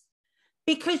yours.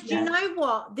 Because you know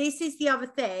what, this is the other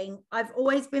thing, I've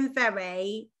always been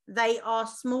they are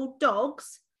small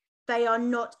dogs, they are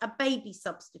not a baby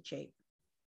substitute.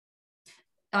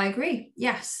 I agree.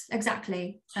 Yes,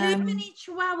 exactly. Too many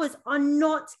Chihuahuas are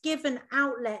not given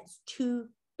outlets to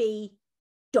be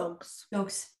dogs.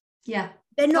 Yeah.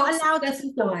 They're not allowed to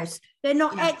be dogs. They're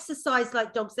not exercised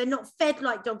like dogs. They're not fed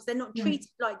like dogs. They're not treated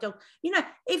like dogs.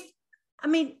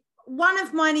 One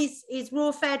of mine is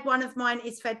raw fed. One of mine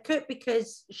is fed cooked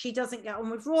because she doesn't get on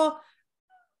with raw.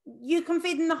 You can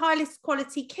feed them the highest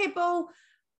quality kibble.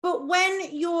 But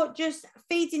when you're just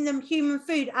feeding them human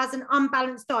food as an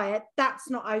unbalanced diet, that's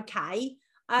not okay.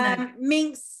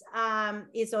 Minx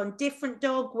is on Different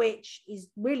Dog, which is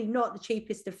really not the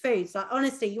cheapest of foods. Like,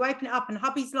 honestly, you open it up and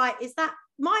hubby's like, is that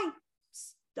mine?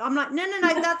 I'm like, no,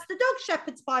 that's the dog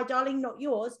shepherd's pie, darling, not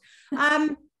yours.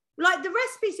 Like the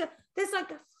recipes, there's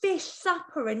like a fish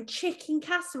supper and chicken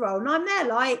casserole. And I'm there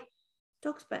like,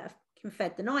 dog's better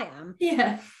fed than I am.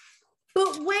 Yeah.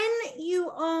 But when you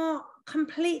are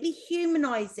completely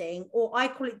humanizing, or I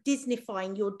call it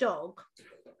Disneyfying your dog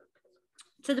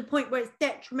to the point where it's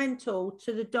detrimental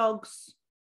to the dog's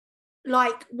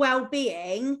like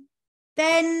well-being,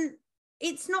 then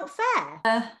it's not fair.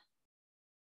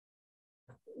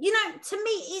 To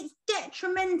me, it's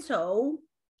detrimental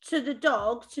to the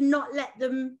dog to not let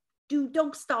them do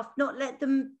dog stuff, not let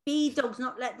them be dogs,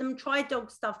 not let them try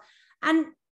dog stuff. And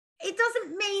it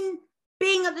doesn't mean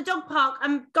being at the dog park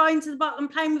and going to the park and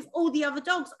playing with all the other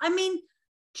dogs. I mean,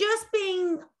 just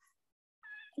being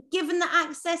given the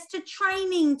access to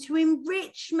training, to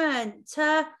enrichment,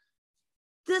 to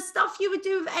the stuff you would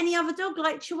do with any other dog.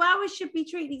 Like Chihuahuas should be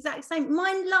treated the exact same.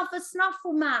 Mine love a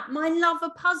snuffle mat. Mine love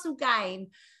a puzzle game.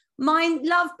 Mine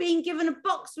love being given a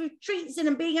box with treats in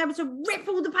and being able to rip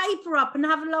all the paper up and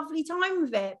have a lovely time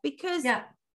with it, because they're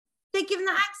given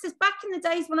that access. Back in the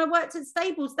days when I worked at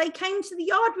stables, they came to the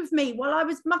yard with me while I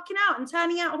was mucking out and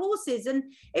turning out horses, and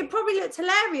it probably looked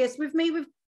hilarious with me with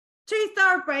two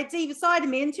thoroughbreds either side of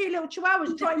me and two little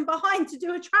chihuahuas trotting behind to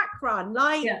do a track run.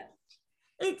 Like,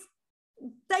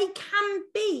 they can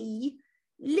be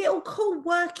little cool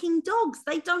working dogs.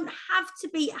 They don't have to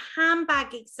be a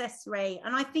handbag accessory.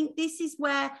 And I think this is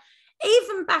where,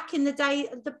 even back in the day,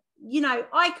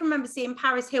 I can remember seeing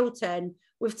Paris Hilton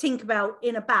with Tinkerbell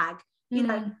in a bag, you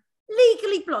know,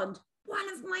 Legally Blonde, one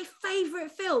of my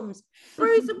favorite films.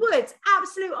 Bruiser Woods,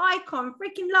 absolute icon,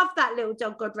 freaking love that little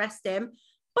dog, God rest him.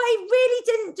 But it really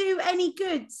didn't do any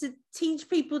good to teach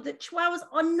people that chihuahuas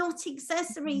are not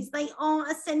accessories. They are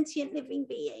a sentient living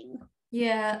being.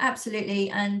 Yeah, absolutely.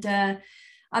 And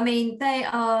I mean, they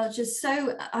are just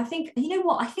so, I think, you know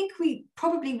what, I think we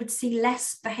probably would see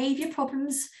less behavior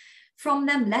problems from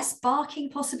them, less barking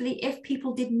possibly, if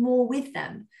people did more with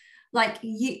them. Like,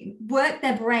 you work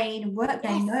their brain, work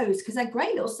their nose, because they're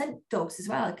great little scent dogs as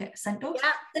well. Okay, scent dogs.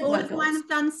 Yeah, all of mine have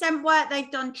done scent work. They've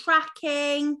done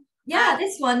tracking. Yeah,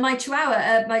 this one, my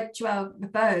Chihuahua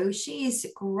Bo, she's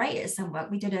great at scent work.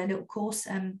 We did a little course.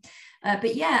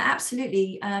 But yeah,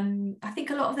 absolutely. I think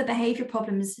a lot of the behavior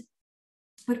problems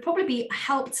would probably be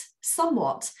helped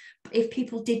somewhat if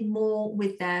people did more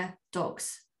with their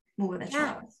dogs, more with their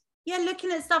chihuahuas. Yeah,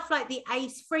 looking at stuff like the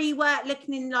ACE free work,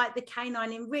 looking in like the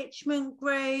canine enrichment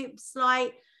groups,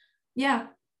 like, yeah,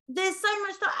 there's so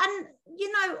much stuff. And,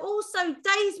 you know, also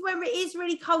days where it is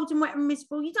really cold and wet and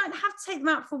miserable, you don't have to take them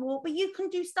out for a walk, but you can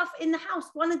do stuff in the house.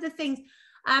 One of the things,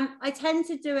 I tend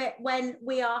to do it when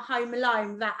we are home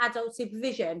alone, that adult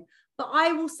supervision, but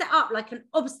I will set up like an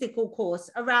obstacle course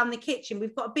around the kitchen.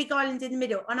 We've got a big island in the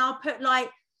middle, and I'll put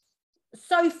like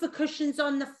sofa cushions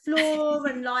on the floor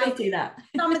and like do that.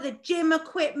 some of the gym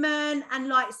equipment and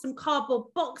like some cardboard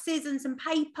boxes and some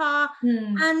paper,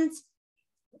 and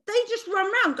they just run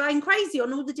around going crazy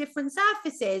on all the different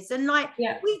surfaces. And like,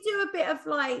 we do a bit of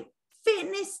like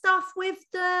fitness stuff with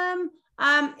them.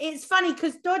 It's funny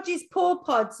because Dodge's paw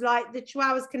pods, like the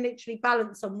chihuahuas can literally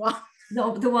balance on one.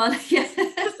 The one, yeah.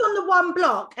 Just on the one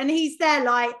block, and he's there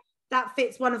like, that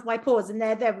fits one of my paws, and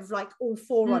they're there with like all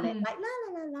four on it, like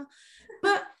la la la la.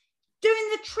 But doing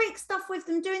the trick stuff with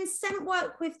them, doing scent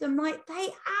work with them, like, they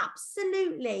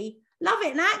absolutely love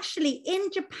it. And actually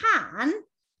in Japan,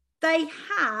 they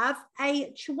have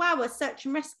a Chihuahua search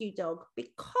and rescue dog,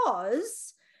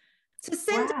 because to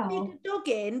send a bigger dog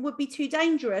in would be too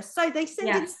dangerous. So they send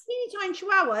in a teeny tiny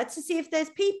Chihuahua to see if there's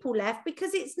people left,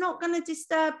 because it's not going to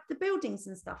disturb the buildings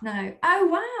and stuff. No.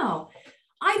 Oh, wow.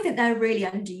 I think they're really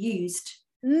underused.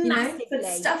 Massively. You know,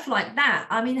 for stuff like that.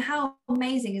 I mean, how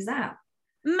amazing is that?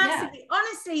 Massively.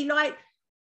 Honestly, like,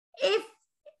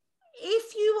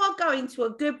 if you are going to a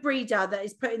good breeder that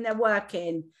is putting their work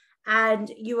in,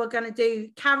 and you are going to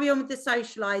carry on with the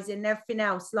socializing and everything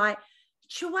else, like,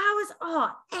 Chihuahuas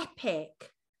are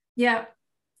epic. Yeah,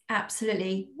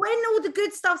 absolutely. When all the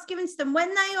good stuff's given to them,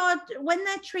 when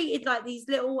they're treated like these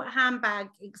little handbag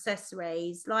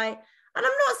accessories, like, and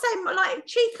I'm not saying, like,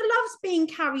 Chica loves being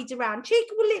carried around.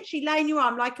 Chica will literally lay in your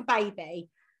arm like a baby.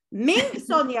 Minx,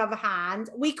 on the other hand,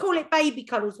 we call it baby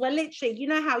cuddles, where literally, you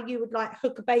know how you would like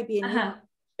hook a baby in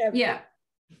yeah.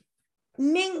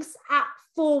 Minx at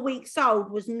 4 weeks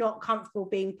old was not comfortable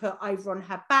being put over on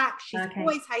her back. She's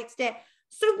always hated it.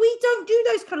 So we don't do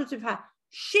those cuddles with her.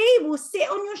 She will sit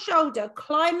on your shoulder,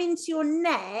 climb into your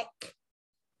neck,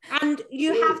 and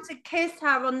you have to kiss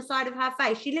her on the side of her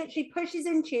face. She literally pushes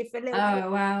into you for a little bit.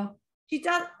 Oh, wow. She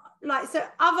does, like, so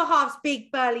other half's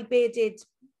big, burly, bearded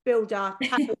builder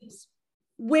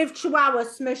with Chihuahua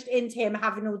smushed into him,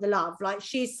 having all the love. Like,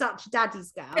 she's such a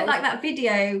daddy's girl. A bit like that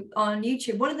video on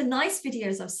YouTube. One of the nice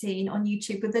videos I've seen on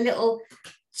YouTube with the little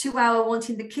Chihuahua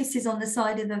wanting the kisses on the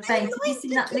side of the face. Have you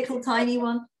seen that little tiny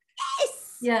one? Yes.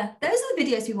 Yeah, those are the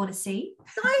videos we want to see.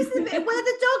 Those are the bit where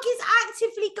the dog is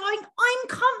actively going, I'm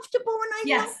comfortable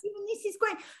and I love you and this is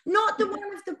great. Not the one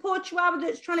with the poor Chihuahua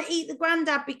that's trying to eat the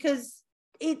granddad because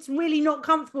it's really not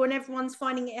comfortable and everyone's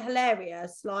finding it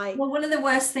hilarious. Like, well, one of the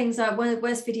worst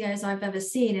videos I've ever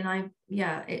seen,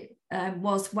 and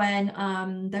was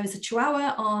when there was a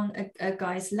Chihuahua on a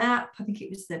guy's lap. I think it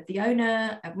was the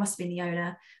owner. It must have been the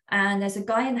owner. And there's a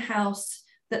guy in the house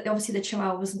that obviously the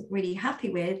Chihuahua wasn't really happy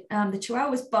with. The Chihuahua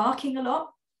was barking a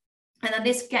lot, and then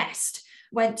this guest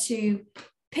went to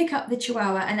pick up the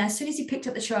Chihuahua, and as soon as he picked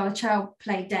up the Chihuahua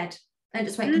played dead. And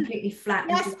just went completely flat.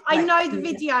 Yes, I know the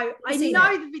video. I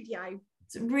know the video.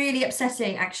 It's really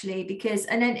upsetting, actually, because,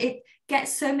 and then it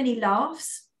gets so many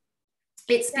laughs.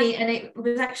 It's been, and it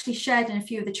was actually shared in a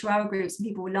few of the Chihuahua groups, and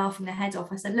people were laughing their heads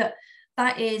off. I said, look,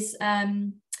 that is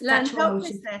learned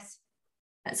helplessness.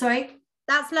 Sorry?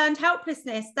 That's learned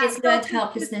helplessness. It's learned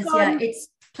helplessness, yeah. It's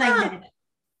plain dead.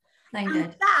 Plain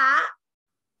dead. That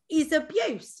is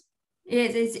abuse.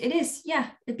 It is, yeah.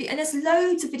 And there's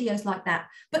loads of videos like that.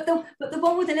 But the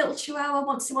one with the little chihuahua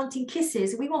wanting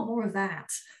kisses, we want more of that.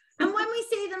 And when we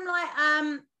see them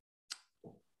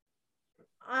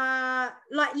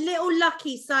like little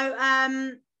Lucky, so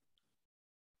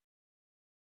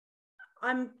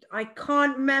I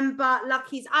can't remember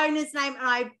Lucky's owner's name, and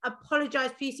I apologize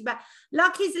profusely, but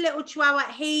Lucky's a little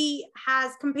chihuahua. He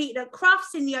has competed at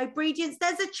Crufts in the obedience.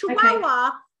 There's a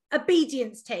chihuahua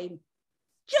obedience team.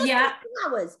 Just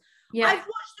chihuahuas. Yeah. I've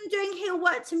watched them doing heel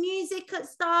work to music at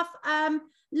stuff.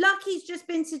 Lucky's just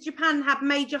been to Japan and had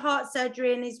major heart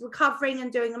surgery and is recovering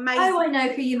and doing amazing. Oh, I know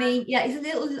who you mean. Yeah, he's a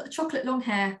little chocolate long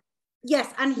hair.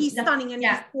 Yes, and he's stunning and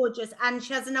he's gorgeous. And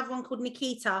she has another one called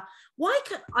Nikita.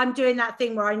 I'm doing that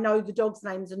thing where I know the dogs'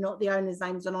 names and not the owners'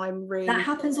 names, and I'm really... That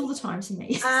happens all the time to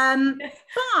me.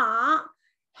 But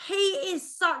he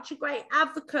is such a great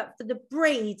advocate for the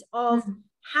breed of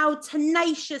how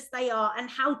tenacious they are and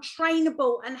how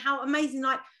trainable and how amazing,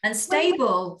 like, and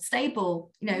stable,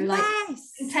 you know, like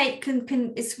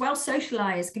can it's well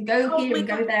socialized, can go here and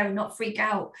go there and not freak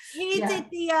out. He did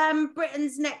the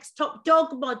Britain's Next Top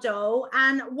Dog model,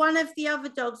 and one of the other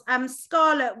dogs,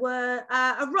 Scarlet, were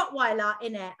a Rottweiler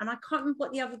in it, and I can't remember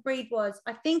what the other breed was.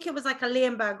 I think it was like a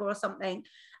Leonberger or something,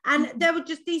 and there were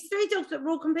just these three dogs that were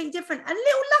all completely different, and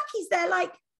little Lucky's there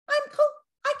like, I'm cool,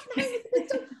 I can hang with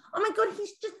the dog. Oh my god,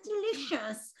 he's just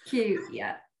delicious. Cute,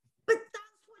 yeah. But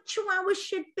that's what Chihuahuas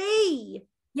should be.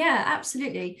 Yeah,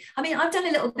 absolutely. I mean, I've done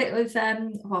a little bit of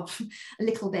a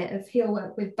little bit of heel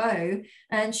work with Bo,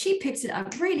 and she picks it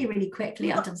up really, really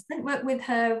quickly. I've done scent work with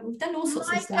her. We've done all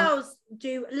sorts of stuff. My girls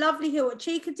do lovely heel work.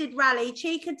 Chica did rally.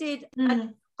 Chica did a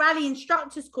rally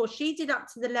instructor's course. She did up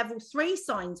to the level 3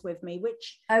 signs with me,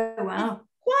 which quite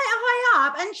high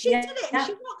up, and she did it and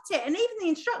she rocked it. And even the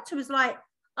instructor was like,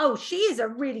 oh, she is a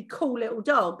really cool little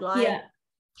dog. Like,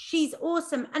 she's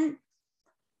awesome. And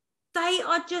they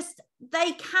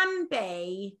can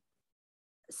be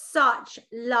such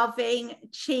loving,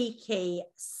 cheeky,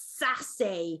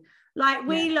 sassy. Like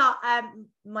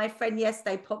my friend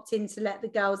yesterday popped in to let the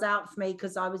girls out for me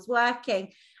because I was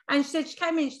working. And she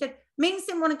came in, she said, Minx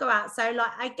didn't want to go out. So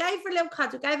like I gave her a little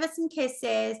cuddle, gave her some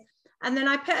kisses. And then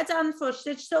I put her down the floor. She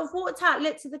said she sort of walked out,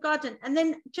 looked to the garden, and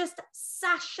then just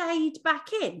sashayed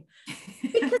back in.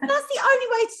 Because that's the only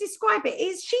way to describe it,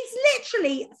 is she's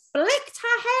literally flicked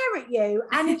her hair at you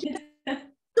and just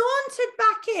daunted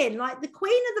back in like the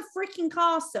queen of the freaking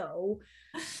castle.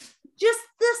 Just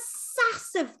the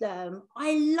sass of them.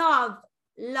 I love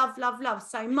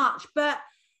so much. But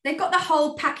they've got the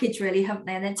whole package, really, haven't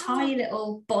they? And their tiny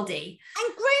little body.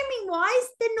 And grooming wise,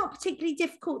 they're not particularly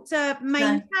difficult to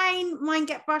maintain. No. Mine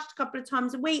get brushed a couple of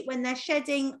times a week. When they're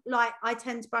shedding, like I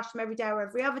tend to brush them every day or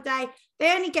every other day.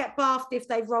 They only get bathed if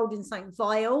they've rolled in something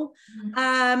vile.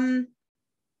 Yeah,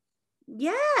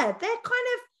 they're kind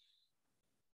of,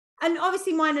 and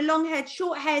obviously mine are long haired,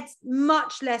 short haired,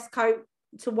 much less coat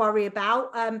to worry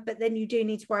about. But then you do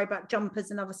need to worry about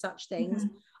jumpers and other such things.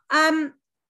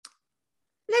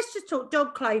 Let's just talk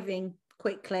dog clothing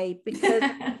quickly, because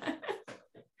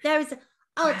there is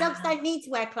dogs don't need to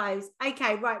wear clothes.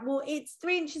 Okay, right. Well, it's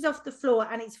 3 inches off the floor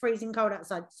and it's freezing cold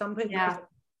outside. Some people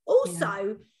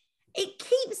also it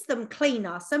keeps them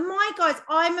cleaner. So my guys,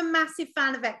 I'm a massive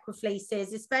fan of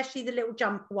Equifleeces, especially the little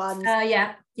jumper ones.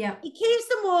 Yeah. It keeps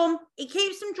them warm, it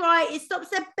keeps them dry, it stops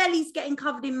their bellies getting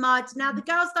covered in mud. Now the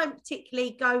girls don't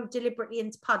particularly go deliberately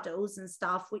into puddles and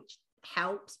stuff, which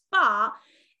helps, but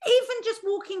even just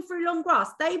walking through long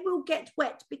grass, they will get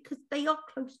wet because they are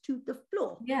close to the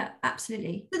floor. Yeah,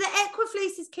 absolutely. So the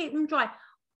Equifleeces keep them dry.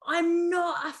 I'm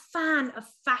not a fan of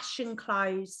fashion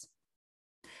clothes.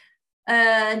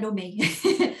 Nor me.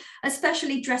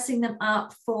 Especially dressing them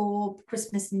up for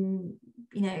Christmas and,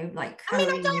 you know, like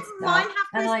Halloween. I don't mind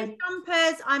have Christmas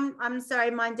jumpers. I'm sorry,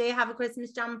 mine do have a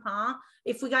Christmas jumper.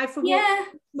 If we go for walk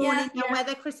morning, they'll wear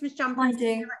their Christmas jumper and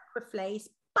their Equifleece.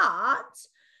 But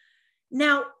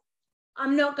now,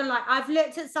 I'm not gonna lie, I've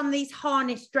looked at some of these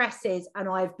harness dresses and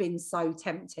I've been so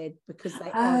tempted because they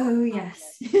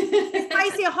it's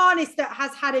basically a harness that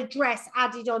has had a dress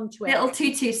added onto it. Little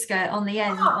tutu skirt on the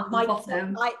end, on the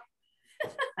bottom. God,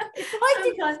 I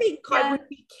didn't think I would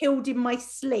be killed in my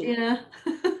sleep. Yeah.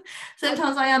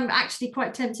 Sometimes I am actually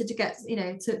quite tempted to get, you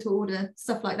know, to order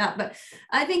stuff like that. But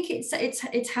I think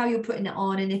it's how you're putting it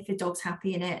on and if your dog's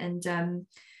happy in it. And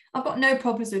I've got no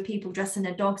problems with people dressing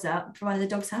their dogs up, provided the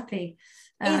dog's happy.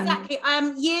 Exactly.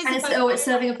 Years ago, it's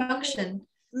serving a function.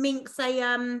 Minx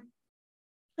a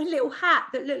little hat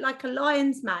that looked like a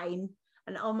lion's mane,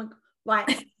 and oh my god,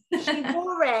 right. She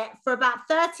wore it for about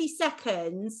 30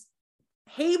 seconds.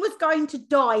 He was going to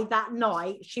die that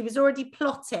night. She was already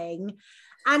plotting,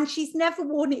 and she's never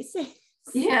worn it since.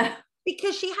 Yeah.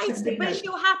 Because she hates it, but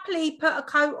she'll happily put a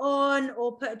coat on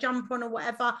or put a jumper on or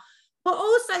whatever. But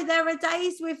also there are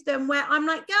days with them where I'm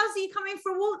like, girls, are you coming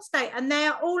for a walk today? And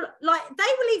they're all like, they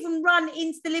will even run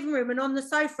into the living room and on the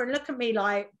sofa and look at me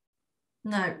like,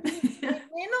 no,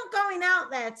 we're not going out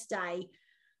there today.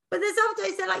 But there's other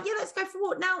days they're like, yeah, let's go for a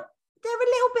walk. Now, they're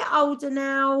a little bit older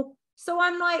now. So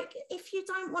I'm like, if you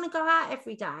don't want to go out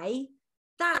every day,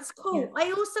 that's cool. Yeah.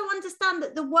 I also understand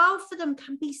that the world for them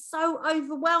can be so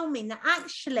overwhelming that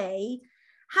actually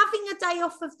having a day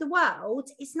off of the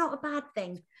world is not a bad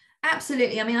thing.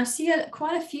 Absolutely. I mean, I see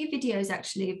quite a few videos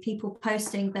actually of people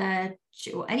posting their,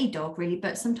 or any dog really,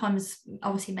 but sometimes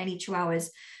obviously mainly Chihuahuas,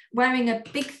 wearing a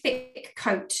big thick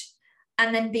coat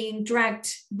and then being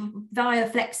dragged via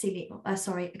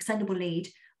extendable lead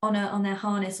on their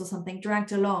harness or something,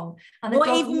 dragged along. And or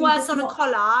even worse, on a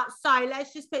collar. So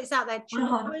let's just put this out there.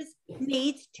 Chihuahuas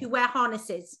need to wear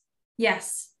harnesses.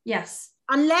 Yes.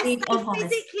 Unless they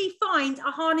physically find a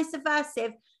harness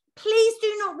aversive, please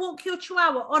do not walk your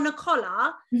Chihuahua on a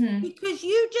collar, because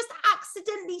you just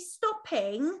accidentally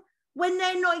stopping when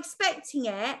they're not expecting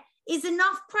it is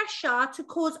enough pressure to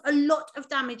cause a lot of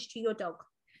damage to your dog.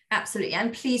 Absolutely.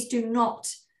 And please do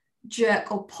not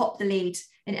jerk or pop the lead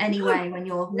in any way when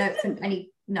you're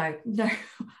no.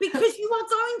 Because you are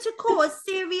going to cause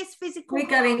serious physical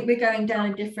harm. We're going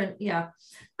down a different,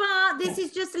 But this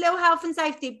is just a little health and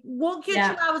safety. Walk your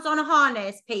Chihuahuas on a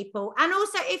harness, people. And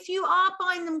also, if you are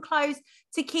buying them clothes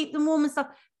to keep them warm and stuff,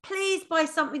 please buy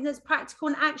something that's practical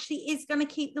and actually is going to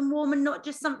keep them warm, and not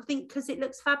just something because it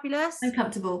looks fabulous and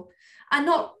comfortable and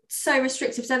not so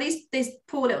restrictive. So these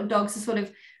poor little dogs are sort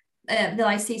of that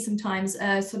I see sometimes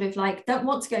sort of like don't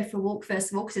want to go for a walk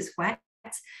first of all because it's wet,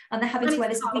 and they're having to wear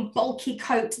this big bulky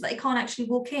coat that they can't actually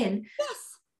walk in. Yes.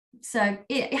 So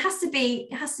it has to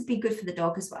be good for the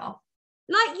dog as well.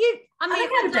 Like you, I mean,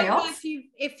 I don't know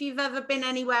if you've ever been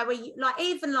anywhere where you like,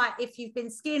 even like if you've been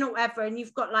skiing or whatever, and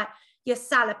you've got like your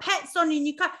salopettes on and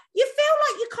you feel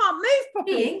like you can't move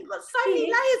properly. You've got so many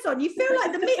layers on. You feel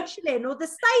like the Michelin or the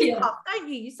Stay Puft, don't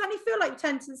you? You suddenly feel like you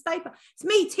turn to the Stay Puft. It's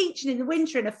me teaching in the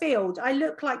winter in a field. I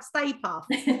look like Stay Puft.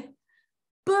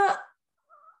 But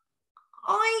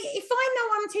if I know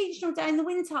I'm teaching all day in the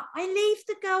winter, I leave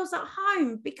the girls at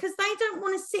home because they don't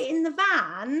want to sit in the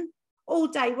van all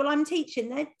day while I'm teaching.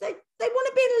 They want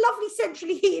to be in a lovely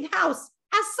centrally heated house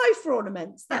as sofa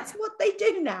ornaments. That's what they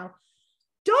do now.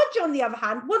 Dodge, on the other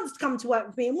hand, wants to come to work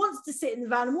with me and wants to sit in the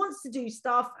van and wants to do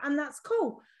stuff, and that's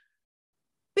cool.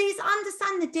 But it's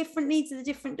understand the different needs of the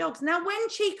different dogs. Now, when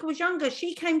Chica was younger,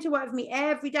 she came to work with me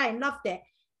every day and loved it.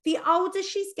 The older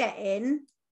she's getting,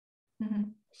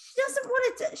 she doesn't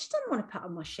want to put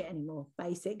on my shit anymore,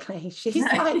 basically. She's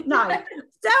like, no,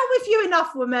 dealt with you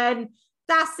enough, woman.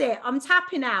 That's it. I'm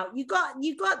tapping out. You got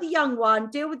the young one.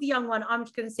 Deal with the young one. I'm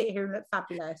just going to sit here and look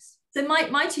fabulous. So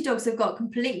my two dogs have got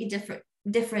completely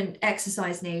different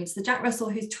exercise needs. The Jack Russell,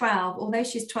 who's 12, although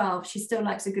she's 12, she still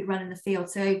likes a good run in the field.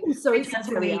 So 3 times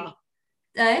a week.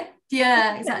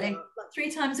 Yeah, exactly.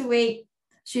 3 times a week,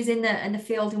 she's in the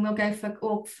field, and we'll go for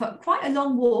quite a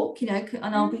long walk, and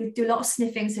I'll do a lot of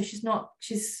sniffing, so she's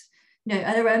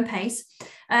at her own pace.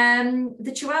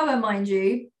 The Chihuahua, mind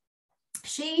you,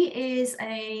 she is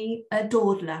a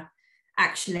dawdler,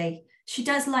 actually. She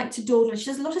does like to dawdle. She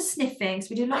does a lot of sniffing. So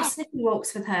we do a lot of sniffing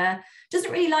walks with her.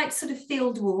 Doesn't really like sort of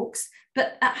field walks,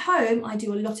 but at home I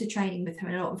do a lot of training with her,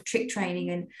 and a lot of trick training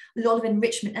and a lot of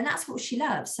enrichment, and that's what she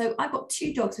loves. So I've got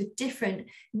 2 dogs with different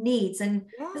needs, and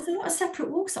there's a lot of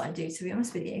separate walks that I do, to be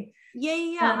honest with you.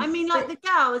 I mean, like the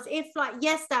girls, if like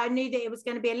yesterday I knew that it was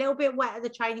going to be a little bit wet at the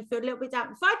training field, a little bit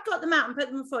damp, if I'd got them out and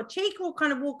put them for Chica will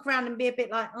kind of walk around and be a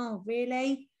bit like, oh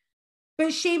really?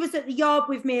 But she was at the yard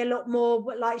with me a lot more,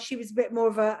 but like she was a bit more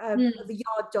of a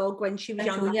yard dog when she was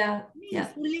younger. Yeah.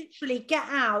 Literally get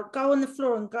out, go on the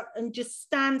floor and just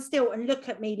stand still and look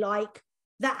at me like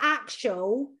the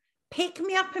actual pick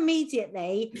me up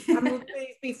immediately and remove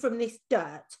me from this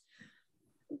dirt.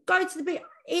 Go to the beach.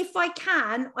 If I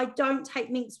can, I don't take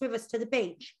Minx with us to the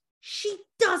beach. She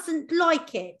doesn't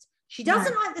like it. She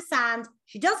doesn't like the sand.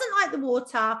 She doesn't like the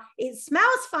water. It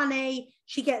smells funny.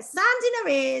 She gets sand in her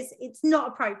ears. It's not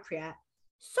appropriate.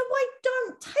 So I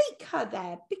don't take her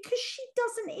there because she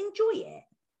doesn't enjoy it.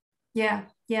 Yeah.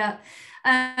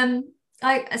 I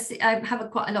have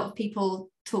quite a lot of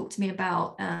people talk to me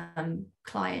about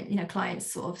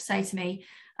clients sort of say to me,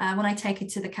 when I take her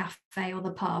to the cafe or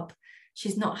the pub,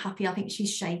 she's not happy. I think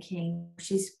she's shaking.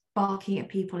 She's barking at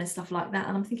people and stuff like that.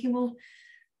 And I'm thinking, well,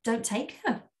 don't take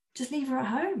her. Just leave her at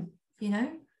home, Let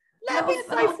her be a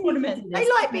sofa ornament. They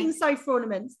like being sofa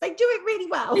ornaments. They do it really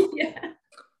well. Yeah.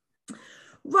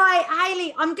 Right,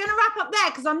 Hayley, I'm going to wrap up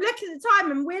there because I'm looking at the time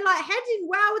and we're like heading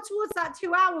well towards that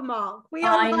 2-hour mark.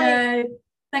 I know.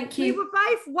 Thank you. We were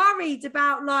both worried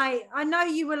about, like, I know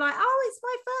you were like, oh, it's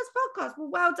my first podcast.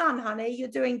 Well done, honey. You're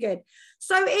doing good.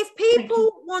 So if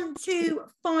people want to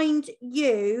find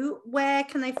you, where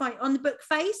can they find you? On the book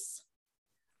face?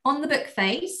 On the book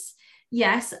face,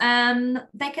 yes.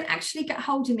 They can actually get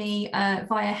hold of me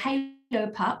via Halo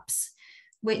Pups,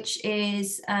 which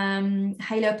is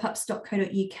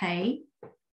halopups.co.uk.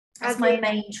 That's my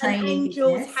main training.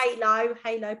 Angels Halo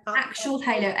Pups. Actual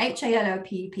Halo,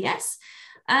 HALOPUPS.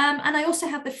 And I also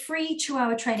have the free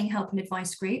 2-hour training help and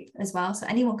advice group as well, so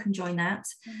anyone can join that.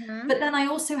 But then I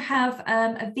also have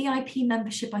a VIP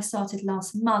membership I started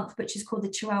last month, which is called the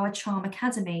 2-Hour Charm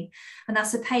Academy, and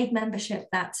that's a paid membership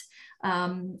that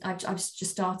I've just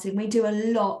started. We do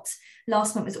a lot.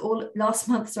 Last month was all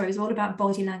about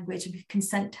body language and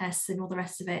consent tests and all the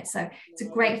rest of it. So it's a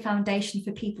great foundation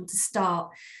for people to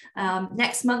start.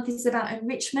 Next month is about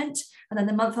enrichment, and then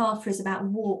the month after is about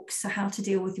walks. So how to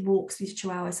deal with walks with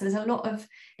 2 hours. So there's a lot of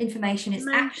information. It's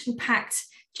action-packed,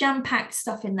 jam-packed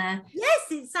stuff in there.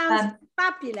 Yes, it sounds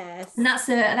fabulous. And that's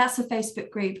a Facebook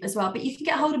group as well. But you can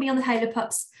get hold of me on the Halo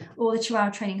Pups or the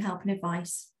 2-Hour Training Help and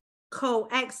Advice. Cool,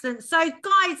 excellent. So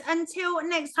guys, until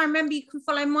next time, remember you can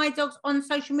follow my dogs on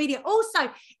social media. Also,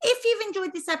 if you've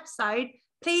enjoyed this episode,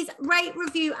 please rate,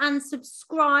 review and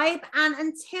subscribe. And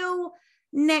until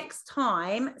next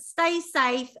time, stay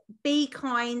safe, be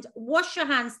kind, wash your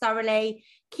hands thoroughly,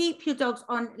 keep your dogs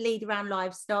on lead around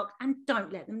livestock, and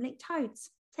don't let them lick toads.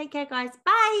 Take care, guys.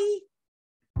 Bye.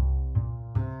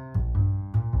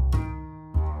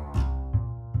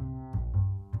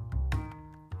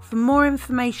 For more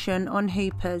information on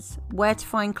Hoopers, where to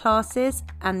find classes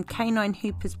and Canine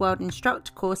Hoopers World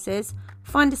instructor courses,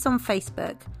 find us on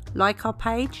Facebook, like our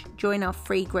page, join our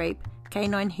free group,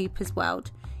 Canine Hoopers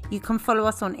World. You can follow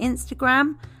us on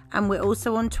Instagram, and we're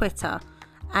also on Twitter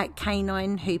at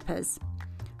Canine Hoopers.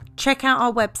 Check out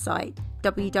our website,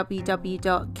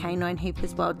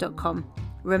 www.caninehoopersworld.com.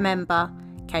 Remember,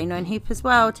 Canine Hoopers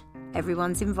World,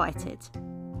 everyone's invited.